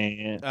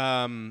saying,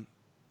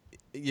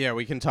 yeah,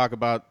 we can talk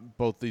about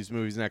both these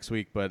movies next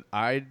week, but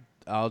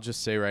I'll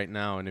just say right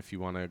now, and if you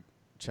want to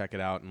check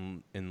it out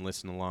and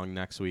listen along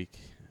next week,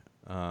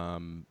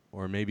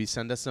 or maybe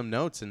send us some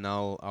notes and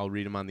I'll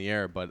read them on the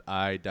air. But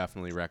I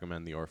definitely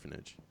recommend The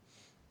Orphanage.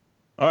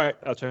 All right,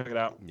 I'll check it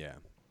out. Yeah.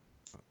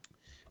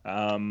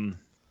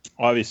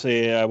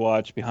 Obviously, I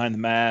watched Behind the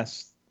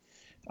Mask,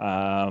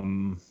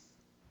 and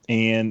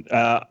I'm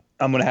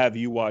gonna have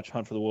you watch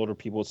Hunt for the Wilder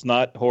People. It's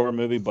not a horror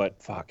movie, but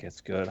fuck,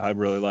 it's good. I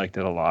really liked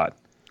it a lot.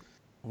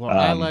 Well,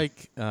 I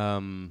like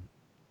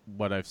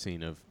what I've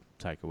seen of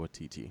Taika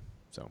Waititi,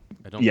 so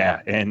I don't.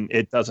 Yeah, and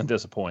it doesn't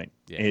disappoint.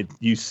 Yeah.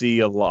 You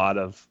see a lot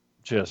of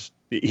just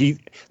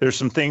there's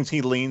some things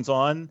he leans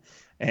on,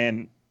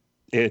 and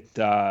you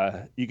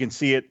can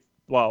see it.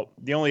 Well,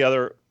 the only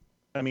other,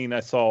 I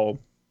saw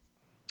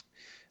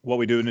What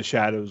We Do in the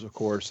Shadows, of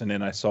course, and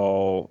then I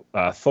saw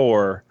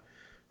Thor,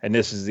 and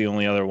this is the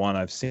only other one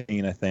I've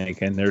seen, I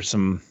think. And there's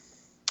some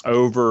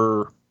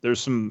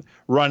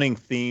running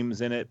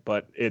themes in it,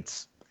 but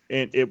it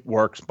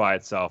works by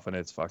itself, and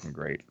it's fucking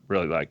great.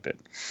 Really liked it.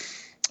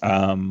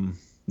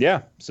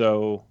 Yeah,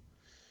 so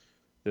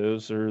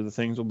those are the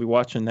things we'll be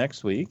watching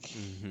next week.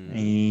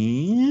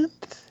 Mm-hmm.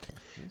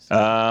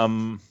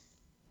 And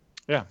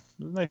yeah,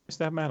 it was nice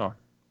to have Matt on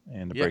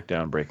and to break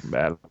down Breaking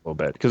Bad a little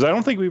bit, because I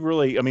don't think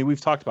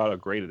we've talked about how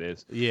great it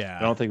is. Yeah,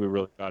 I don't think we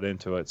really got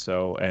into it.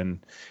 So, and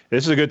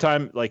this is a good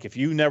time. Like, if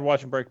you've never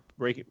watched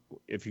Breaking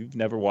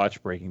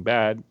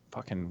Bad,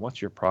 fucking,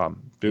 what's your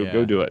problem?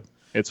 Go do it.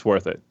 It's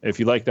worth it. If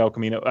you liked El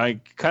Camino,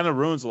 it kind of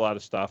ruins a lot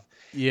of stuff.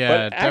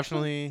 Yeah,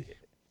 definitely.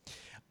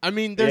 I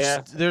mean,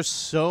 there's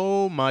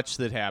so much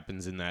that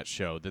happens in that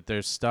show that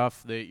there's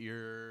stuff that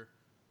you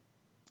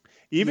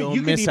can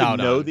even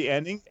know the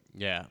ending.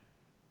 Yeah.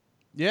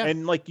 Yeah.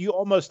 And like, you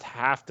almost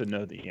have to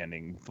know the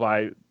ending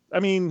I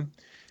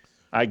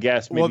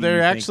guess. Well,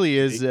 there actually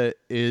is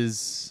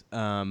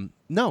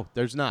no,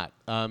 there's not.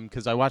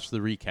 Because I watched the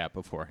recap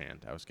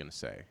beforehand, I was going to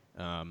say.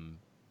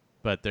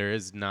 But there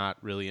is not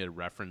really a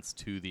reference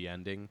to the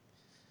ending.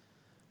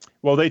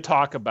 Well, they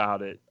talk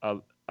about it.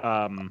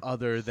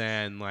 Other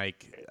than,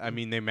 like,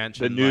 they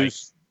mentioned the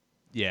news.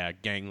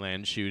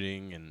 Gangland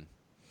shooting and.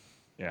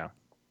 Yeah.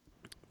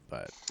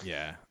 But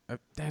yeah,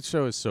 that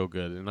show is so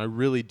good, and I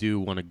really do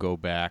want to go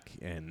back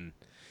and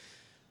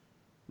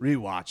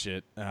rewatch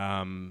it.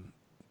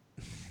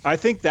 I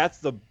think that's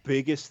the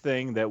biggest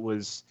thing that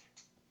was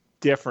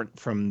different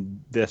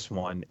from this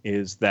one,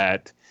 is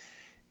that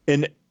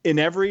in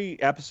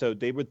every episode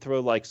they would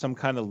throw like some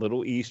kind of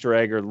little Easter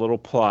egg or little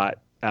plot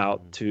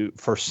out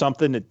for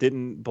something that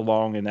didn't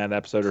belong in that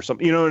episode or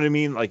something. You know what I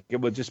mean? Like,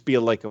 it would just be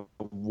like a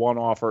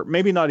one-off, or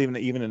maybe not even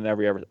in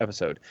every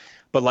episode,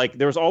 but like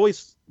there was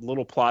always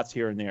little plots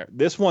here and there.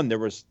 This one, there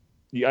was,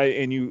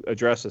 and you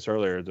addressed this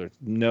earlier, there's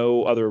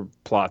no other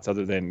plots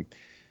other than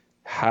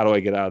how do I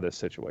get out of this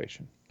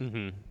situation?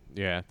 Mm-hmm.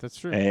 Yeah, that's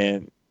true.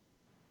 And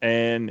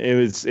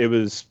it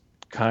was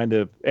kind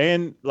of,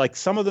 and like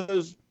some of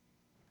those,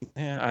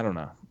 I don't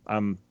know.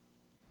 I'm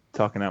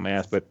talking out my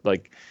ass, but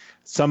like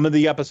some of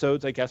the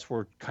episodes, I guess,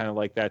 were kind of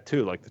like that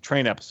too, like the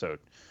train episode.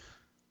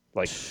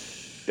 Like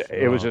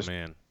it was just,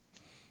 man.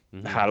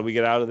 Mm-hmm. how do we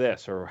get out of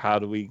this, or how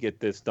do we get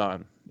this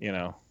done?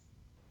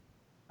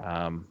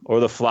 Or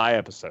the Fly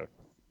episode.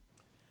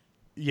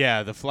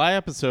 Yeah, the Fly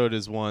episode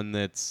is one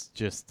that's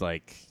just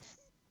like,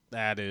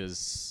 that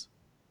is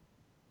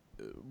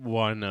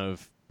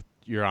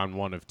you're on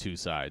one of two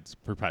sides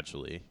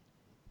perpetually.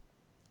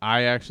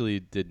 I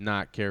actually did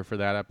not care for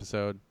that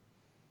episode.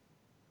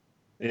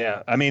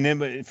 Yeah, I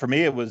mean, for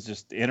me, it was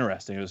just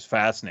interesting. It was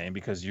fascinating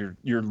because you're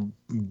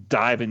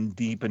diving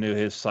deep into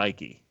his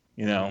psyche,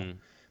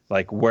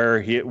 like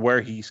where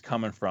he's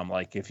coming from.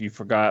 Like if you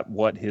forgot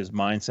what his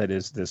mindset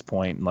is at this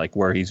point, and like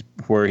where he's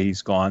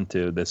gone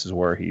to, this is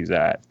where he's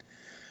at.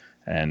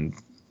 And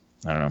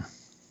I don't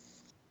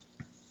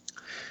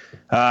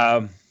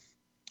know.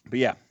 But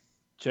yeah,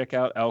 check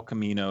out El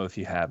Camino if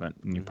you haven't,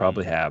 and you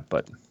probably have.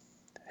 But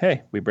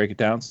hey, we break it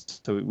down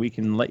so we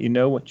can let you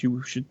know what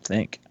you should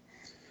think.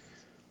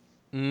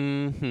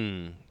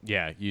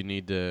 Yeah, you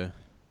need to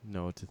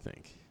know what to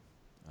think.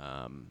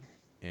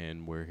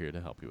 And we're here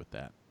to help you with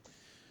that.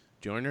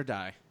 Join or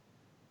die.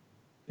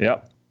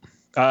 Yep.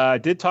 I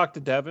did talk to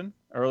Devin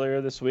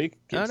earlier this week.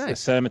 Oh, nice. I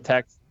sent him a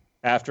text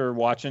after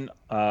watching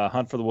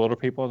Hunt for the Wilder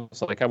People.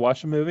 It's like, I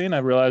watched the movie and I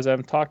realized I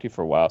haven't talked to you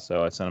for a while.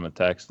 So I sent him a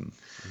text and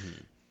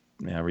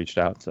I reached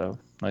out. So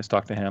nice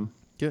talk to him.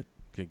 Good.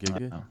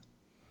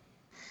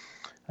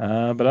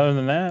 But other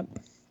than that,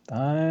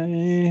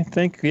 I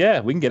think, we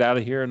can get out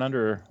of here in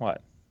under,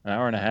 what, an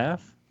hour and a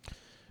half?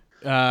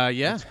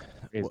 Yeah.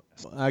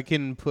 I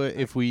can put,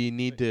 if we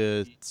need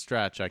to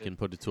stretch, I can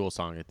put a Tool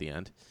song at the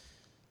end.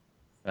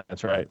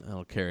 That's right.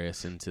 That'll carry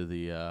us into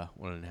the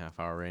 1.5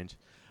 hour range.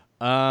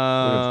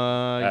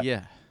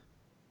 Yeah.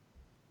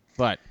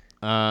 But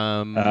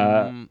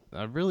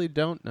I really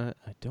don't. I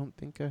don't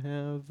think I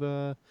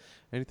have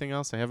anything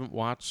else. I haven't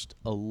watched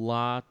a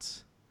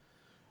lot.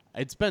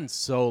 It's been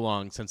so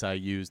long since I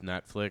used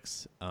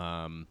Netflix.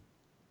 I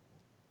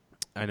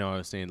know I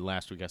was saying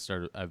last week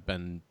I've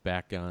been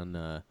back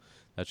on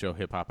that show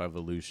Hip Hop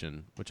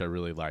Evolution, which I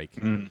really like.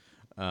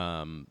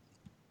 But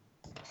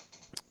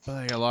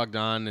I logged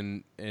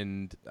on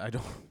and I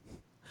don't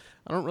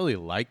really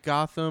like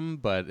Gotham,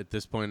 but at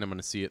this point I'm going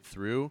to see it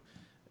through.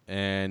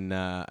 And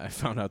I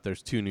found out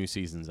there's 2 new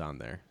seasons on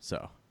there.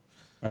 So.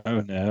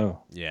 Oh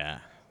no. Yeah.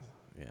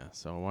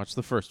 So I watched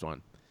the first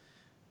one.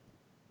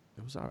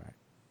 It was all right.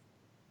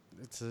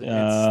 That's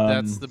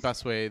the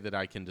best way that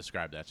I can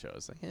describe that show.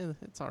 It's like,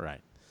 it's all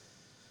right.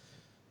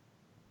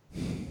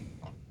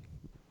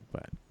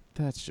 But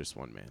that's just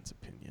one man's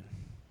opinion.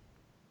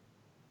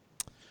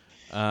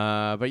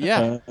 But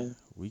yeah,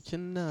 we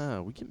can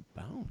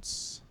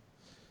bounce.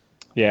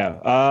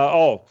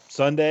 Yeah.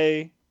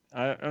 Sunday.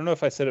 I don't know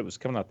if I said it was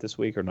coming out this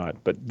week or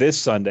not, but this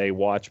Sunday,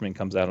 Watchmen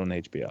comes out on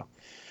HBO.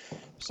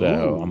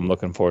 So I'm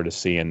looking forward to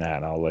seeing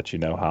that. I'll let you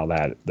know how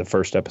the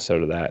first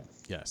episode of that.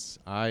 Yes,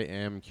 I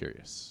am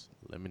curious.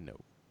 Let me know.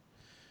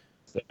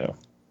 So,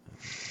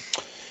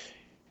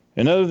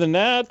 and other than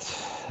that,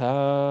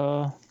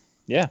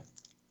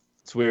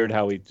 it's weird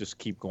how we just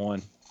keep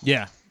going.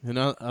 Yeah,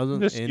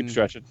 Keep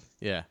stretching.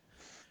 Yeah,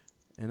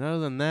 and other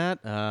than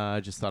that,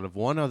 I just thought of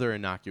one other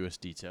innocuous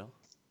detail.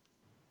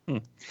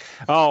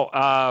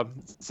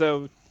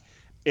 So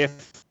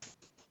if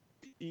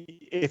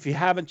you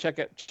haven't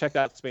checked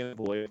out Spain and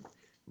Void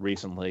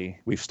recently,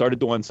 we've started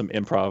doing some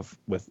improv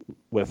with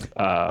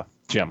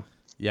Jim.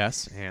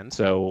 Yes, and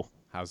so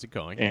how's it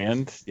going?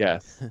 And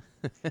yes,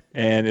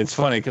 and it's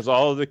funny because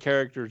all of the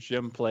characters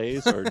Jim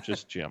plays are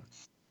just Jim.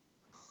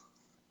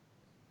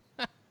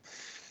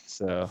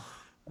 So,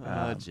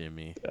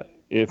 Jimmy.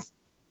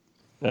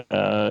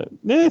 I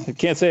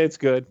can't say it's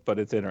good, but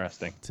it's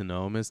interesting. To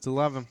know him is to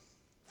love him.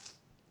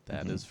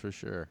 That is for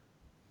sure.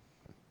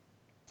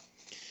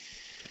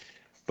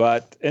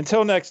 But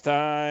until next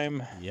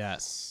time.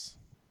 Yes.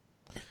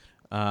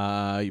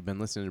 You've been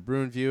listening to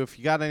Brewing View. If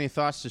you got any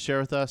thoughts to share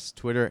with us,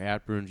 Twitter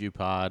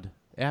 @BrewingViewPod,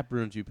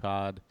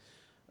 @BrewingViewPod,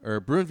 or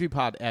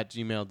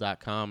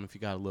BrewingViewPod@gmail.com if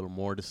you got a little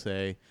more to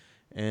say.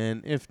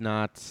 And if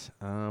not,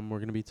 we're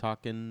going to be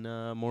talking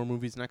more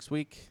movies next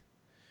week.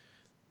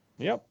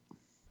 Yep.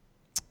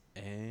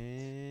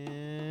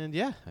 And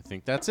yeah, I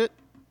think that's it.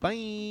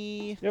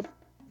 Bye. Yep.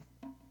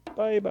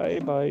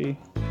 Bye.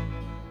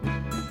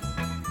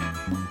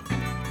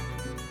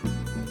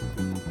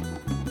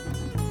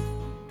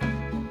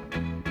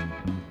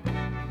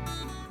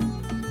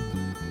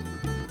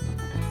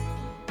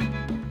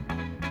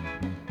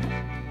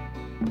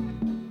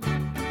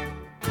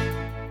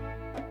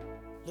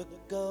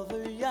 Look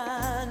over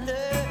yonder.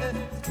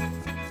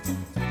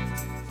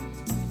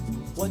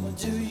 What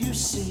do you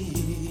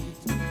see?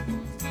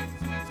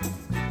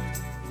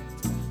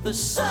 The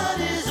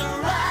sun is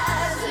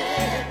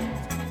rising,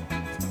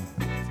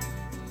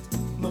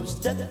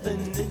 most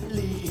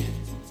definitely.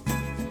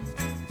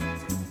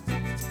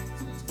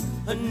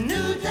 A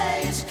new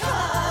day is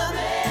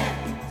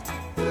coming.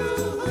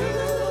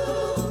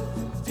 Ooh,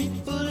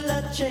 people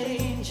are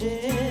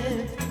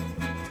changing.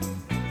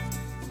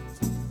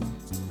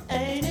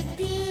 Ain't it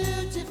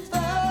beautiful?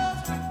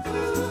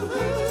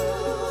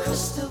 Ooh,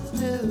 crystal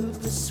blue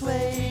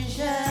persuasion.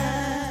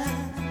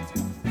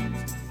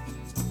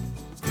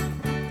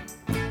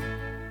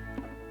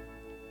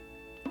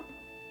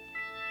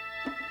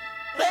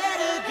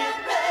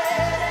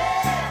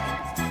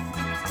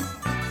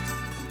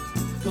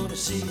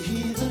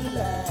 see the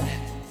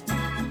light.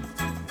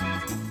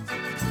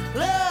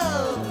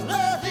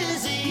 Love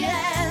is the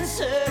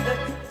answer,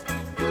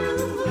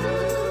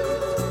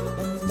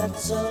 and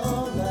that's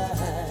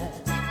alright.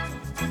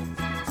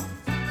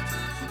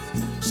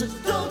 So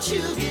don't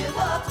you give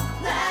up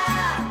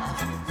now.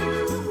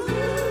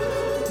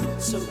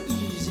 So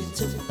easy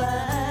to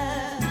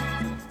find.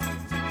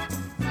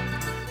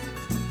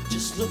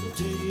 Just look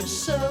to your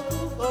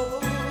soul.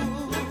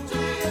 Look to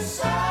your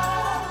soul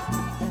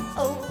and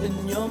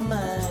open your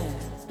mind.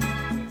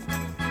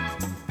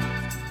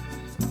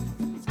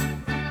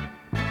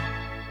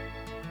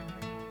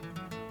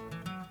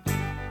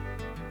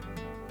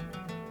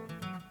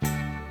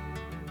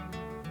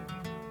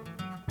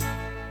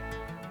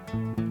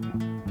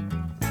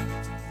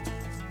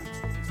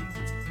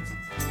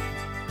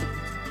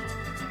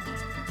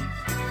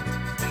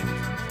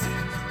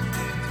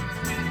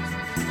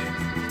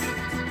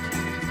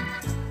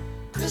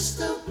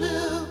 Crystal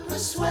blue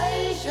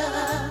persuasion.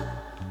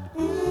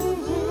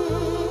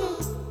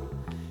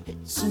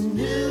 It's a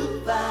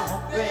new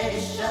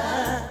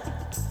vibration.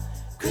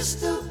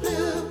 Crystal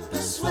blue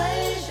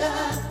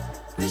persuasion.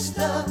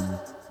 Crystal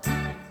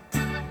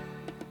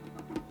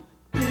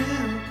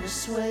blue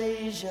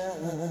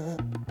persuasion.